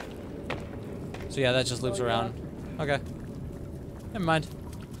 So yeah, that just loops around. Okay. Never mind.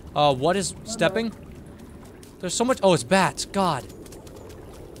 What is stepping? There's so much. Oh, it's bats. God.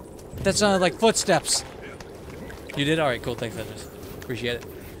 That sounded like footsteps. You did? All right. Cool. Thanks, Andres. Appreciate it.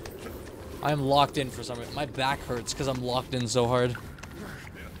 I am locked in for some reason. My back hurts because I'm locked in so hard.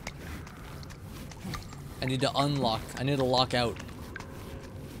 I need to unlock. I need to lock out.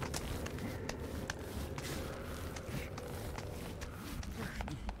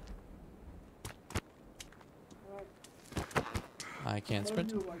 I can't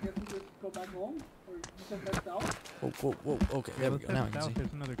sprint. I guess we just go back home? Or just head south? Whoa, whoa, whoa. Okay, there we go. Now I can see.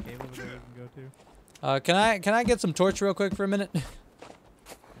 There's another cave over there we can go to. Can I get some torch real quick for a minute?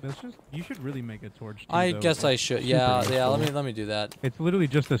 You should really make a torch. Too, I though. guess I should. Super Yeah, useful. yeah. Let me do that. It's literally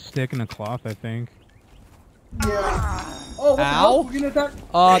just a stick and a cloth, I think. Yeah. Oh, what the Ow. hell? We're getting attacked?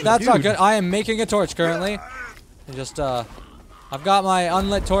 That's not Dude. good. I am making a torch currently. I just I've got my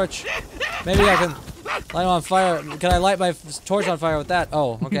unlit torch. Maybe I can light it on fire. Can I light my torch on fire with that?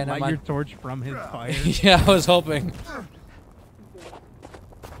 Oh, okay, never Light mind. your torch from his fire. Yeah, I was hoping.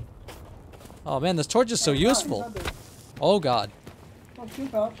 Oh man, this torch is so useful. Oh god. Oh, skin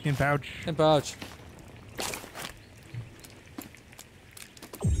pouch. Skin pouch. Skin pouch.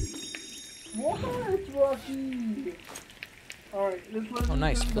 What? It's Rocky. Alright, let's let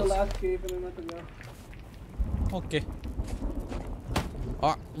nice. the last cave and then let them go. Okay.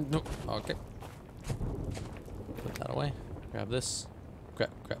 Ah, no. Okay. Put that away. Grab this.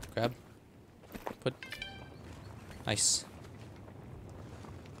 Grab. Put. Nice.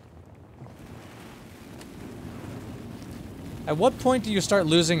 At what point do you start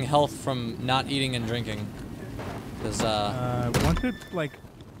losing health from not eating and drinking? Cause once it's like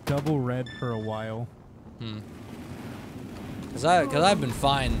double red for a while. Cause I've been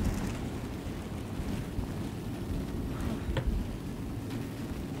fine.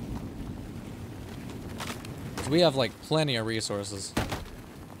 We have like plenty of resources.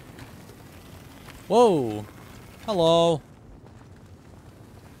 Whoa! Hello.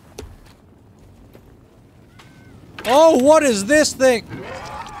 Oh, what is this thing?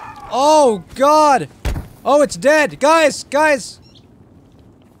 Oh God! Oh, it's dead, guys!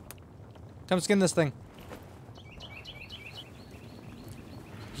 Come skin this thing.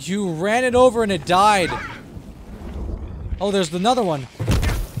 You ran it over and it died. Oh, there's another one.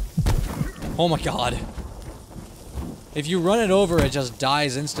 Oh my God. If you run it over, it just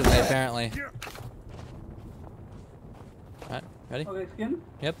dies instantly, apparently. Alright, ready? Okay, skin?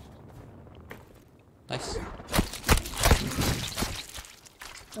 Yep. Nice.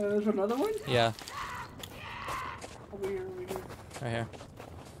 There's another one? Yeah, Over here. right here.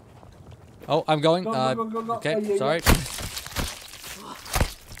 Oh, I'm going. Go. Okay, Oh, yeah, sorry.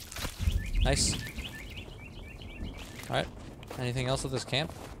 Nice. Alright. Anything else at this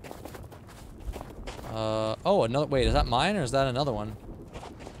camp? Oh, another. Wait, is that mine or is that another one?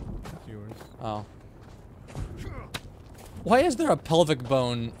 That's yours. Oh. Why is there a pelvic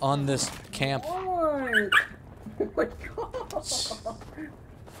bone on this camp? What? Oh my god!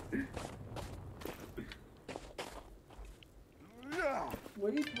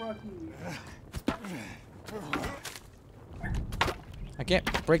 Wait, Rocky. I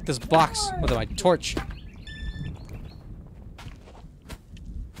can't break this box with my torch.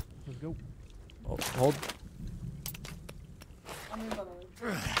 Let's go. Oh, hold.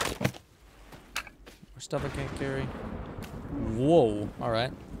 More stuff I can't carry. Whoa.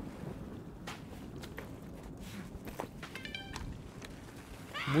 Alright.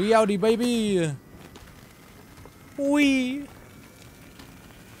 We outie, baby! Wee!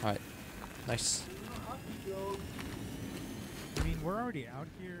 Alright. Nice. I mean, we're already out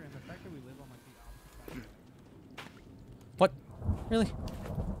here, and the fact that we live on like the opposite side. What? Really?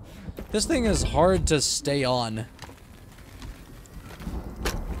 This thing is hard to stay on.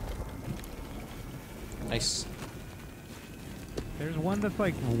 Nice. There's one that's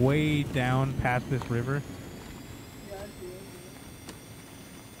like way down past this river.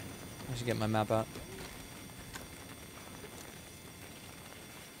 I should get my map out.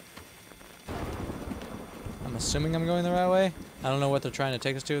 I'm assuming I'm going the right way. I don't know what they're trying to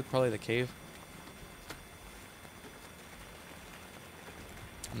take us to. Probably the cave.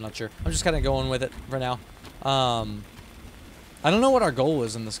 I'm not sure. I'm just kind of going with it for now. I don't know what our goal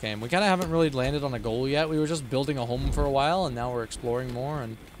is in this game. We kind of haven't really landed on a goal yet. We were just building a home for a while, and now we're exploring more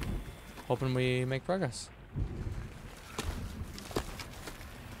and hoping we make progress.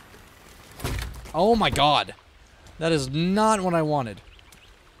 Oh my god! That is not what I wanted.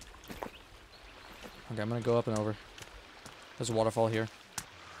 Okay, I'm gonna go up and over. There's a waterfall here.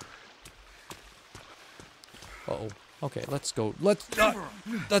 Uh-oh. Okay, let's go. Let's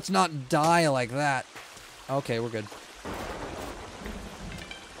not die like that. Okay, we're good.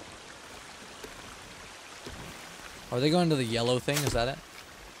 Are they going to the yellow thing? Is that it?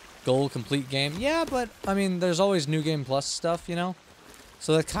 Goal complete game? Yeah, but I mean, there's always new game plus stuff, you know?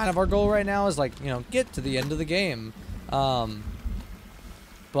 So that's kind of our goal right now is like, you know, get to the end of the game. But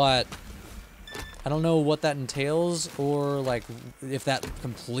I don't know what that entails or like if that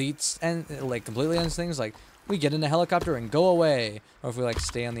completes and like completely ends things. Like we get in a helicopter and go away, or if we like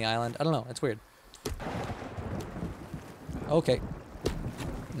stay on the island. I don't know. It's weird. Okay.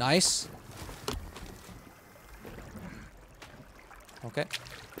 Nice. Okay.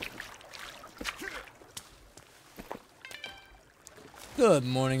 Good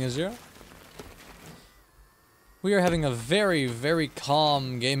morning, Azira. We are having a very, very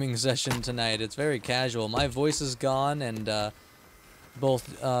calm gaming session tonight. It's very casual. My voice is gone, and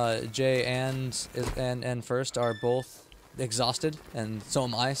both Jay and First are both exhausted, and so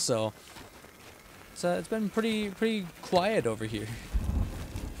am I. So it's been pretty quiet over here.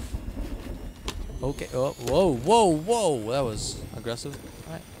 Okay. Oh, whoa, whoa, whoa! That was aggressive.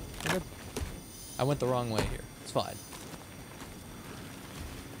 All right, we're good. I went the wrong way here. It's fine.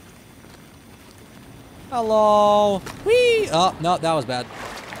 Hello. Whee! Oh no, that was bad.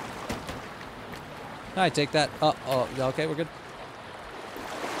 I take that. Oh, okay, we're good.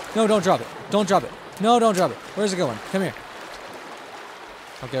 No, don't drop it. Don't drop it. No, don't drop it. Where's it going? Come here.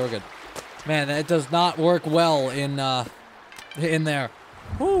 Okay, we're good. Man, it does not work well in there.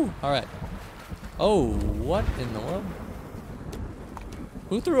 Woo! All right. Oh, what in the world?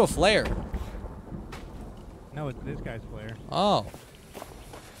 Who threw a flare? No, it's this guy's flare. Oh.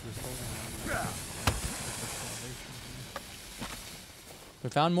 We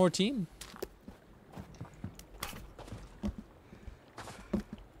found more team.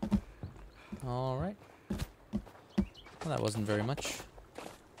 All right. Well, that wasn't very much.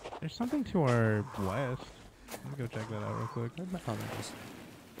 There's something to our west. Let me go check that out real quick. Oh, there it is.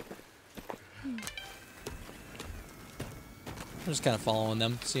 I'm just kind of following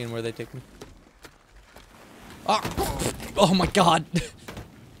them, seeing where they take me. Ah! Oh my god!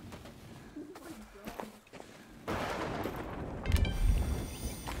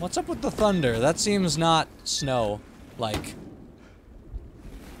 What's up with the thunder? That seems not snow-like.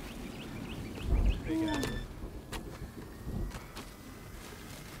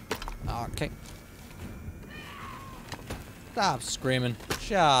 Okay. Stop screaming.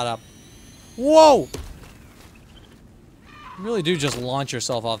 Shut up. Whoa! You really do just launch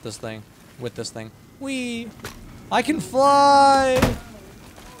yourself off this thing. With this thing. Whee! I can fly!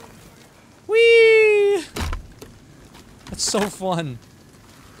 Whee! That's so fun.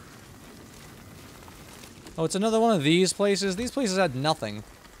 Oh, it's another one of these places. These places had nothing.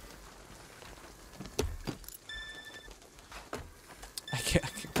 I can't.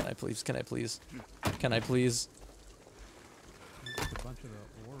 Can I please? Can I please? Can I please? Just a bunch of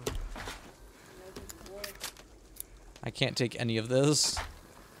the ore. I can't take any of this.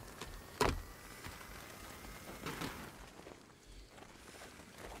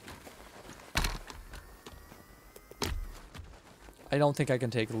 I don't think I can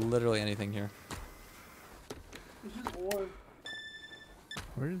take literally anything here. It's just ore.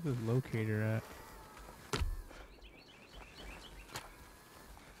 Where is this locator at?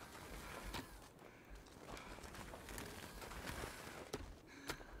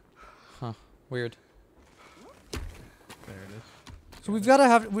 Huh. Weird. There it is. So we've got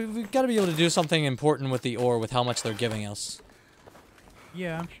to be able to do something important with the ore with how much they're giving us.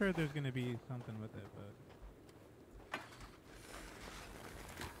 Yeah, I'm sure there's gonna be something with it,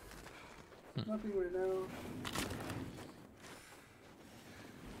 but Nothing right now.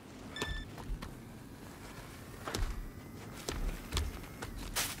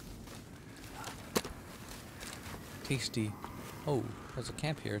 Tasty. Oh, there's a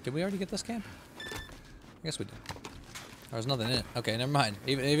camp here. Did we already get this camp? I guess we did. There was nothing in it. Okay, never mind.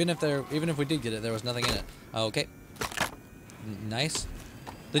 Even if we did get it, there was nothing in it. Okay. Nice.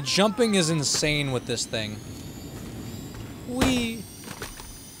 The jumping is insane with this thing. Whee!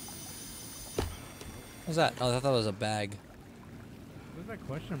 What's that? Oh, I thought that was a bag. what's that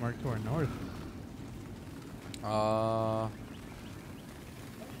question mark to our north?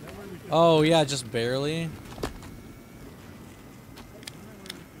 Oh yeah, just barely.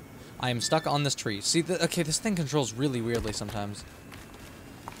 I am stuck on this tree. See, okay, this thing controls really weirdly sometimes.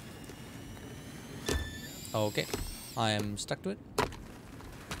 Okay, I am stuck to it.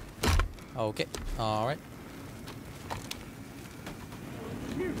 Okay, all right.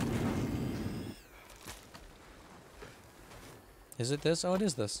 Is it this? Oh, it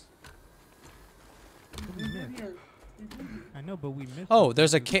is this. We missed. I know, but we missed. Oh,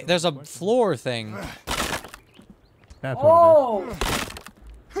 there's a floor thing. That's what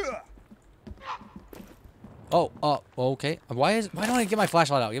Oh! Oh, okay. Why don't I get my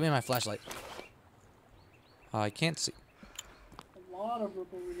flashlight out? Give me my flashlight. I can't see. A lot of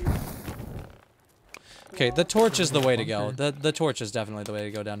purple here. Okay, the torch is the way to go. The torch is definitely the way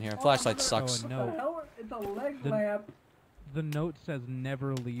to go down here. Flashlight sucks. Oh, What the no. hell? It's a leg The- lamp. The note says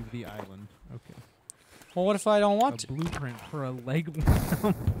never leave the island. Okay. Well, what if I don't want A to? blueprint for a leg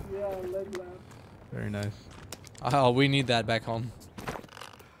lamp. Yeah, a leg lamp. Very nice. Oh, we need that back home.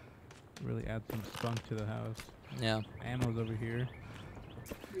 Really add some spunk to the house. Yeah. Ammo's over here.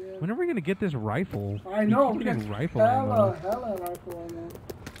 Yeah. When are we gonna get this rifle? I know. We We keep got getting rifle hella ammo. rifle ammo.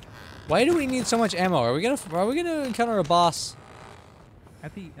 Why do we need so much ammo? Are we gonna encounter a boss?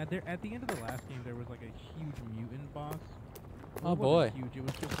 At the end of the last game, there was like a huge mutant boss. Oh, It wasn't boy. Huge. It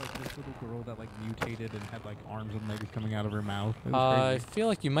was just like this little girl that like mutated and had like arms and legs coming out of her mouth. It was I crazy. feel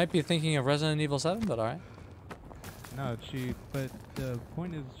like you might be thinking of Resident Evil 7, but alright. No, but the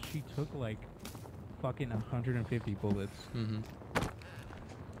point is, she took like fucking 150 bullets. Mm-hmm.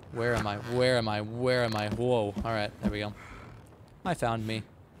 Where am I? Where am I? Where am I? Whoa. Alright, there we go. I found me.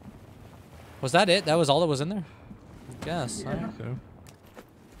 Was that it? That was all that was in there? I guess. I Alright. think so.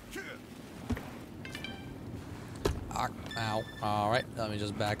 Ow. Alright, let me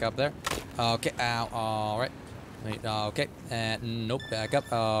just back up there. Okay, ow. Alright. Okay, and nope, back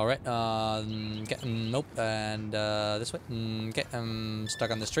up. Alright, okay, nope, and this way. Okay, I'm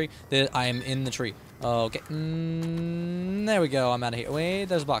stuck on this tree. I am in the tree. Okay, there we go. I'm out of here. Wait,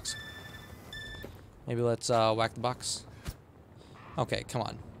 there's a box. Maybe let's whack the box. Okay, come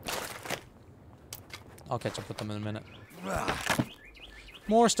on. I'll catch up with them in a minute.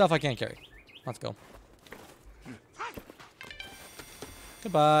 More stuff I can't carry. Let's go.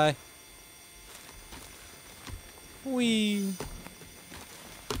 Goodbye. Whee.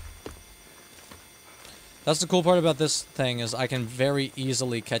 That's the cool part about this thing is I can very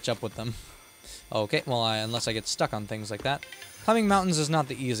easily catch up with them. Okay, well, unless I get stuck on things like that. Climbing mountains is not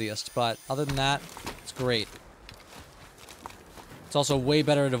the easiest, but other than that, it's great. It's also way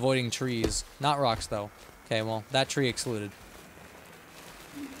better at avoiding trees. Not rocks, though. Okay, well, that tree excluded.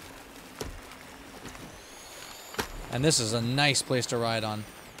 And this is a nice place to ride on.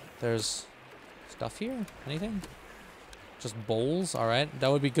 There's stuff here? Anything? Just bowls? Alright.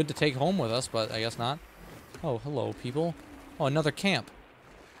 That would be good to take home with us, but I guess not. Oh, hello, people. Oh, another camp.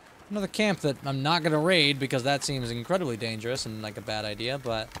 Another camp that I'm not going to raid because that seems incredibly dangerous and like a bad idea,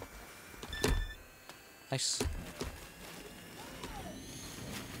 but... Nice.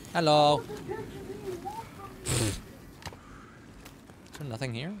 Hello. Is there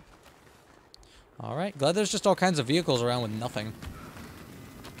nothing here? Alright, glad there's just all kinds of vehicles around with nothing.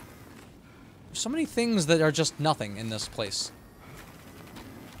 There's so many things that are just nothing in this place.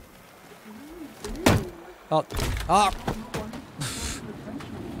 Oh. Ah!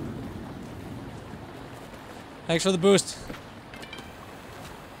 Thanks for the boost.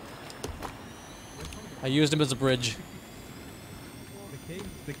 I used him as a bridge.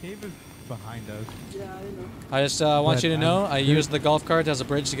 The cave is behind us. Yeah, I know. I just want you to know, I used the golf cart as a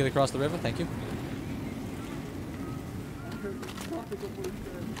bridge to get across the river. Thank you.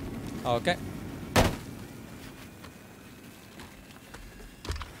 Okay.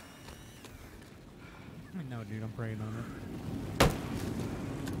 No, dude, I'm praying on it.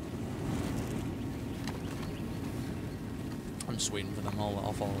 I'm just waiting for them.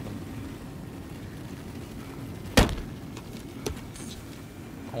 I'll follow them.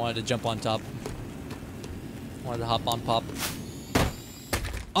 I wanted to jump on top. I wanted to hop on pop.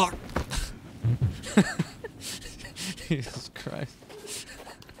 Oh! Jesus Christ.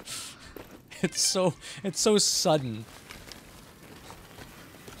 It's so sudden.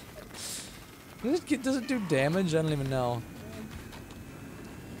 Does it do damage? I don't even know.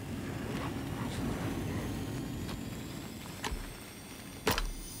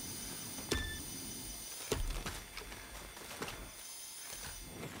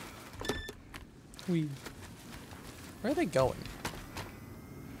 Where are they going?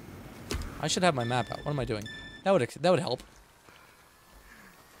 I should have my map out. What am I doing? That would help.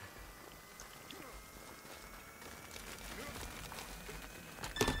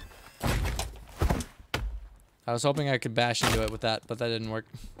 I was hoping I could bash into it with that, but that didn't work.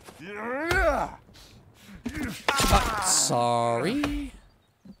 Sorry.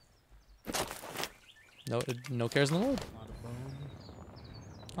 No cares in the world.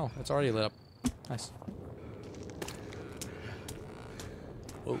 Oh, it's already lit up. Nice.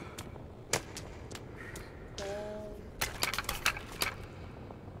 Whoa.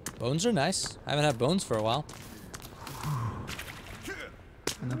 Bones are nice. I haven't had bones for a while.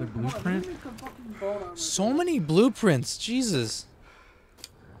 Another blueprint? So many blueprints, Jesus.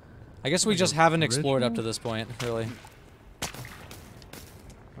 I guess we just haven't explored up to this point, really.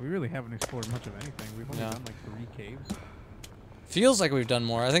 We really haven't explored much of anything. We've only done like 3 caves. Feels like we've done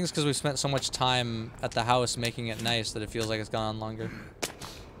more. I think it's because we've spent so much time at the house making it nice that it feels like it's gone on longer.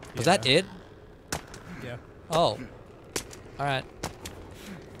 Was that it? Yeah. Oh. Alright.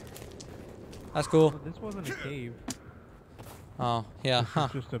 That's cool. Well, this wasn't a cave. Oh, yeah. Huh.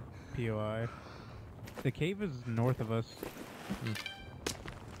 It's just a POI. The cave is north of us. Hmm.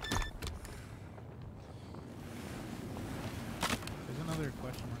 There's another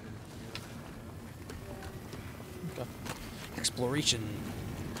question mark. Okay. Exploration.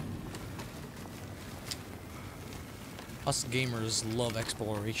 Us gamers love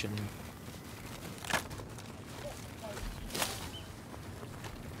exploration.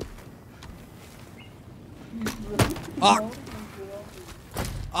 Ah!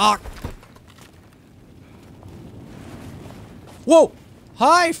 Ah! Whoa!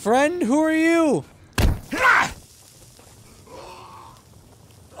 Hi, friend. Who are you?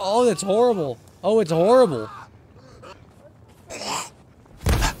 Oh, that's horrible. Oh, it's horrible.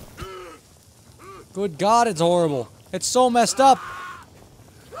 Good God, it's horrible. It's so messed up.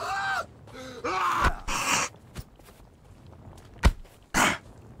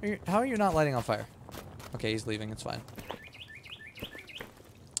 How are you not lighting on fire? Okay, he's leaving. It's fine.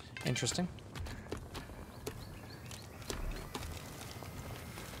 Interesting.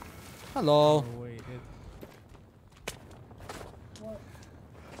 Hello. Oh, wait, it's... What?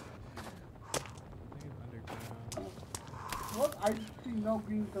 I think it's underground. What? I see no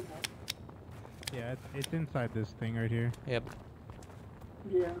green symbol. Yeah, it's inside this thing right here. Yep.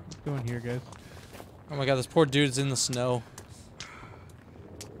 Yeah. What's going here, guys? Oh my God, this poor dude's in the snow.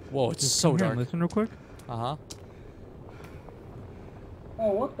 Whoa, it's Just so come here dark. and listen real quick. Uh-huh.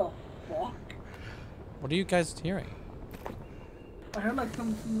 Oh, what the fuck? What are you guys hearing? I heard like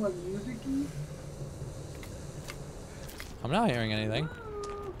something like music-y. I'm not hearing anything.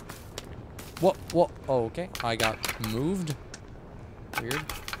 What? What? Oh, okay. I got moved. Weird.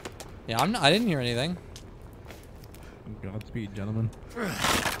 Yeah, I didn't hear anything. Godspeed, gentlemen.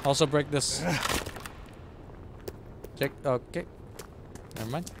 Also break this. Okay. Never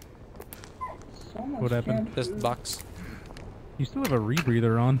mind. So much What happened? can't This do. box. You still have a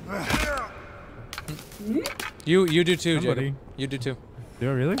rebreather on. Me? You do too, Somebody. Jacob. You do too. Do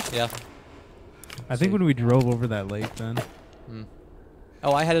I really? Yeah. I think when we drove over that lake then. Hmm.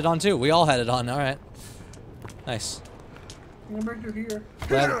 Oh, I had it on too. We all had it on. All right. Nice. Remember you're here.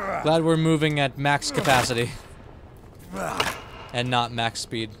 Glad we're moving at max capacity. And not max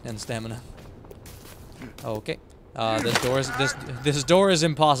speed and stamina. Okay. This door is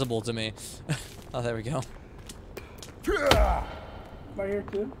impossible to me. Oh, there we go. Right here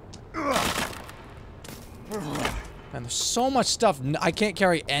too. And there's so much stuff. I can't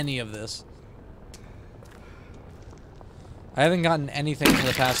carry any of this. I haven't gotten anything for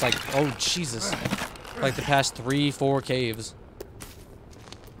the past, like, oh, Jesus. Like the past 3-4 caves.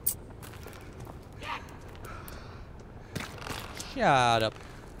 Shut up.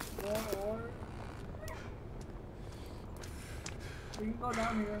 We can go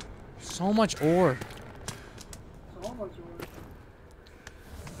down here. So much ore. So much ore.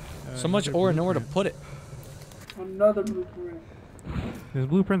 So much ore and nowhere to put it. Another blueprint. There's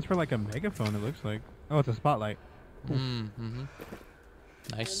blueprints for like a megaphone, it looks like. Oh, it's a spotlight. Mm-hmm.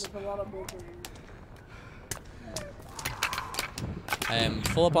 Nice. And there's a lot of blueprints. I am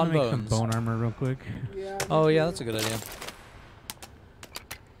full up I'm on gonna make bones. some bone armor real quick. Yeah. Oh yeah, that's a good idea.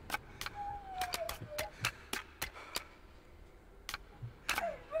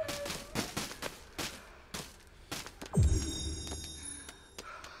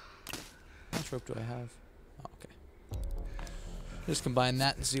 How much rope do I have? Oh, okay. Just combine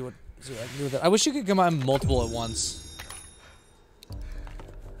that and see what I can do with it. I wish you could combine multiple at once.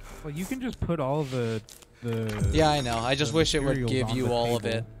 Well, you can just put all the Yeah, I know. I just wish it would materials give on you the all of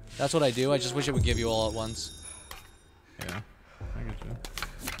table. it. That's what I do. I just wish it would give you all at once. Yeah, I get you.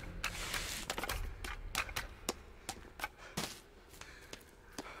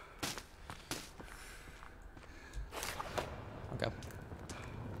 Okay.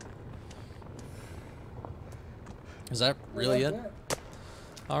 Is that really it?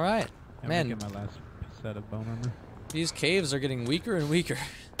 All right. I'm Man, gonna get my last set of bone armor. these caves are getting weaker and weaker.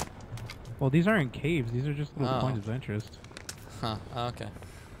 Well, these aren't caves. These are just little Oh. points of interest. Huh. Okay.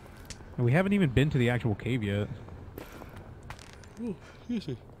 And we haven't even been to the actual cave yet.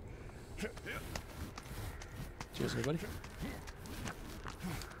 Cheers, everybody.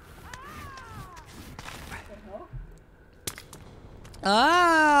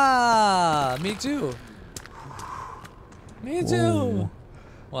 Ah, me too. Me too. Whoa.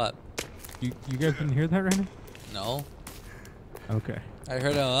 What? You guys didn't hear that right now? No. Okay. I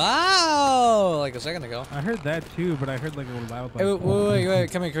heard a wow like a second ago. I heard that too, but I heard like a loud. Hey, Like,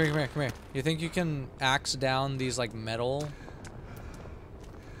 wait, come here. You think you can axe down these like metal?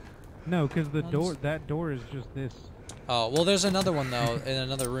 No, because the Ones? door, that door is just this. Oh, well, there's another one though in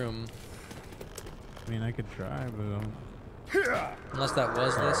another room. I mean, I could try, but Unless that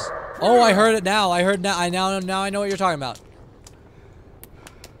was this. Oh, I heard it now. I heard now. Now I know what you're talking about.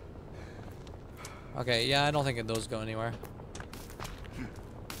 Okay, yeah, I don't think those go anywhere.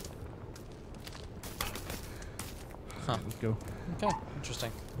 Huh. let's go. Okay,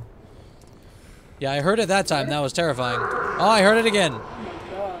 interesting. Yeah, I heard it that time. That was terrifying. Oh, I heard it again. Oh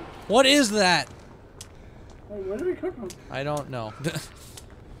my god. What is that? Wait, where did we come from? I don't know.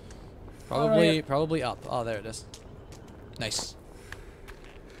 Probably up. Oh, there it is. Nice.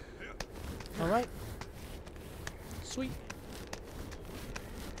 All right. Sweet.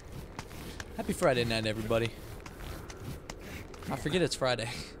 Happy Friday night, everybody. I forget it's Friday.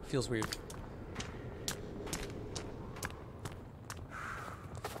 Feels weird.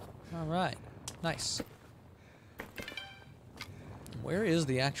 All right. Nice. Where is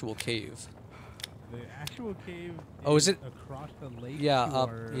the actual cave? The actual cave. Oh, is it across the lake? Yeah, up.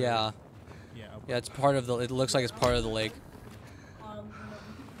 or- Yeah. Yeah. Up. Yeah, it's part of the. It looks like it's part of the lake.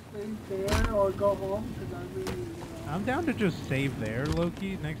 Stay there or go home because I really. I'm down to just save there,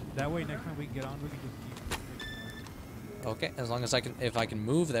 Loki. That way, next time we get on, we can just keep. Okay, as long as if I can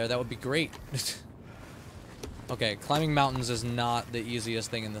move there, that would be great. Okay, climbing mountains is not the easiest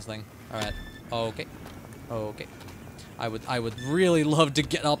thing in this thing. All right. Okay. Okay. I would really love to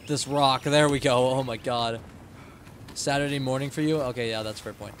get up this rock. There we go. Oh my god. Saturday morning for you? Okay, yeah, that's a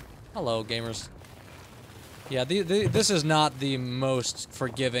fair point. Hello, gamers. Yeah, this is not the most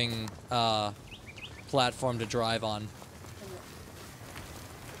forgiving platform to drive on.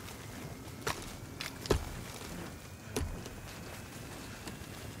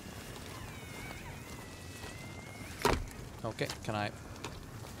 Okay, can I...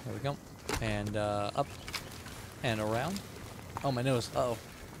 There we go. And, up. And around. Oh, my nose. Uh-oh.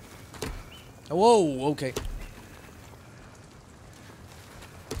 Whoa, okay.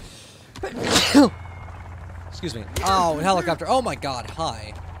 Excuse me. Oh, helicopter. Oh my god,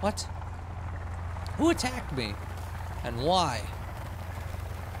 hi. What? Who attacked me? And why?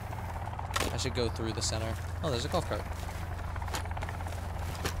 I should go through the center. Oh, there's a golf cart.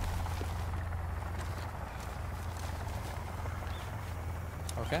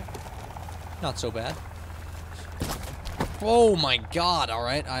 Okay. Not so bad. Oh my god,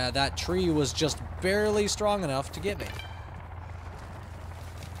 alright. That tree was just barely strong enough to get me.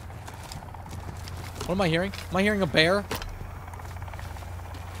 What am I hearing? Am I hearing a bear?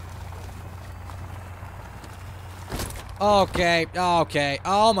 Okay, okay.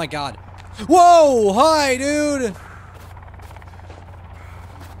 Oh my god. Whoa! Hi, dude!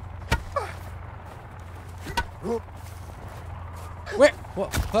 Where?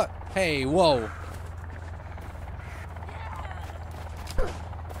 What? Hey, whoa.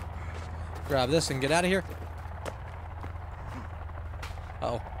 Grab this and get out of here.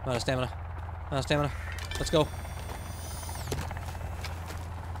 Uh-oh. Not enough stamina. Not enough stamina. Let's go.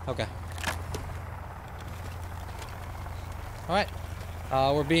 Okay. Alright.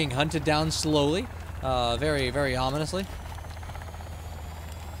 We're being hunted down slowly. Very, very ominously.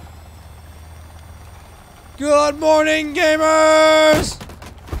 Good morning, gamers!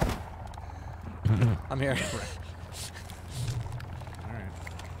 I'm here. Alright.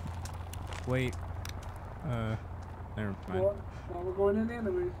 Wait. Never mind. Well, we're going in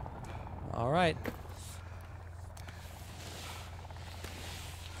anyways. Alright.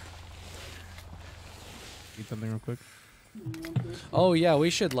 Eat something real quick. Oh yeah, we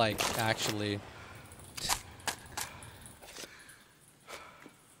should like actually.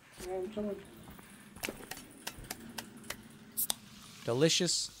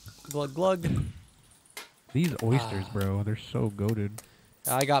 Delicious. Glug glug. These oysters, bro, they're so goated.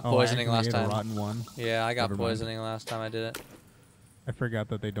 I got poisoning I last ate a time. rotten one. Yeah, I got Never mind. poisoning last time I did it. I forgot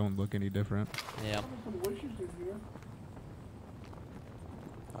that they don't look any different. Yeah.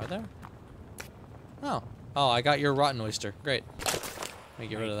 Are there? Oh. Oh, I got your rotten oyster. Great. Let me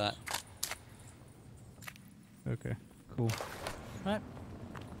get rid of that. Okay, cool. Alright.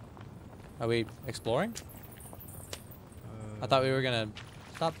 Are we exploring? I thought we were gonna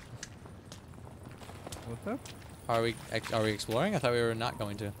stop. What's up? Are we exploring? I thought we were not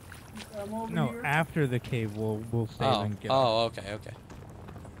going to. No, Here. after the cave, we'll save Oh. and get Oh, okay, okay.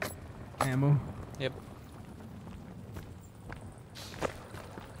 ammo. Yep.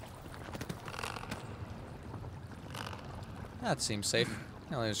 That seems safe.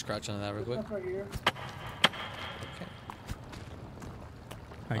 Let me just crouch under that real quick. Stuff right here.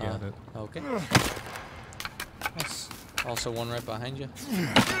 I got it. Okay. Nice. Also one right behind you.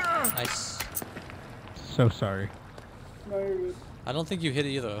 Nice. So sorry. No, you're good. I don't think you hit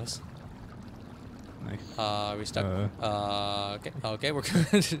either of us. Nice. Are we stuck? Okay. Okay, we're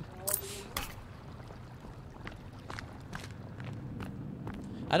good.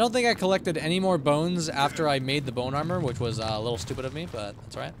 I don't think I collected any more bones after I made the bone armor, which was a little stupid of me, but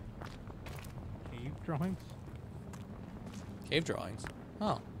that's alright. Cave drawings? Cave drawings.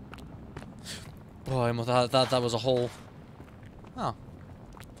 Oh. Oh, I almost thought that was a hole. Oh.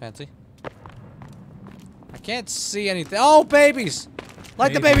 Fancy. I can't see anything. Oh, babies!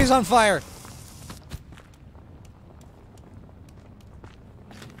 Light the babies on fire!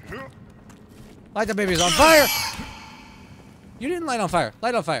 Light the babies on fire! You didn't light on fire.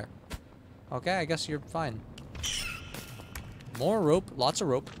 Light on fire. Okay, I guess you're fine. More rope. Lots of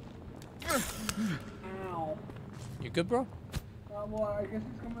rope. Ow. You good, bro? Well, I guess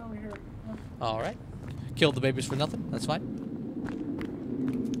he's coming over here. Alright. Killed the babies for nothing. That's fine.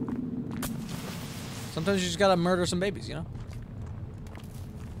 Sometimes you just gotta murder some babies, you know?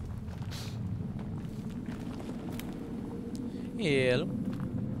 Hello.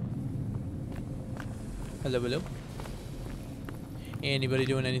 Hello, hello. Anybody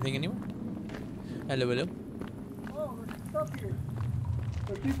doing anything anywhere? Hello, hello. Oh, there's stuff here.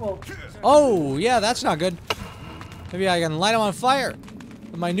 There's people. Oh, yeah, that's not good. Maybe I can light them on fire.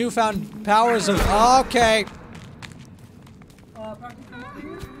 With my newfound powers of... Okay. Practice some over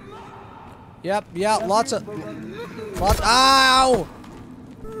here. Yep, yeah, lots of... Ow!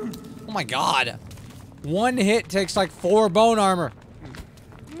 Oh my god. One hit takes like 4 bone armor.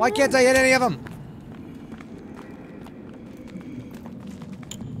 Why can't I hit any of them?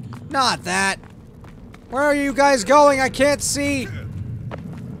 Not that. Where are you guys going? I can't see.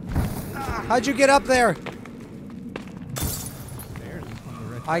 How'd you get up there? There's on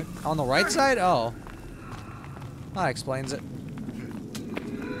the right. On the right side? Oh. That explains it.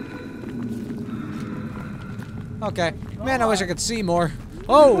 Okay. Man, I wish I could see more.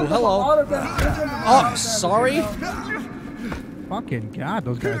 Oh, hello. Oh, sorry. Fucking god,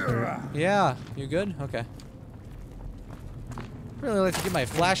 those guys hurt. Yeah, you good? Okay. Really like to get my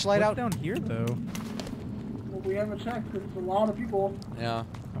flashlight What's out. down here, though? Well, we haven't checked because there's a lot of people. Yeah.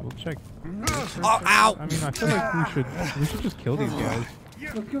 I will check. Oh, ow! I mean, I feel like we should just kill these guys.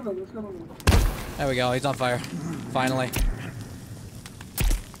 Let's kill them. Let's kill them. There we go. He's on fire. Finally.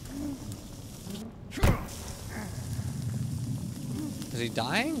 Is he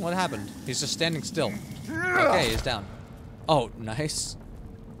dying? What happened? He's just standing still. Okay, he's down. Oh, nice.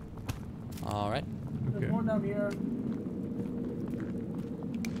 All right. There's Okay. more down here.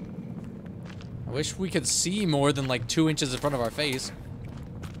 I wish we could see more than like 2 inches in front of our face.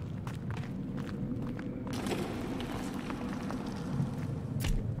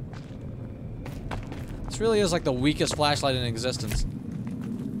 This really is like the weakest flashlight in existence.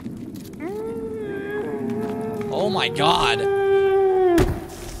 Oh my god. Wait,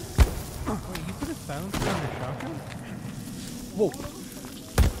 you put a silencer on your shotgun? Whoa.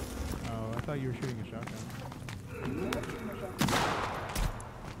 Oh, I thought you were shooting a shotgun.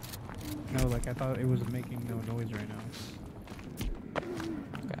 No, like I thought it was making no noise right now.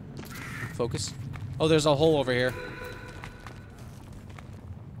 Okay. Focus. Oh, there's a hole over here.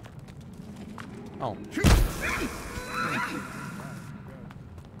 Oh.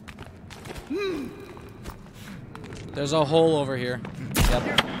 There's a hole over here.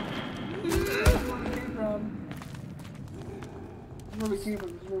 Yep.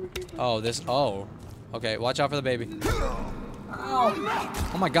 Oh, this. Oh. Okay, watch out for the baby.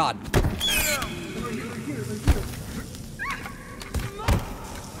 Oh my god.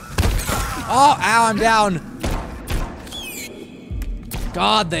 Oh, ow, I'm down.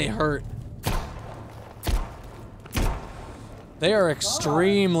 God, they hurt. They are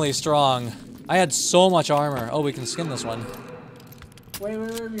extremely strong. I had so much armor. Oh, we can skin this one. Wait,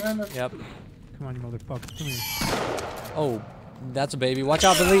 behind us. Yep. Come on, you motherfucker. Come here. Oh, that's a baby. Watch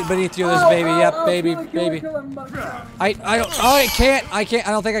out beneath you, there's a baby. Yep, baby, baby. I don't. Oh, I can't. I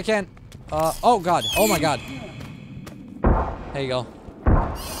don't think I can. Oh god. Oh my god. There you go.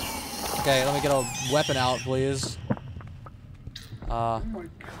 Okay, let me get a weapon out, please. Oh my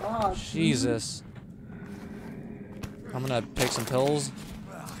god. Jesus. I'm gonna take some pills.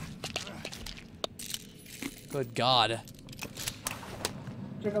 Good god.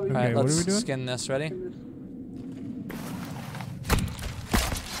 Alright, what let's are we doing? skin this. Ready?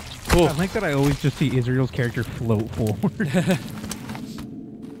 I think that I always just see Israel's character float forward.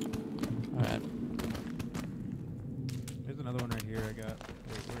 Alright. There's another one right here I got.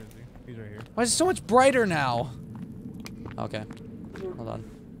 Wait, where is he? He's right here. Why is it so much brighter now? Okay. Hold on.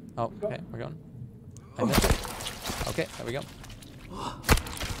 Oh, okay, we're going. I missed it. Okay, there we go.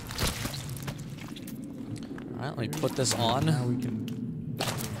 Alright, let me put this on. Now we can.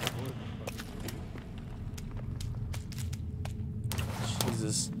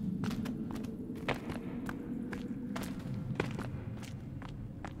 Jesus.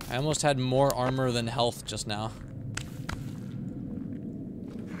 I almost had more armor than health just now.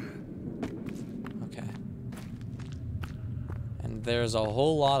 Okay. And there's a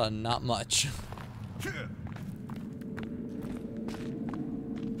whole lot of not much.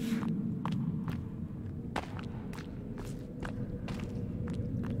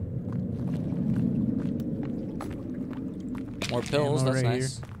 More pills, Ammo that's right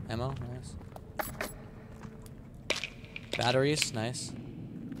nice. Ammo, nice. Batteries, nice.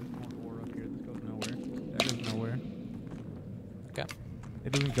 There's more ore up here. This goes nowhere. That goes nowhere. Okay.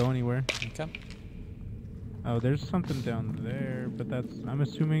 It doesn't go anywhere. Okay. Oh, there's something down there, but that's. I'm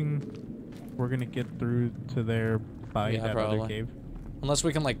assuming we're gonna get through to there by Yeah, that probably. other cave. Unless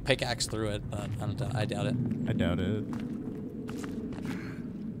we can like pickaxe through it, but I doubt it. I doubt it.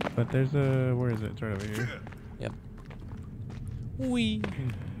 But there's a. Where is it? It's right over here. Yep. Wee.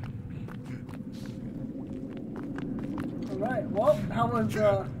 Alright, well, how was,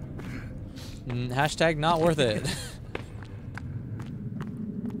 Hashtag not worth it.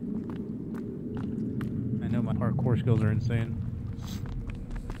 I know my parkour skills are insane.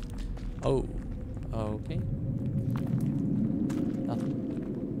 Oh. Okay.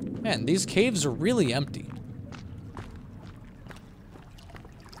 Nothing. Man, these caves are really empty.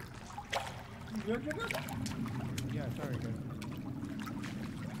 you good, Jacob? Yeah, sorry, guys.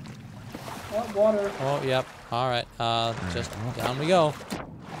 Oh, water. Oh, yep. Alright. Just down we go.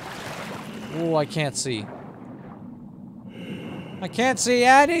 Ooh, I can't see. I can't see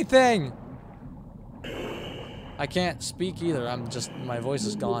anything! I can't speak either. I'm just, my voice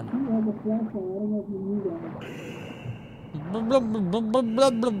is gone. Blub, blub, blub, blub,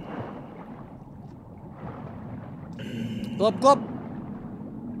 blub, blub. Glub, glub.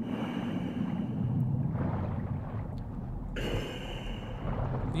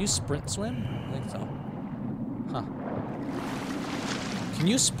 Can you sprint swim? I think so. Huh. Can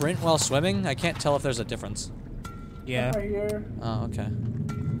you sprint while swimming? I can't tell if there's a difference. Yeah. Right here. Oh, okay.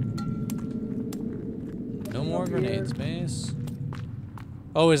 No more grenades, base.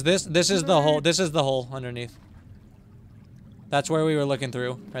 Oh, is this? This is the hole. This is the hole underneath. That's where we were looking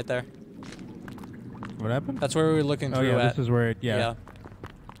through, right there. What happened? That's where we were looking Oh through yeah, at. this is where it. Yeah. Yeah.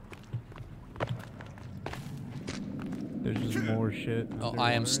 There's just more shit. Oh,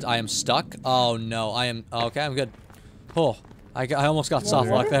 I am stuck. Oh no, I am. Okay, I'm good. Oh, I almost got soft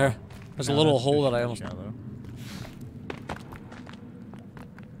lock there. There's a little hole that I almost. Shallow.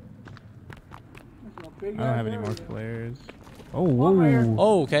 I don't have any more flares. Oh, whoa.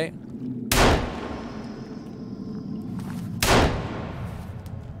 Oh, okay.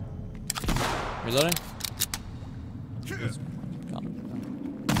 Reloading. You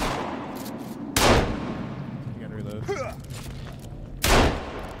gotta reload.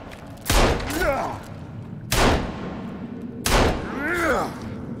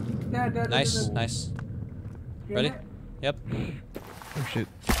 Nice, nice. Ready? Yep. Oh shit.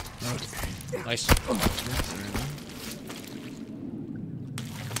 Nice.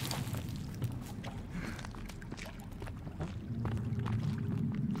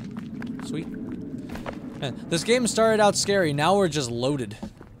 Sweet. Man, this game started out scary. Now we're just loaded.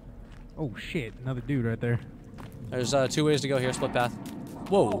 Oh shit! Another dude right there. There's 2 ways to go here. Split path.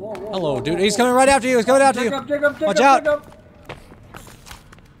 Whoa. Hello, dude. He's coming right after you. He's coming after you. Watch out.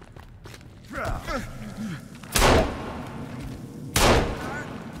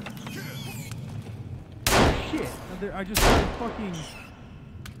 Shit! I just found a fucking.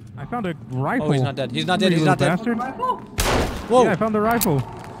 I found a rifle. Oh, he's not dead. He's not dead. He's not dead. Bastard. Whoa. Yeah, I found the rifle.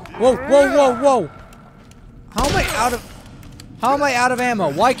 Whoa, whoa, whoa, whoa. How am I out of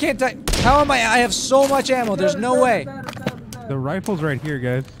ammo? Why can't I? How am I have so much ammo? There's no way. The rifle's right here,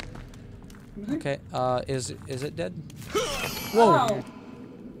 guys. Okay, is it dead? Whoa.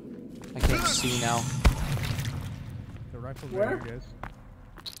 I can't see now. The rifle's right here, guys.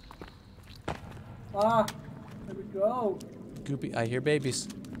 Ah, there we go. Goopy, I hear babies.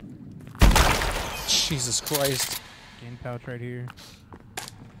 Jesus Christ. Game pouch right here.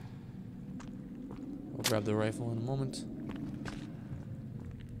 We'll grab the rifle in a moment.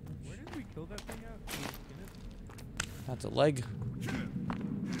 Where did we kill that thing at? That's a leg.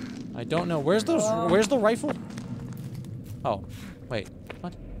 I don't know. Where's the rifle? Oh, wait.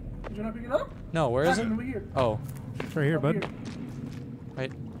 What? Did you not pick it up? No, where is it? Over here. Oh, It's right here, Up bud. here.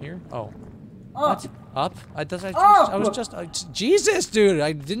 right here? Oh. Up. What? Up? I Up! was just Jesus, dude!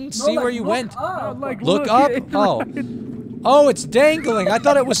 I didn't see where you went. Up. Look up? Oh. Oh, it's dangling. I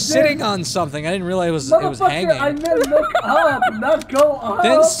thought it was sitting on something. I didn't realize it was Motherfucker, hanging. I meant look up, not go up.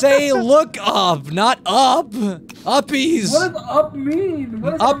 Then say look up, not up. Uppies. What does up mean?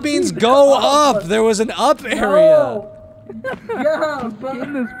 What does Up means go up. There was an up area. No. Yeah, but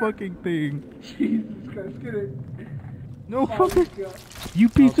In this fucking thing. Jesus Christ, get it. No Oh, fucking. God. You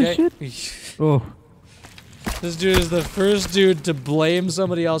piece Okay. of shit. Oh. This dude is the first dude to blame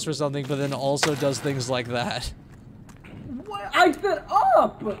somebody else for something, but then also does things like that. What? I said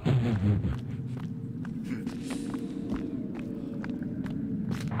up.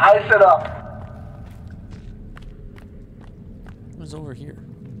 I said up. What's over here?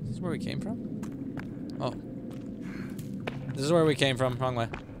 This is where we came from? Oh. This is where we came from. Wrong way.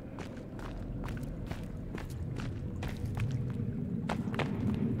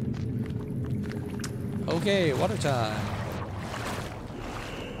 Okay, water time.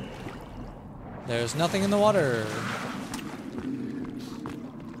 There's nothing in the water.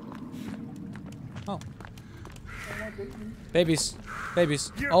 Oh. Babies.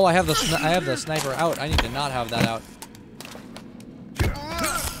 Babies. Oh, I have the sniper out. I need to not have that out.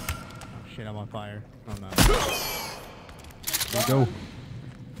 Shit, I'm on fire. Oh no. There we go.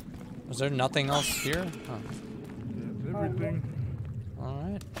 Was there nothing else here? Oh. That's everything.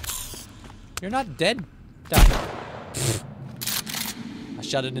 Alright. You're not dead. Die. I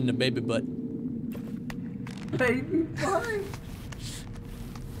shot it in the baby butt. Baby, fine.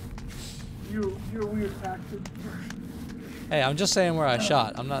 You're a weird actor. Hey, I'm just saying where I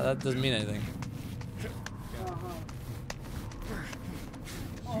shot. I'm not. That doesn't mean anything.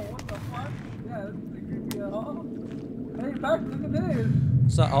 Oh, what the fuck? Yeah, that's pretty creepy. Hey, back, look at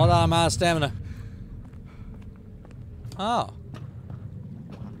this. So hold on, I'm out of stamina. Oh.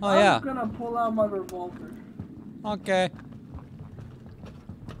 Oh yeah. I'm gonna pull out my revolver. Okay.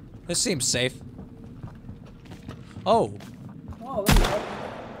 This seems safe. Oh. Oh, there you go.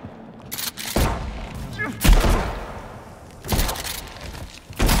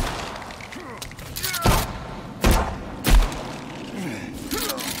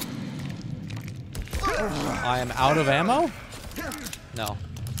 I am out of ammo? No.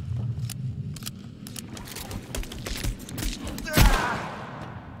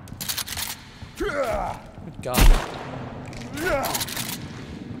 Good God.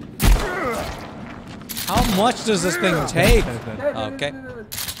 How much does this thing take? Okay.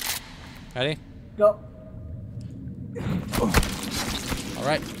 Ready? Go. All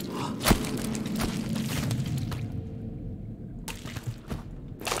right.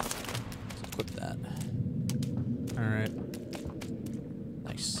 Let's equip that. Alright.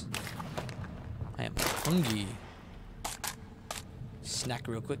 Nice. I am hungry. Snack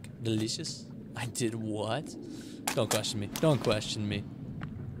real quick. Delicious. I did what? Don't question me. Don't question me.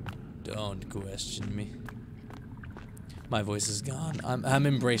 Don't question me. My voice is gone. I'm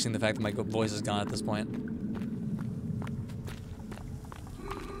embracing the fact that my voice is gone at this point.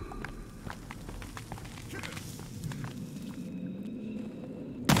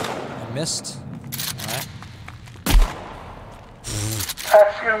 I missed. Alright.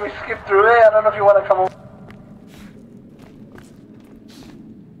 Excuse me, skip through it. I don't know if you want to come over.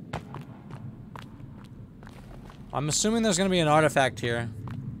 I'm assuming there's gonna be an artifact here.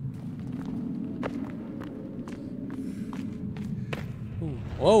 Ooh.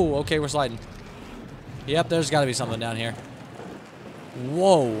 Whoa, okay, we're sliding. Yep, there's gotta be something down here.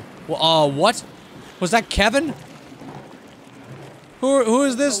 Whoa. What? Was that Kevin? Who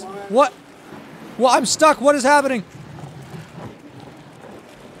is this? What? Well, I'm stuck. What is happening?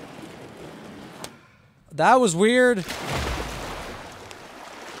 That was weird.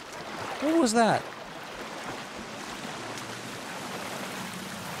 What was that?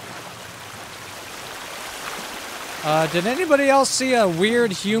 Did anybody else see a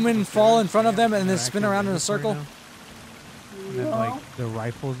weird human fall in front of them and then spin around in a circle? And then, like, the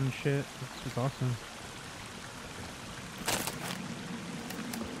rifles and shit. It's awesome.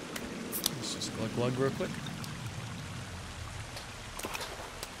 Let's just glug real quick.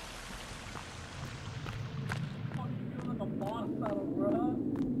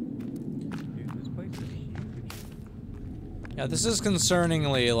 Dude, this place is huge. Yeah, this is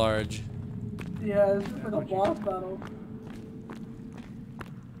concerningly large. Yeah, this is like a boss battle.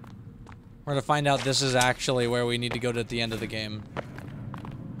 We're gonna find out this is actually where we need to go to at the end of the game.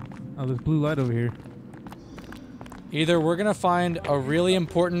 Oh, there's blue light over here. Either we're gonna find a really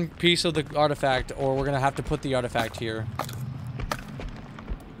important piece of the artifact, or we're gonna have to put the artifact here.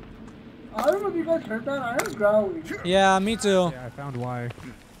 I don't know if you guys heard that. I heard growling. Yeah, me too. Yeah, I found why.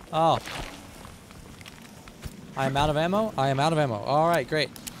 Oh. I am out of ammo? I am out of ammo. Alright, great.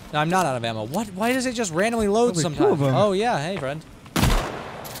 No, I'm not out of ammo. What? Why does it just randomly load there's two sometimes? of them. Oh, yeah. Hey, friend.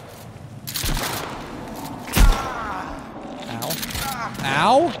 Ow.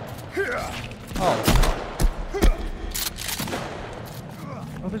 Ow? Oh.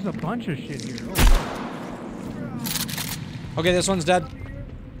 Oh, there's a bunch of shit here. Okay, this one's dead.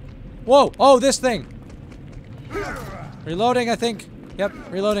 Whoa! Oh, this thing! Reloading, I think. Yep,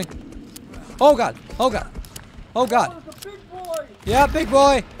 reloading. Oh, God. Oh, God. Oh, God. Oh, it's a big boy. Yeah, big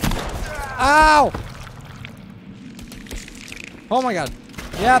boy. Ow! Oh my god.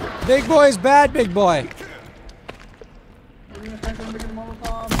 Yep, big boy's bad, big boy.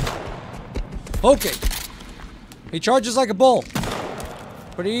 Okay. He charges like a bull.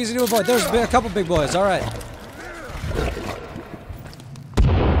 Pretty easy to avoid. There's a couple big boys. All right.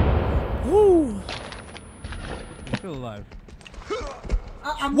 Woo. I'm still alive.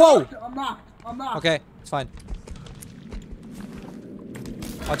 I'm Whoa. knocked. I'm knocked. Okay, it's fine.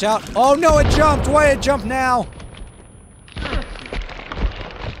 Watch out. Oh no, it jumped. Why it jumped now?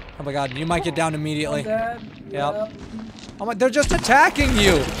 Oh my god, you might get down immediately. Yep. Oh my, they're just attacking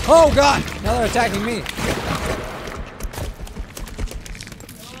you. Oh god, now they're attacking me.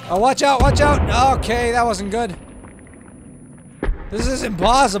 Oh, watch out, watch out. Okay, that wasn't good. This is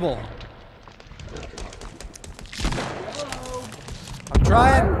impossible. I'm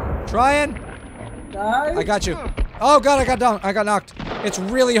trying. I got you. Oh god, I got down. I got knocked. It's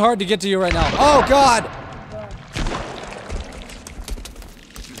really hard to get to you right now. Oh god.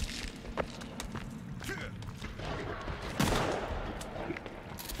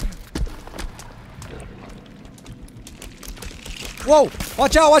 Whoa!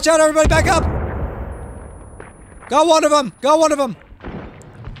 Watch out, everybody back up! Got one of them! Got one of them!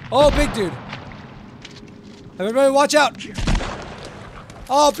 Oh, big dude. Everybody watch out!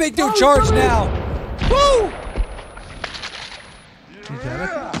 Oh, big dude, charge now! Woo!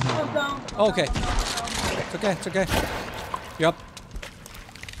 Okay. It's okay, it's okay. Yep.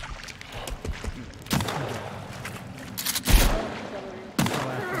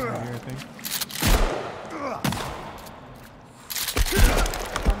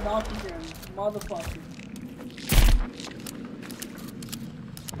 I'm knocked again, motherfucker.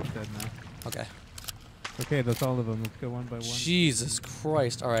 I'm dead now. Okay. Okay, that's all of them. Let's go one by one. Jesus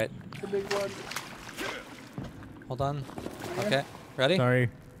Christ. Alright. The big one. Hold on. Okay. Ready? Sorry.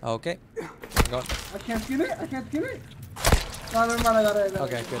 Okay. Go. I can't skin it. No, never mind. I got it.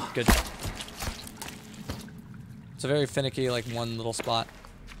 Okay, good. It's a very finicky, like, one little spot.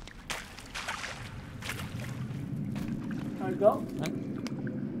 Alright, go.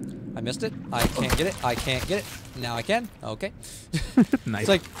 I missed it. I can't get it. Now I can. Okay. Nice. It's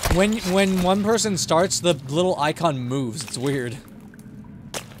like when one person starts, the little icon moves. It's weird.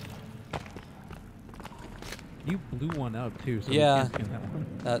 You blew one up too, so Yeah. we can't skin that one.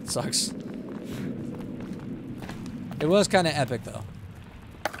 That sucks. It was kind of epic though.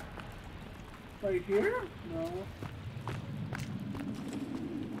 Right here? No.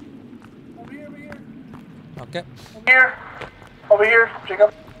 Over here, over here. Okay. Over here. Over here,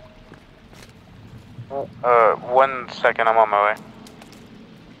 Jacob. 1 second, I'm on my way.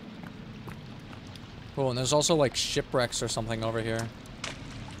 Cool. And there's also like shipwrecks or something over here.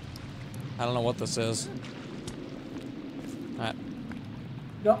 I don't know what this is. All right.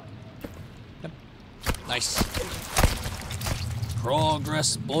 Yep. Yep. Nice.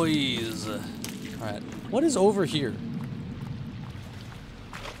 Progress, boys. All right. What is over here?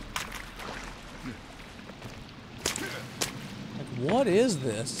 Like, what is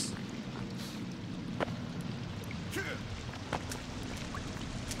this?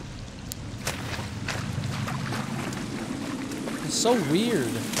 It's so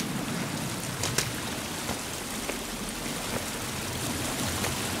weird.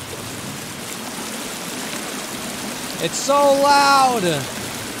 It's so loud!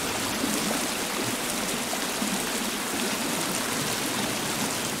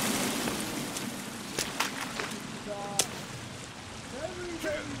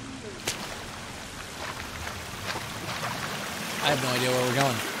 I have no idea where we're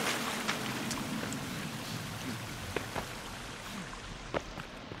going.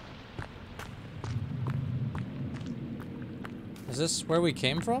 Is this where we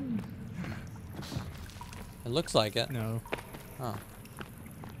came from? It looks like it. No. Oh.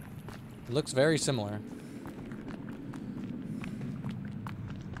 It looks very similar.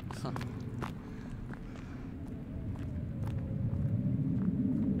 Huh.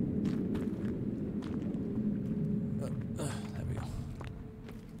 There we go.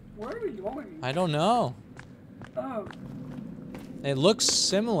 Where are we going? I don't know. Oh. It looks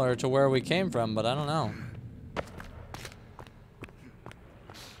similar to where we came from, but I don't know.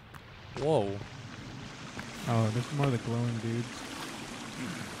 Whoa. Oh, there's more of the glowing dudes.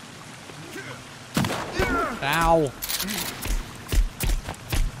 Ow.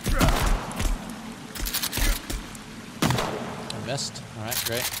 I missed. Alright,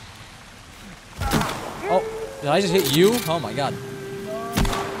 great. Oh, did I just hit you? Oh my god.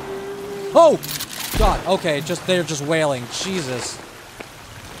 Oh! God, okay, they're just wailing. Jesus.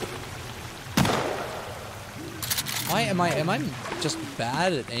 Why am I just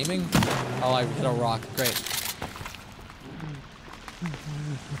bad at aiming? Oh, I hit a rock. Great.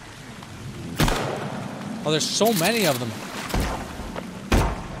 Oh, there's so many of them.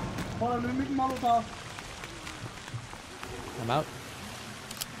 Hold on, let me make Molotov. I'm out.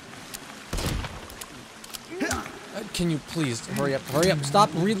 Can you please hurry up? Hurry up!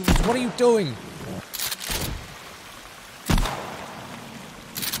 Stop! What are you doing?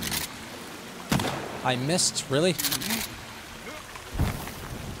 I missed. Really?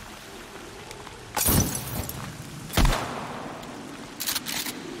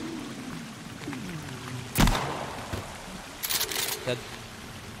 Dead.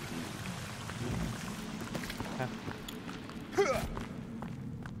 Okay.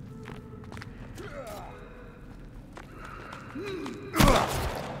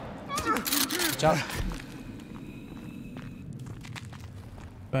 Watch out.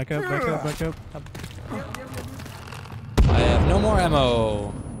 Back up, back up, back up. I have no more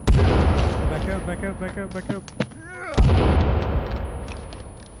ammo. Back up, back up, back up, back up.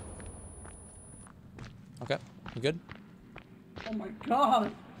 Okay, you good? Oh my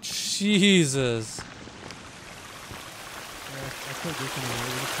god. Jesus.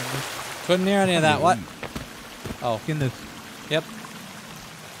 Couldn't hear any of that. What? Oh. Skin this. Yep.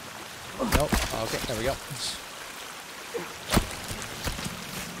 Nope. Okay, there we go.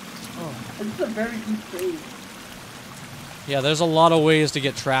 This is a very deep cave. Yeah, there's a lot of ways to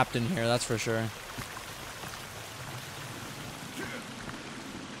get trapped in here, that's for sure.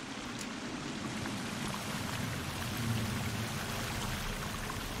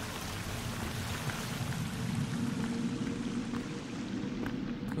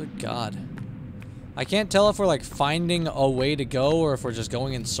 Good God. I can't tell if we're like finding a way to go or if we're just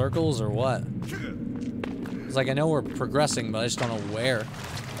going in circles or what. It's like I know we're progressing, but I just don't know where.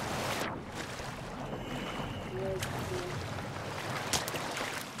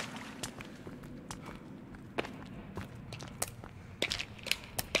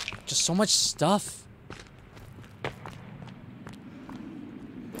 Just so much stuff.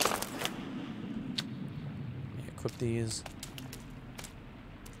 Equip these.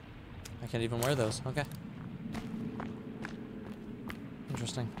 I can't even wear those. Okay.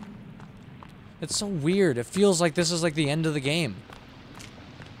 interesting. It's so weird. It feels like this is like the end of the game.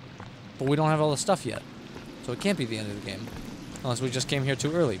 But we don't have all the stuff yet. So it can't be the end of the game. Unless we just came here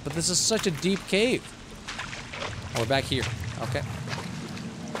too early. But this is such a deep cave. Oh, we're back here. Okay.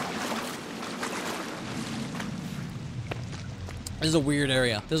 This is a weird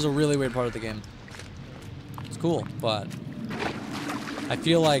area. This is a really weird part of the game. It's cool, but I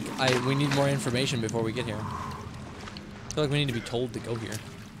feel like we need more information before we get here. I feel like we need to be told to go here.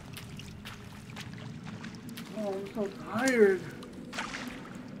 Oh, I'm so tired.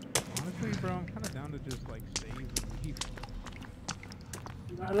 Honestly, bro, I'm kind of down to just like save and leave.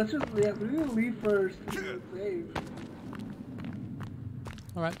 Nah, let's just we need to leave first and then save.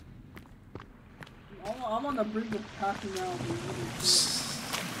 All right. I'm on the brink of passing out.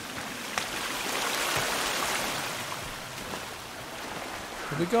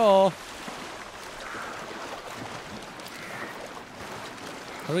 Here we go.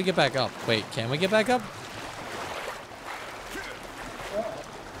 How do we get back up? Wait, can we get back up?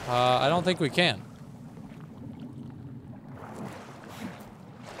 I don't think we can.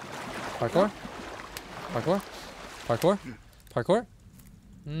 Parkour? Parkour? Parkour? Parkour?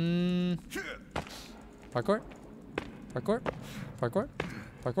 Parkour? Parkour? Parkour?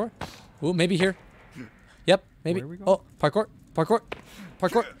 Parkour? Ooh, maybe here. Yep, maybe. Oh, parkour! Parkour!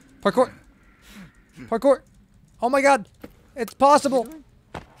 Parkour! Parkour! Parkour! Oh my god! It's possible!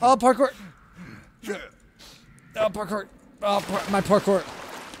 Oh, parkour! Oh, parkour! Oh, my parkour!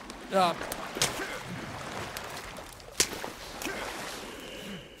 Oh.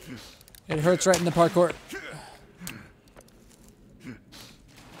 It hurts right in the parkour.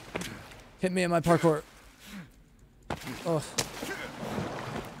 Hit me in my parkour. Oh.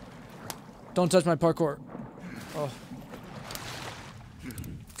 Don't touch my parkour. Oh.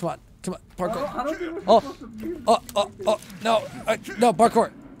 Come on, come on, parkour. I don't think we're supposed to be No, no,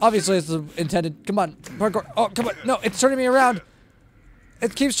 parkour. Obviously it's intended. Come on, parkour. Oh, come on. No, it's turning me around.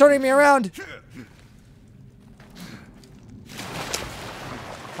 It keeps turning me around.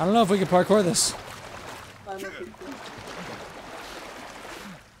 I don't know if we can parkour this. I don't think so.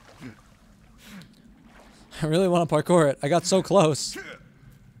 I really want to parkour it. I got so close.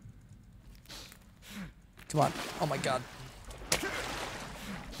 Come on. Oh my god.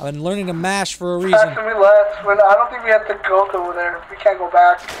 I've been learning to mash for a reason. After we left, I don't think we have to go over there. We can't go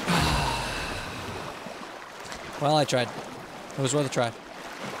back. Well, I tried. It was worth a try.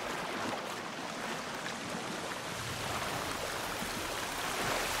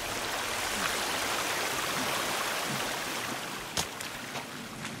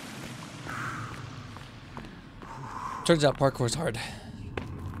 Turns out parkour's hard.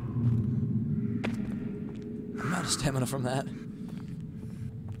 I'm out of stamina from that.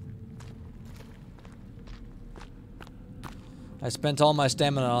 I spent all my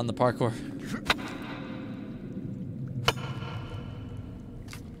stamina on the parkour.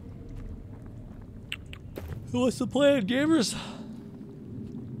 What's the plan, gamers?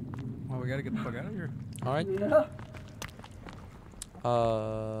 Well, we gotta get the fuck out of here. Alright. Yeah.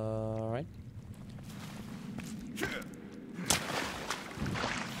 Alright.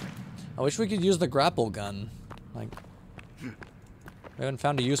 I wish we could use the grapple gun. Like, we haven't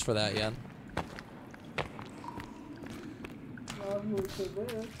found a use for that yet.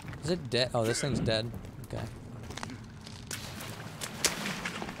 Is it dead? Oh, this thing's dead. Okay.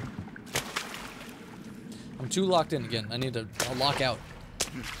 I'm too locked in again. I need to lock out.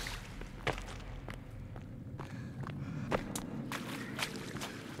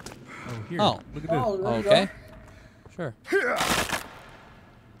 Oh, here. Oh. Look at this. Oh, there you Okay. go. Sure.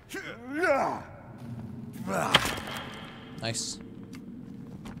 Nice.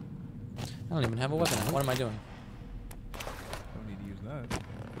 I don't even have a weapon. What am I doing? Don't need to use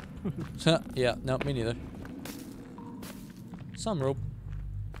that. Yeah, no, me neither. Some rope.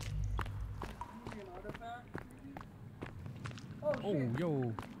 Oh,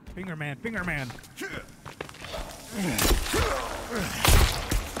 yo. Finger man, finger man.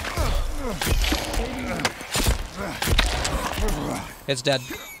 It's dead.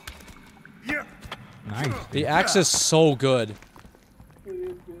 Nice. The axe is so good. It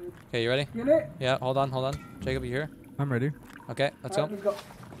is good. Okay, you ready? Get it? Yeah, hold on, hold on. Jacob, you here? I'm ready. Okay, let's Alright, go. let's go.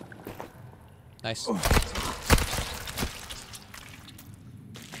 Nice.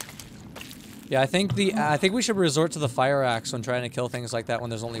 Yeah, I think we should resort to the fire axe when trying to kill things like that when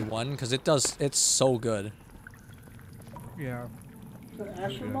there's only one, because it's so good. Yeah. Is it an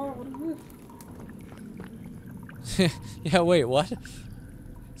astronaut? What is this? Yeah, wait, what?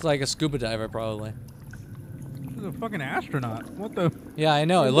 It's like a scuba diver, probably. This is a fucking astronaut. What the? Yeah, I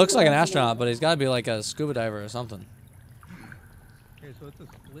know. It looks like an astronaut, but he's got to be like a scuba diver or something. Here's so it's a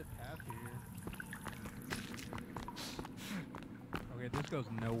split path here. Okay, this goes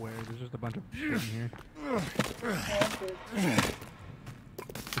nowhere. There's just a bunch of shit in here.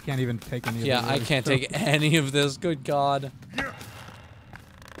 I can't even take any of Yeah, this. I can't take any of this. Good God.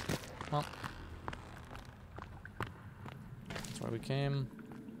 Well, that's where we came.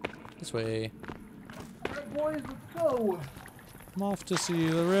 This way. Alright, boys, let's go. I'm off to see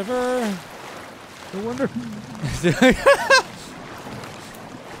the river. No wonder.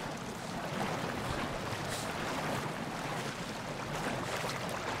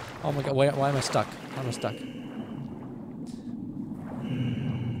 Oh my God! Wait, why am I stuck? Why am I stuck? Here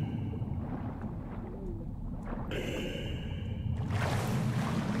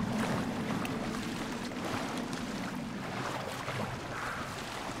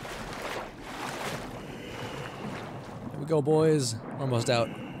we go, boys. We're almost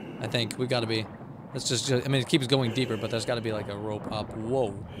out. I think we gotta be. Let's just. I mean, it keeps going deeper, but there's gotta be like a rope up.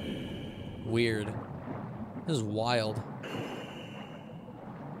 Whoa. Weird. This is wild.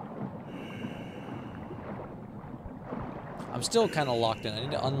 I'm still kind of locked in. I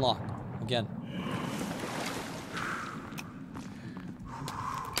need to unlock again.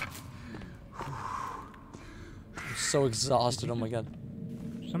 I'm so exhausted. Oh my God.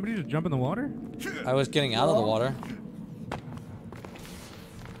 Somebody just jump in the water? I was getting out of the water.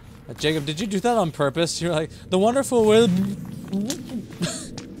 Jacob, did you do that on purpose? You're like, the wonderful will.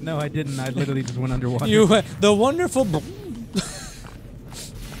 No, I didn't. I literally just went underwater. You, the wonderful.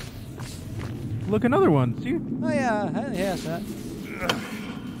 Look, another one. See? Oh yeah, yes.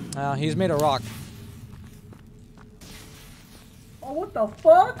 He's made of rock. Oh, what the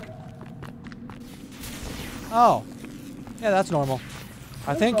fuck? Oh, yeah, that's normal.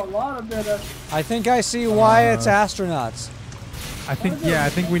 I think. There's a lot of it. I think I see why it's astronauts. I think, yeah, I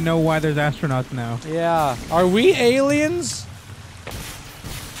think we know why there's astronauts now. Yeah. Are we aliens?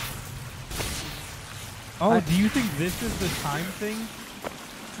 Oh, do you think this is the time thing?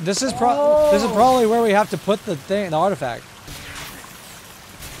 This is probably where we have to put the thing, the artifact.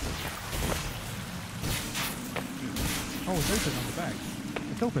 Oh, it's open on the back.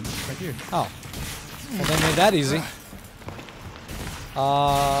 It's open right here. Oh. Well, they made that easy.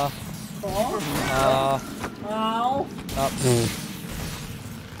 Ow.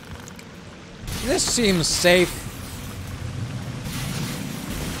 This seems safe.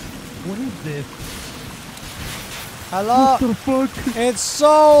 What is this? Hello? What the fuck? It's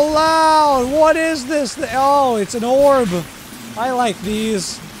so loud. What is this? Oh, it's an orb. I like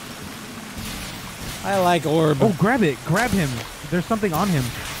these. I like orb. Oh, grab it. Grab him. There's something on him.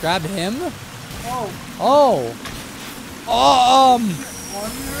 Grab him? Oh. Oh. Oh, On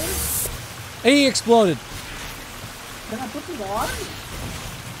here? he exploded. Can I put this on?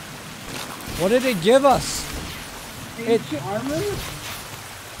 What did it give us? Ancient armor?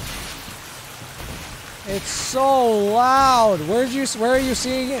 It's so loud. Where are you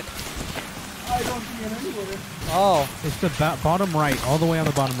seeing it? I don't see it anywhere. Oh. It's the bottom right. All the way on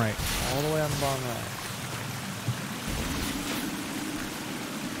the bottom right. All the way on the bottom right.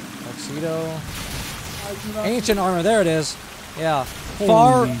 Tuxedo. Ancient armor. There it is. Yeah.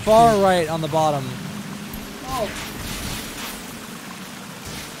 Far right on the bottom. Oh.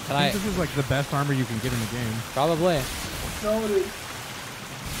 Can I think this is like the best armor you can get in the game. Probably. No, it is.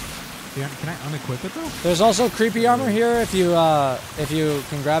 Yeah, can I unequip it though? There's also creepy armor here if you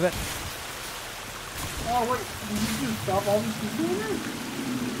can grab it. Oh, wait. Did you just stop all these people in there?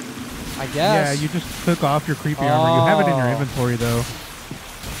 I guess. Yeah, you just took off your creepy armor. You have it in your inventory though.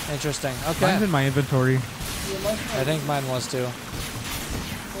 Interesting. Okay. Mine's in my inventory. I think mine was too. Well,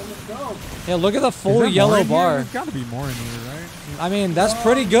 let's go. Yeah, look at the full yellow bar. There's gotta be more in here, right? I mean, that's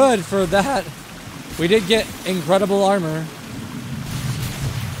pretty good for that. We did get incredible armor.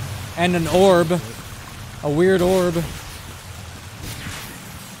 And an orb. A weird orb.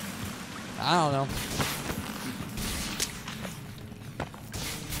 I don't know.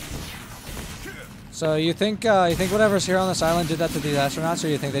 So you think whatever's here on this island did that to these astronauts, or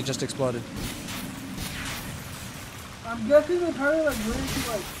you think they just exploded? I'm guessing they're probably like waiting to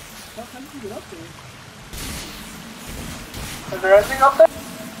like what time to get up there. Is there anything up there?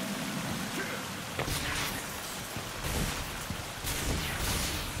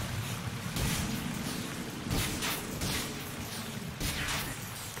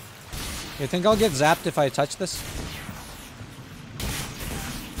 You think I'll get zapped if I touch this?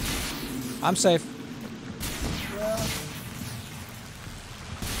 I'm safe. Yeah.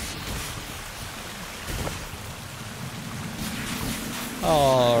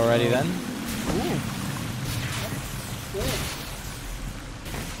 Alrighty then. Ooh. Good.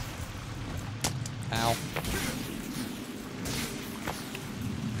 Ow.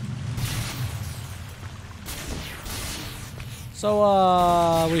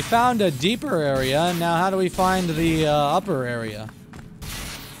 So, we found a deeper area. Now, how do we find the upper area?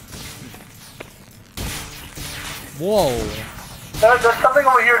 Whoa. There's something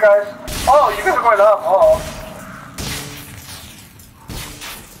over here, guys. Oh, you guys are going up. Oh.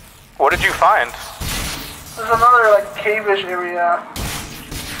 What did you find? There's another, like, cave-ish area.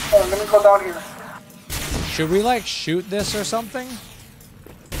 Oh, let me go down here. Should we, like, shoot this or something?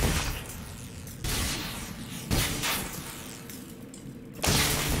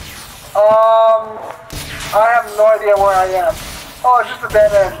 I have no idea where I am. Oh, it's just a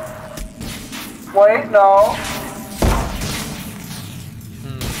dead end. Wait, no.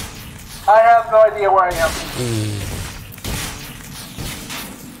 I have no idea where I am.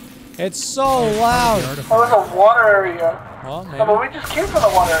 It's so loud. Oh, there's a water area. Well, No, but maybe. we just came from the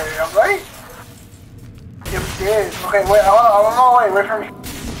water area, right? Yeah, we did. Okay, wait, I don't know, wait for me.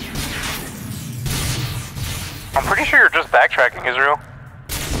 I'm pretty sure you're just backtracking, Israel.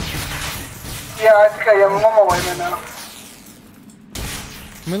 Yeah, I think I am. I'm on my way right now.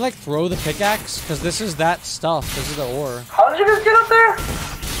 Can we, like, throw the pickaxe? Because this is that stuff. This is the ore. How did you guys get up there?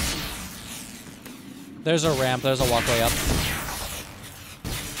 There's a ramp. There's a walkway up.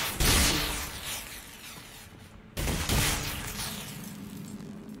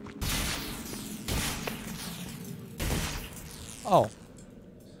 Oh.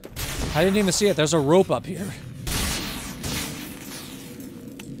 I didn't even see it. There's a rope up here.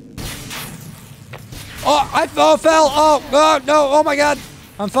 Oh, I fell. Oh, no. Oh, my God.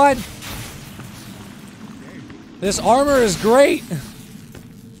 I'm fine. This armor is great.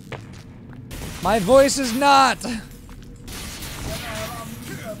 My voice is not.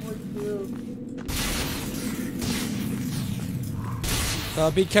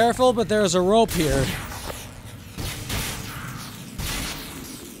 So be careful, but there's a rope here.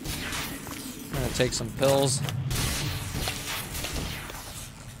 I'm gonna take some pills.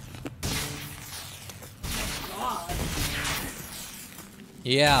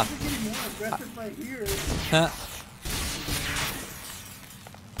 Yeah. Huh.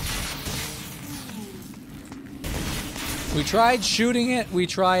 We tried shooting it, we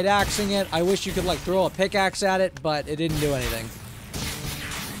tried axing it. I wish you could like throw a pickaxe at it, but it didn't do anything.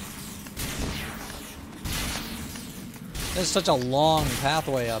 There's such a long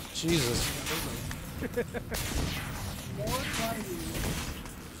pathway up. Jesus.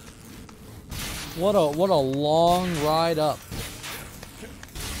 What a long ride up.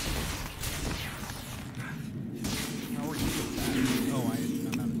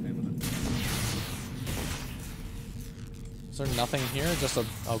 Is there nothing here? Just a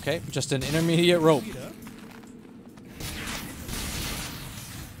okay, just an intermediate rope.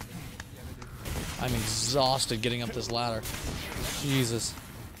 I'm exhausted getting up this ladder. Jesus.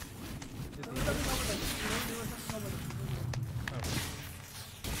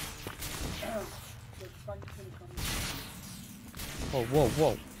 Whoa, whoa,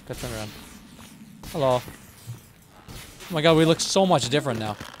 whoa. Got turned around. Hello. Oh my god, we look so much different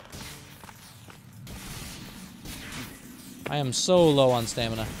now. I am so low on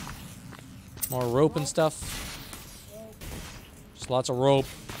stamina. More rope and stuff. Just lots of rope.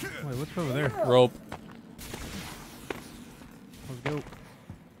 Wait, what's over there? Rope. Let's go.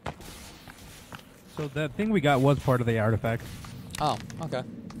 So that thing we got was part of the artifact. Oh, okay.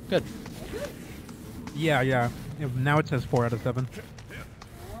 Good. Yeah, yeah. Now it says 4 out of 7.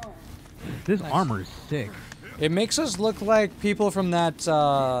 This Nice. armor is sick. It makes us look like people from that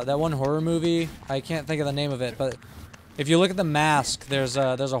that one horror movie. I can't think of the name of it, but if you look at the mask, there's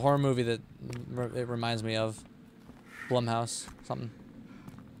a horror movie that it reminds me of. Blumhouse, something.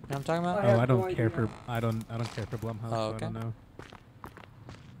 You know what I'm talking about? Oh, I no don't idea. care for care for Blumhouse. Oh, So okay. I don't know.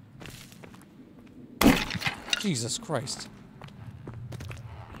 Jesus Christ.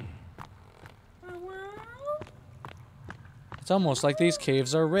 It's almost like these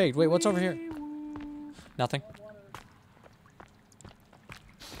caves are rigged. Wait, what's over here? Nothing.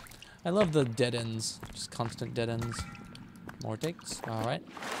 I love the dead ends. Just constant dead ends. More takes. Alright.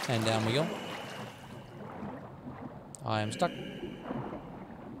 And down we go. I am stuck.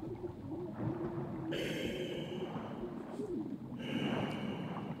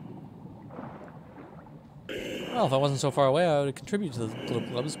 Well, if I wasn't so far away, I would contribute to the globe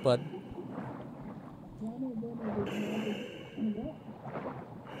clubs, but...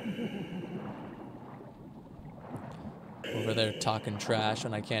 Over there talking trash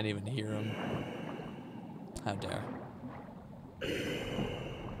when I can't even hear him. How dare.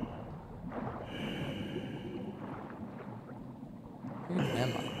 Who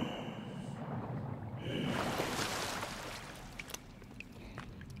am I?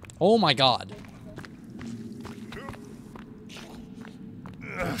 Oh my god.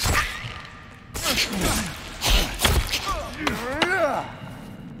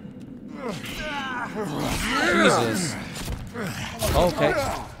 Jesus. Okay.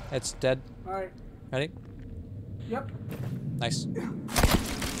 It's dead. Alright. Ready? Yep. Nice.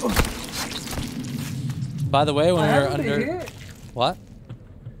 By the way, when we were under... What?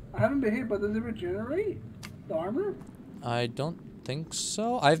 I haven't been hit, but does it regenerate? The armor? I don't think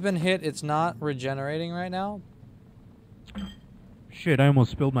so. I've been hit. It's not regenerating right now. Shit, I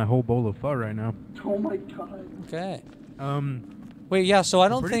almost spilled my whole bowl of pho right now. Oh my god. Okay. Wait, yeah, so I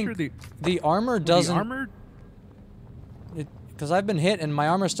don't think sure the armor doesn't... The armor? Because I've been hit and my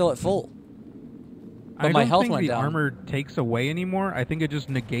armor's still at full. But my health went down. I don't think the armor takes away anymore. I think it just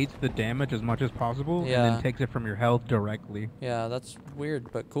negates the damage as much as possible and then takes it from your health directly. Yeah, that's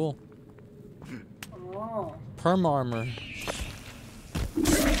weird, but cool. Oh. Perm armor.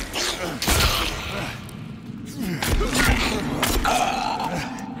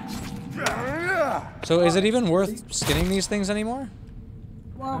 So is it even worth skinning these things anymore?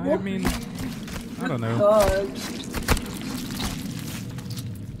 Well, I mean, I don't know.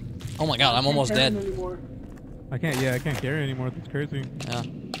 Oh my god, I'm almost dead. I can't carry anymore. That's crazy. Yeah.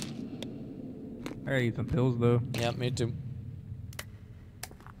 I gotta eat some pills though. Yeah, me too.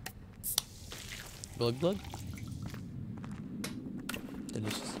 Glug glug.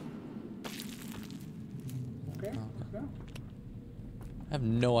 Delicious. Okay. I have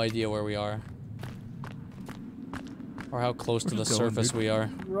no idea where we are. Or how close to the surface we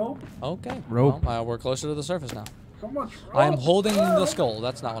are. Rope? Okay. Rope. Well, we're closer to the surface now. So much rope. I am holding the skull.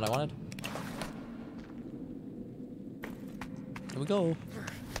 That's not what I wanted. Here we go.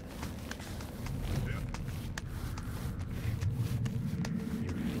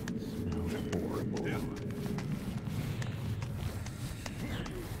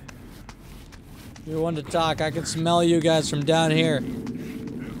 You're one to talk. I can smell you guys from down here.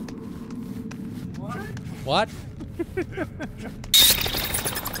 What?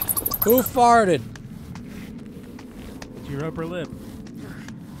 Who farted? It's your upper lip.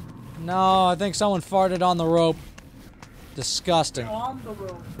 No, I think someone farted on the rope. Disgusting. On the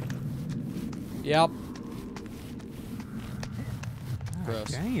rope. Yep.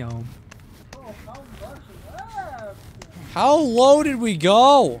 Gross. Damn. Oh, how much left? How low did we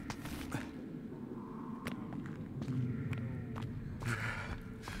go?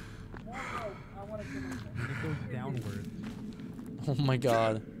 It goes downwards. Oh my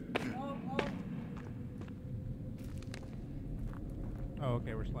god. Oh,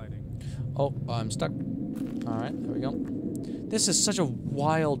 okay, we're sliding. Oh, I'm stuck. Alright, there we go. This is such a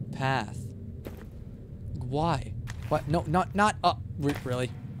wild path. Why? What? No, not up.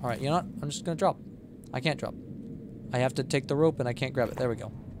 Really? Alright, you know what? I'm just gonna drop. I can't drop. I have to take the rope and I can't grab it. There we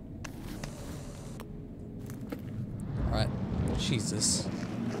go. Alright. Jesus.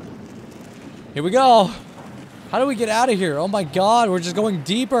 Here we go! How do we get out of here? Oh my god, we're just going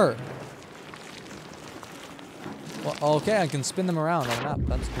deeper! Well, okay, I can spin them around on an app.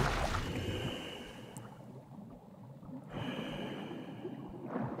 That's cool.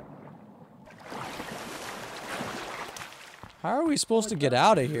 How are we supposed to get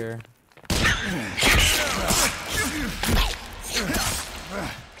out of here?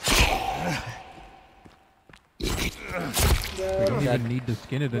 We don't even need to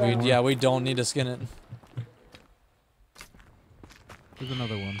skin it anymore. Yeah, we don't need to skin it. There's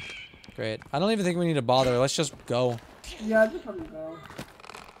another one. Great. I don't even think we need to bother. Let's just go. Yeah, just let me go.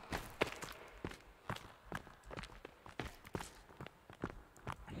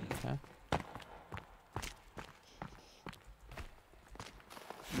 Okay.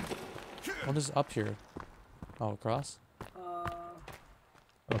 What is up here? Oh, across? Oh,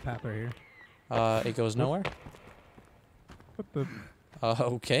 path right here. It goes nowhere? What the?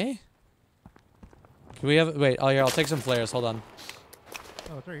 Okay. Can we have... Wait, oh, here, I'll take some flares. Hold on.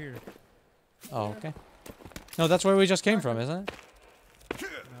 Oh, it's right here. Oh, okay. No, that's where we just came from, isn't it? No.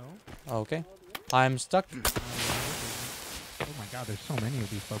 Oh, okay. I'm stuck. Oh my god, there's so many of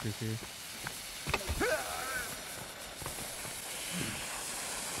these fuckers here.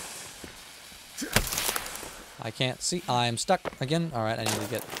 I can't see. I'm stuck again. Alright, I need to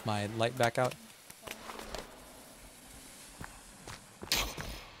get my light back out.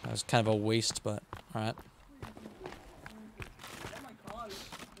 That was kind of a waste, but alright.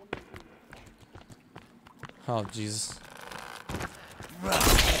 Oh, Jesus.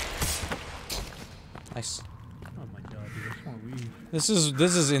 Nice. Oh my god, dude, I just want to leave. This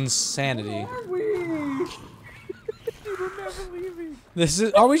is insanity. Are we? You were never leaving. This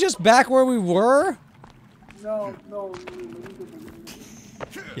is... Are we just back where we were? No.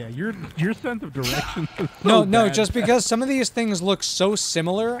 Yeah, your sense of direction is so No, bad. just because some of these things look so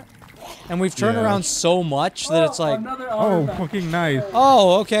similar, and we've turned around so much that it's like... Another Oh, artifact. fucking nice.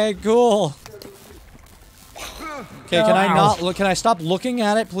 Oh, okay, cool. Okay, can I not look? Can I stop looking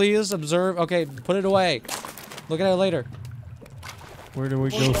at it, please? Observe. Okay, put it away. Look at it later. Where do we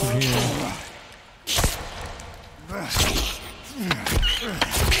go from here?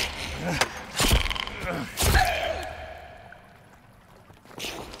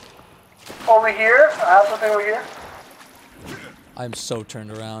 Over here? I have something over here. I'm so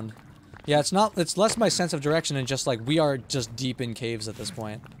turned around. Yeah, it's not. It's less my sense of direction and just like we are just deep in caves at this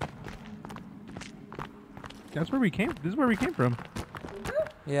point. That's where we came. This is where we came from.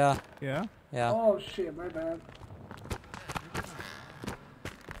 Yeah. Yeah. Yeah. Oh shit, my bad.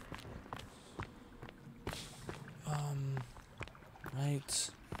 Right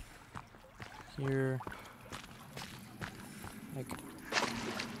here. Like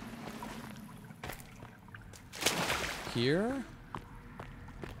here?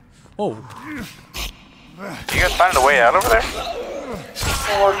 Oh. You guys find a way out over there?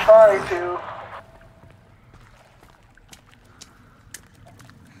 Well, we're trying to.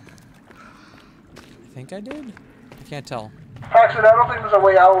 I think I did? I can't tell. Actually, I don't think there's a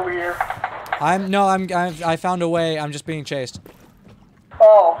way out over here. I found a way. I'm just being chased.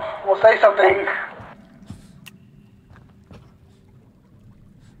 Oh, well, say something.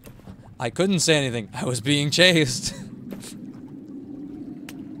 I couldn't say anything. I was being chased. I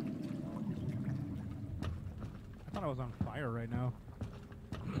thought I was on fire right now.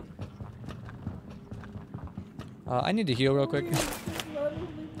 I need to heal real quick.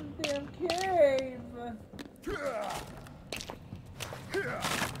 Damn cave.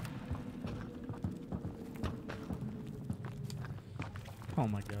 Oh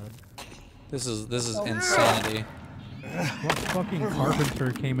my god. This is insanity. What fucking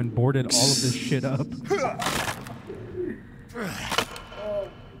carpenter came and boarded all of this shit up?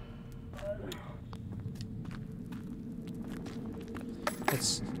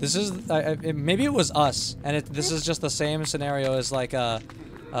 Maybe it was us, and this is just the same scenario as like you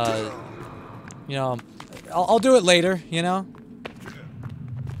know, I'll do it later, you know.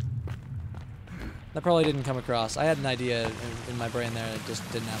 That probably didn't come across. I had an idea in my brain there, it just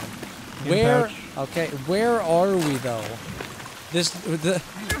didn't happen. Okay, where are we though?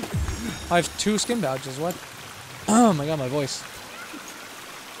 I have 2 skin pouches. What? Oh my god, my voice.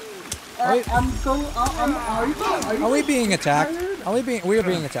 Are we being attacked? We are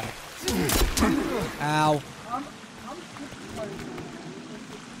being attacked. Ow.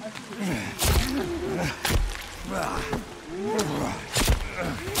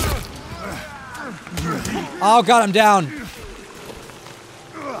 Oh god, I'm down.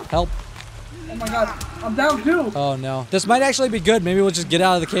 Help. Oh my god, I'm down too. Oh no. This might actually be good. Maybe we'll just get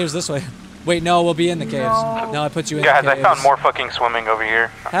out of the caves this way. Wait, no, we'll be in the caves. No, I put you in the caves. Guys, I found more fucking swimming over here.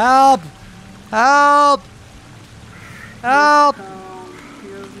 Help! Help! Help! You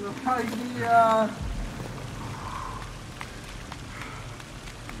have no idea.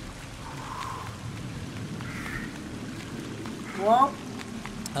 Well.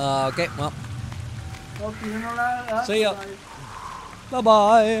 Okay, well. Hope you know that. See ya.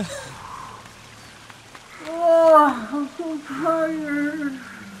 Bye-bye. Oh, I'm so tired.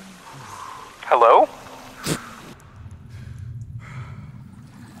 Hello?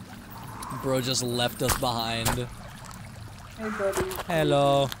 Bro just left us behind. Hey, buddy.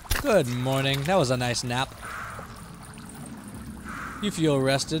 Hello. Good morning. That was a nice nap. You feel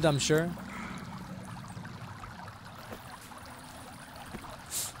rested, I'm sure.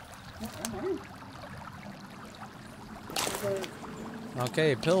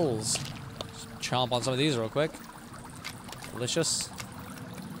 Okay, pills. Just chomp on some of these real quick. Delicious.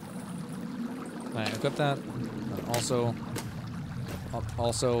 Alright, equip that. Also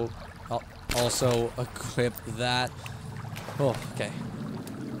equip that. Oh, okay.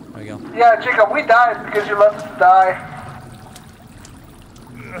 There we go. Yeah, Jacob, we died because you left us to die.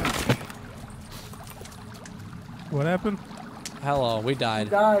 What happened? Hello, we died.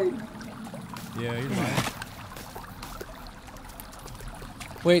 We died. Yeah, you're right.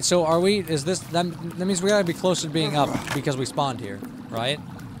 Wait, so are we, that means we gotta be close to being up because we spawned here, right?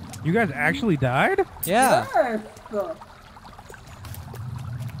 You guys actually died? Yeah. Yes.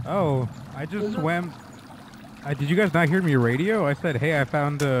 Oh, I just swam. Did you guys not hear me radio? I said, hey, I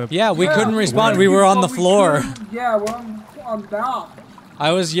found Yeah, we couldn't respond. We were on the floor. Yeah, we're on dock.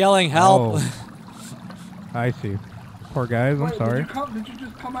 I was yelling help. Oh. I see. Poor guys, I'm sorry. Did you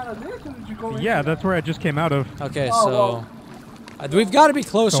just come out of this or did you go in? Yeah, that's where I just came out of. Okay, so we've got to be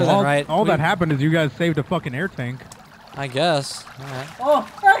closer then, right? All that happened is you guys saved a fucking air tank. I guess. All right. Oh,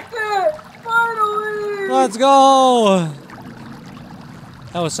 exit! Finally! Let's go!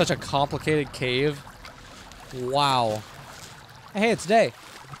 That was such a complicated cave. Wow. Hey, it's day.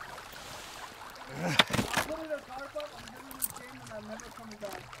 Put in a car, coming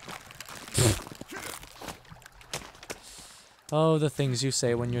back. Oh, the things you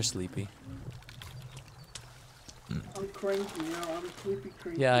say when you're sleepy. I'm cranky, you know. I'm sleepy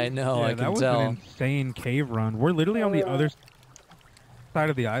cranky. Yeah, I know. Yeah, I that can was tell. an insane cave run. We're literally on the other side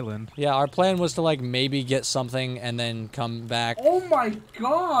of the island. Yeah, our plan was to like maybe get something and then come back. Oh my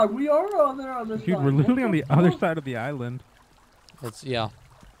god, we are on the other side. Dude, we're literally on the other side of the island. It's yeah.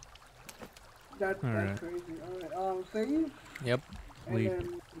 That's Alright. crazy. Alright, save. Yep. And Sleep.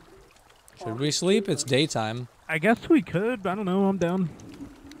 then Should we sleep? It's daytime. I guess we could. I don't know. I'm down.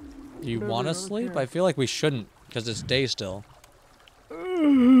 Do you Whatever, want I to don't sleep? care. I feel like we shouldn't because it's day still.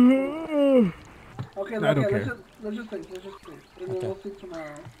 Okay, I don't okay, care. let's just think. And then Okay. we'll see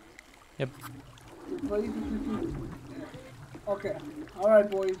tomorrow. Yep. Okay.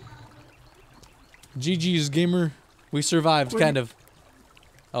 Alright, boys. GG's gamer. We survived, kind of.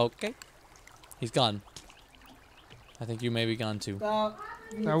 Okay. He's gone. I think you may be gone too.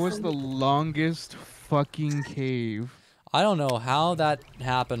 That was the longest fucking cave. I don't know how that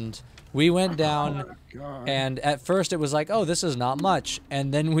happened. We went down, and at first it was like, oh, this is not much.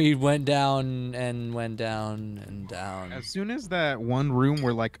 And then we went down and went down and down. As soon as that one room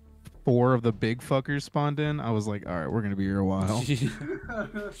where like 4 of the big fuckers spawned in, I was like, all right, we're gonna be here a while.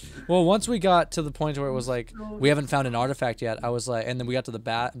 Well, once we got to the point where it was like, we haven't found an artifact yet, I was like, and then we got to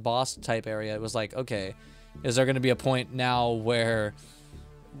the boss type area, it was like, okay, is there going to be a point now where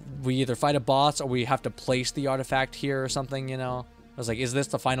we either fight a boss or we have to place the artifact here or something, you know? I was like, is this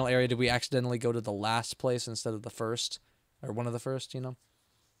the final area? Did we accidentally go to the last place instead of the first? Or one of the first, you know?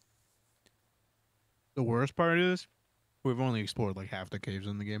 The worst part is, we've only explored like half the caves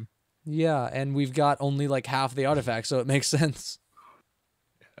in the game. Yeah, and we've got only like half the artifact, so it makes sense.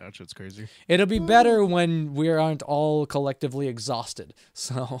 That shit's crazy. It'll be better when we aren't all collectively exhausted.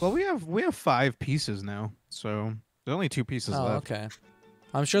 So. Well, we have 5 pieces now, so there's only 2 pieces Oh, left. okay.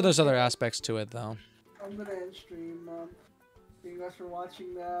 I'm sure there's other aspects to it, though. I'm gonna end stream. Thank you guys for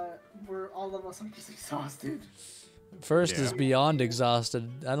watching that. All of us are just exhausted. First is beyond exhausted.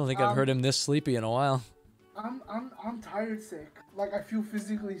 I don't think I've heard him this sleepy in a while. I'm tired sick. Like I feel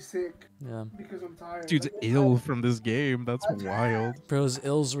physically sick Yeah. because I'm tired. Dude's Like, ill from this game. That's wild. Bro's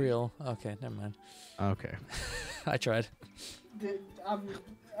ill's real. Okay, never mind. Okay. I tried.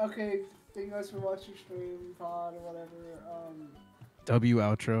 Okay, thank you guys for watching stream, pod, or whatever. W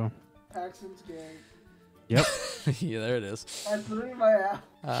outro. Paxton's gay. Yep. Yeah, there it is. That's literally my app.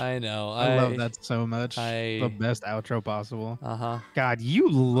 I know. I love that so much. I- The best outro possible. Uh-huh. God, you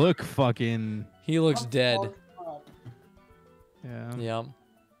look fucking... He looks I'm dead. fucked up. Yeah. Yep.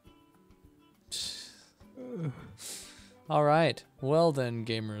 All right. Well then,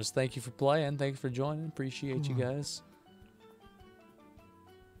 gamers, thank you for playing. Thank you for joining. Appreciate you guys.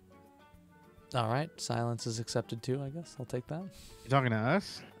 All right. Silence is accepted too, I guess. I'll take that. You talking to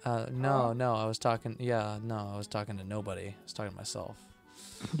us? No, I was talking. Yeah, no, I was talking to nobody. I was talking to myself.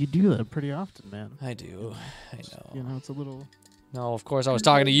 You do that pretty often, man. I do. I know. You know, it's a little... No, of course I was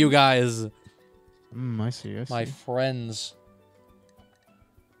talking to you guys, I see. my friends.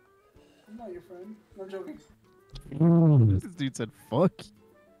 I'm not your friend. I'm joking. This dude said, fuck.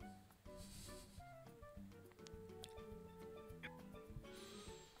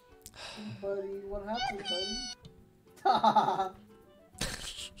 Buddy, what happened, buddy?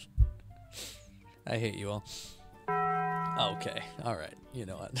 I hate you all. Okay. All right. You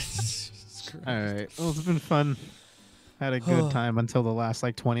know what? Screw it. Alright. Well, it's been fun. Had a good time until the last,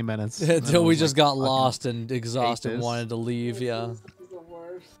 like, 20 minutes. Until we just got fucking lost and exhausted and this. wanted to leave. Yeah. This is the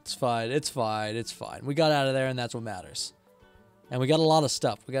worst. It's fine. It's fine. It's fine. We got out of there, and that's what matters. And we got a lot of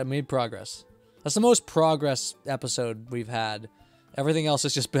stuff. We got made progress. That's the most progress episode we've had. Everything else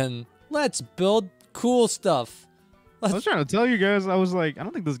has just been, let's build cool stuff. I was trying to tell you guys, I was like, I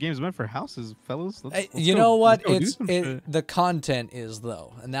don't think this game's meant for houses, fellas. You know what? Let's go do some shit. The content is,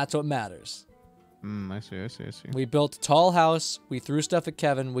 though, and that's what matters. I see. We built a tall house. We threw stuff at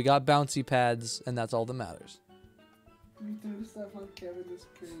Kevin. We got bouncy pads, and that's all that matters. We threw stuff on Kevin. Is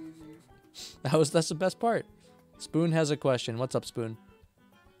crazy. That's the best part. Spoon has a question. What's up, Spoon?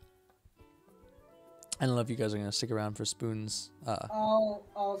 I don't know if you guys are gonna stick around for Spoon's.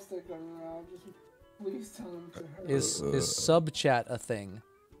 I'll stick around. Just please tell him to hurry. Is sub chat a thing?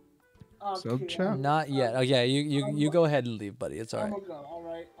 Sub chat? Not yet. Oh yeah, you go ahead and leave, buddy. It's all I'm right. gonna go. All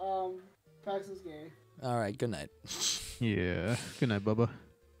right. Paxton's gay. All right. Good night. Yeah. Good night, Bubba.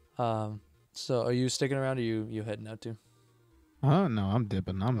 So are you sticking around, or you heading out too? No, I'm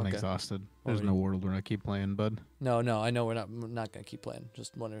dipping. I'm Okay. exhausted. There's Alrighty. no world where I keep playing, bud. No, I know we're not gonna keep playing.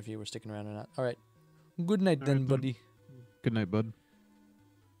 Just wondering if you were sticking around or not. All right. Good night then, Alright, then. buddy. Good night, bud.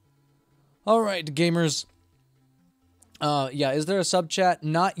 All right, gamers. Yeah, is there a sub chat?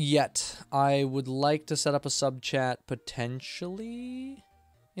 Not yet. I would like to set up a sub chat potentially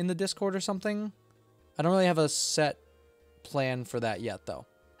in the Discord or something. I don't really have a set plan for that yet, though.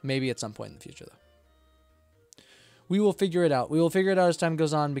 Maybe at some point in the future, though. We will figure it out. We will figure it out as time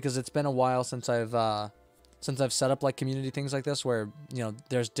goes on because it's been a while since I've set up like community things like this where, you know,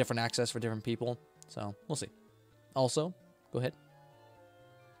 there's different access for different people. So we'll see. Also, go ahead.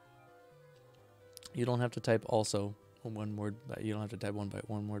 You don't have to type also one word. You don't have to type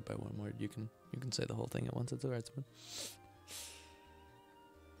one word by one word. You can say the whole thing at once. It's alright.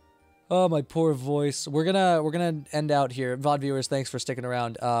 Oh, my poor voice. We're gonna end out here. VOD viewers, thanks for sticking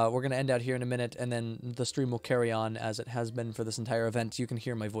around. We're gonna end out here in a minute, and then the stream will carry on as it has been for this entire event. You can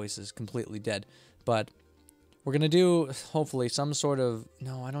hear my voice is completely dead, but we're gonna do hopefully some sort of.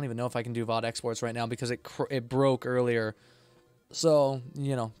 No, I don't even know if I can do VOD exports right now because it broke earlier. So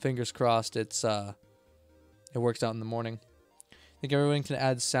you know, fingers crossed. It works out in the morning. I think everyone can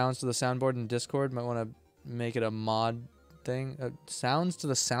add sounds to the soundboard in Discord. Might want to make it a mod thing. Sounds to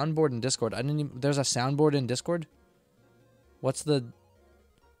the soundboard in Discord. There's a soundboard in Discord? What's the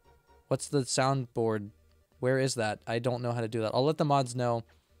soundboard? Where is that? I don't know how to do that. I'll let the mods know,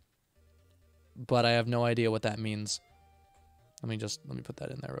 but I have no idea what that means. Let me put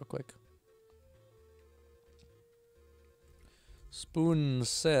that in there real quick. Spoon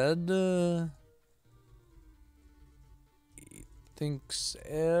said thinks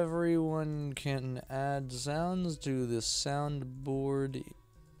everyone can add sounds to the soundboard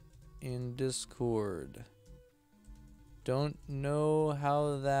in Discord. Don't know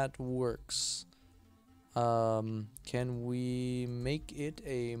how that works. Can we make it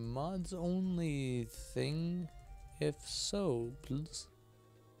a mods only thing? If so, please.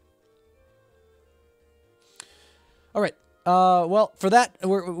 All right. Well, for that,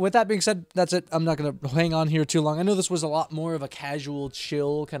 with that being said, that's it. I'm not going to hang on here too long. I know this was a lot more of a casual,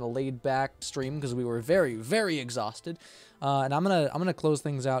 chill, kind of laid-back stream because we were very, very exhausted. And I'm gonna close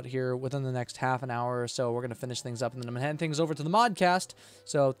things out here within the next half an hour or so. We're gonna finish things up, and then I'm gonna hand things over to the modcast.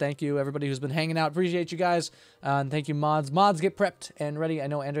 So thank you everybody who's been hanging out. Appreciate you guys, and thank you mods. Mods, get prepped and ready. I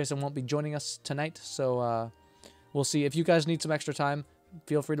know Andreessen won't be joining us tonight, so we'll see. If you guys need some extra time,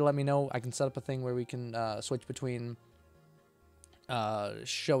 feel free to let me know. I can set up a thing where we can switch between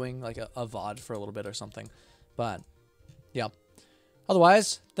showing like a VOD for a little bit or something. But yeah.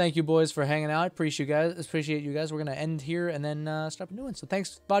 Otherwise, thank you boys for hanging out. Appreciate you guys. We're gonna end here and then start a new one. So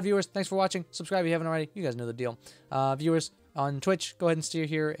thanks, VOD viewers. Thanks for watching. Subscribe if you haven't already. You guys know the deal. Viewers on Twitch, go ahead and steer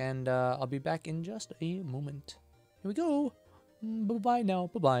here, and I'll be back in just a moment. Here we go. Bye-bye now.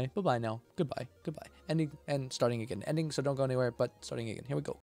 Bye-bye. Bye-bye now. Goodbye. Goodbye. Ending and starting again. Ending, so don't go anywhere, but starting again. Here we go.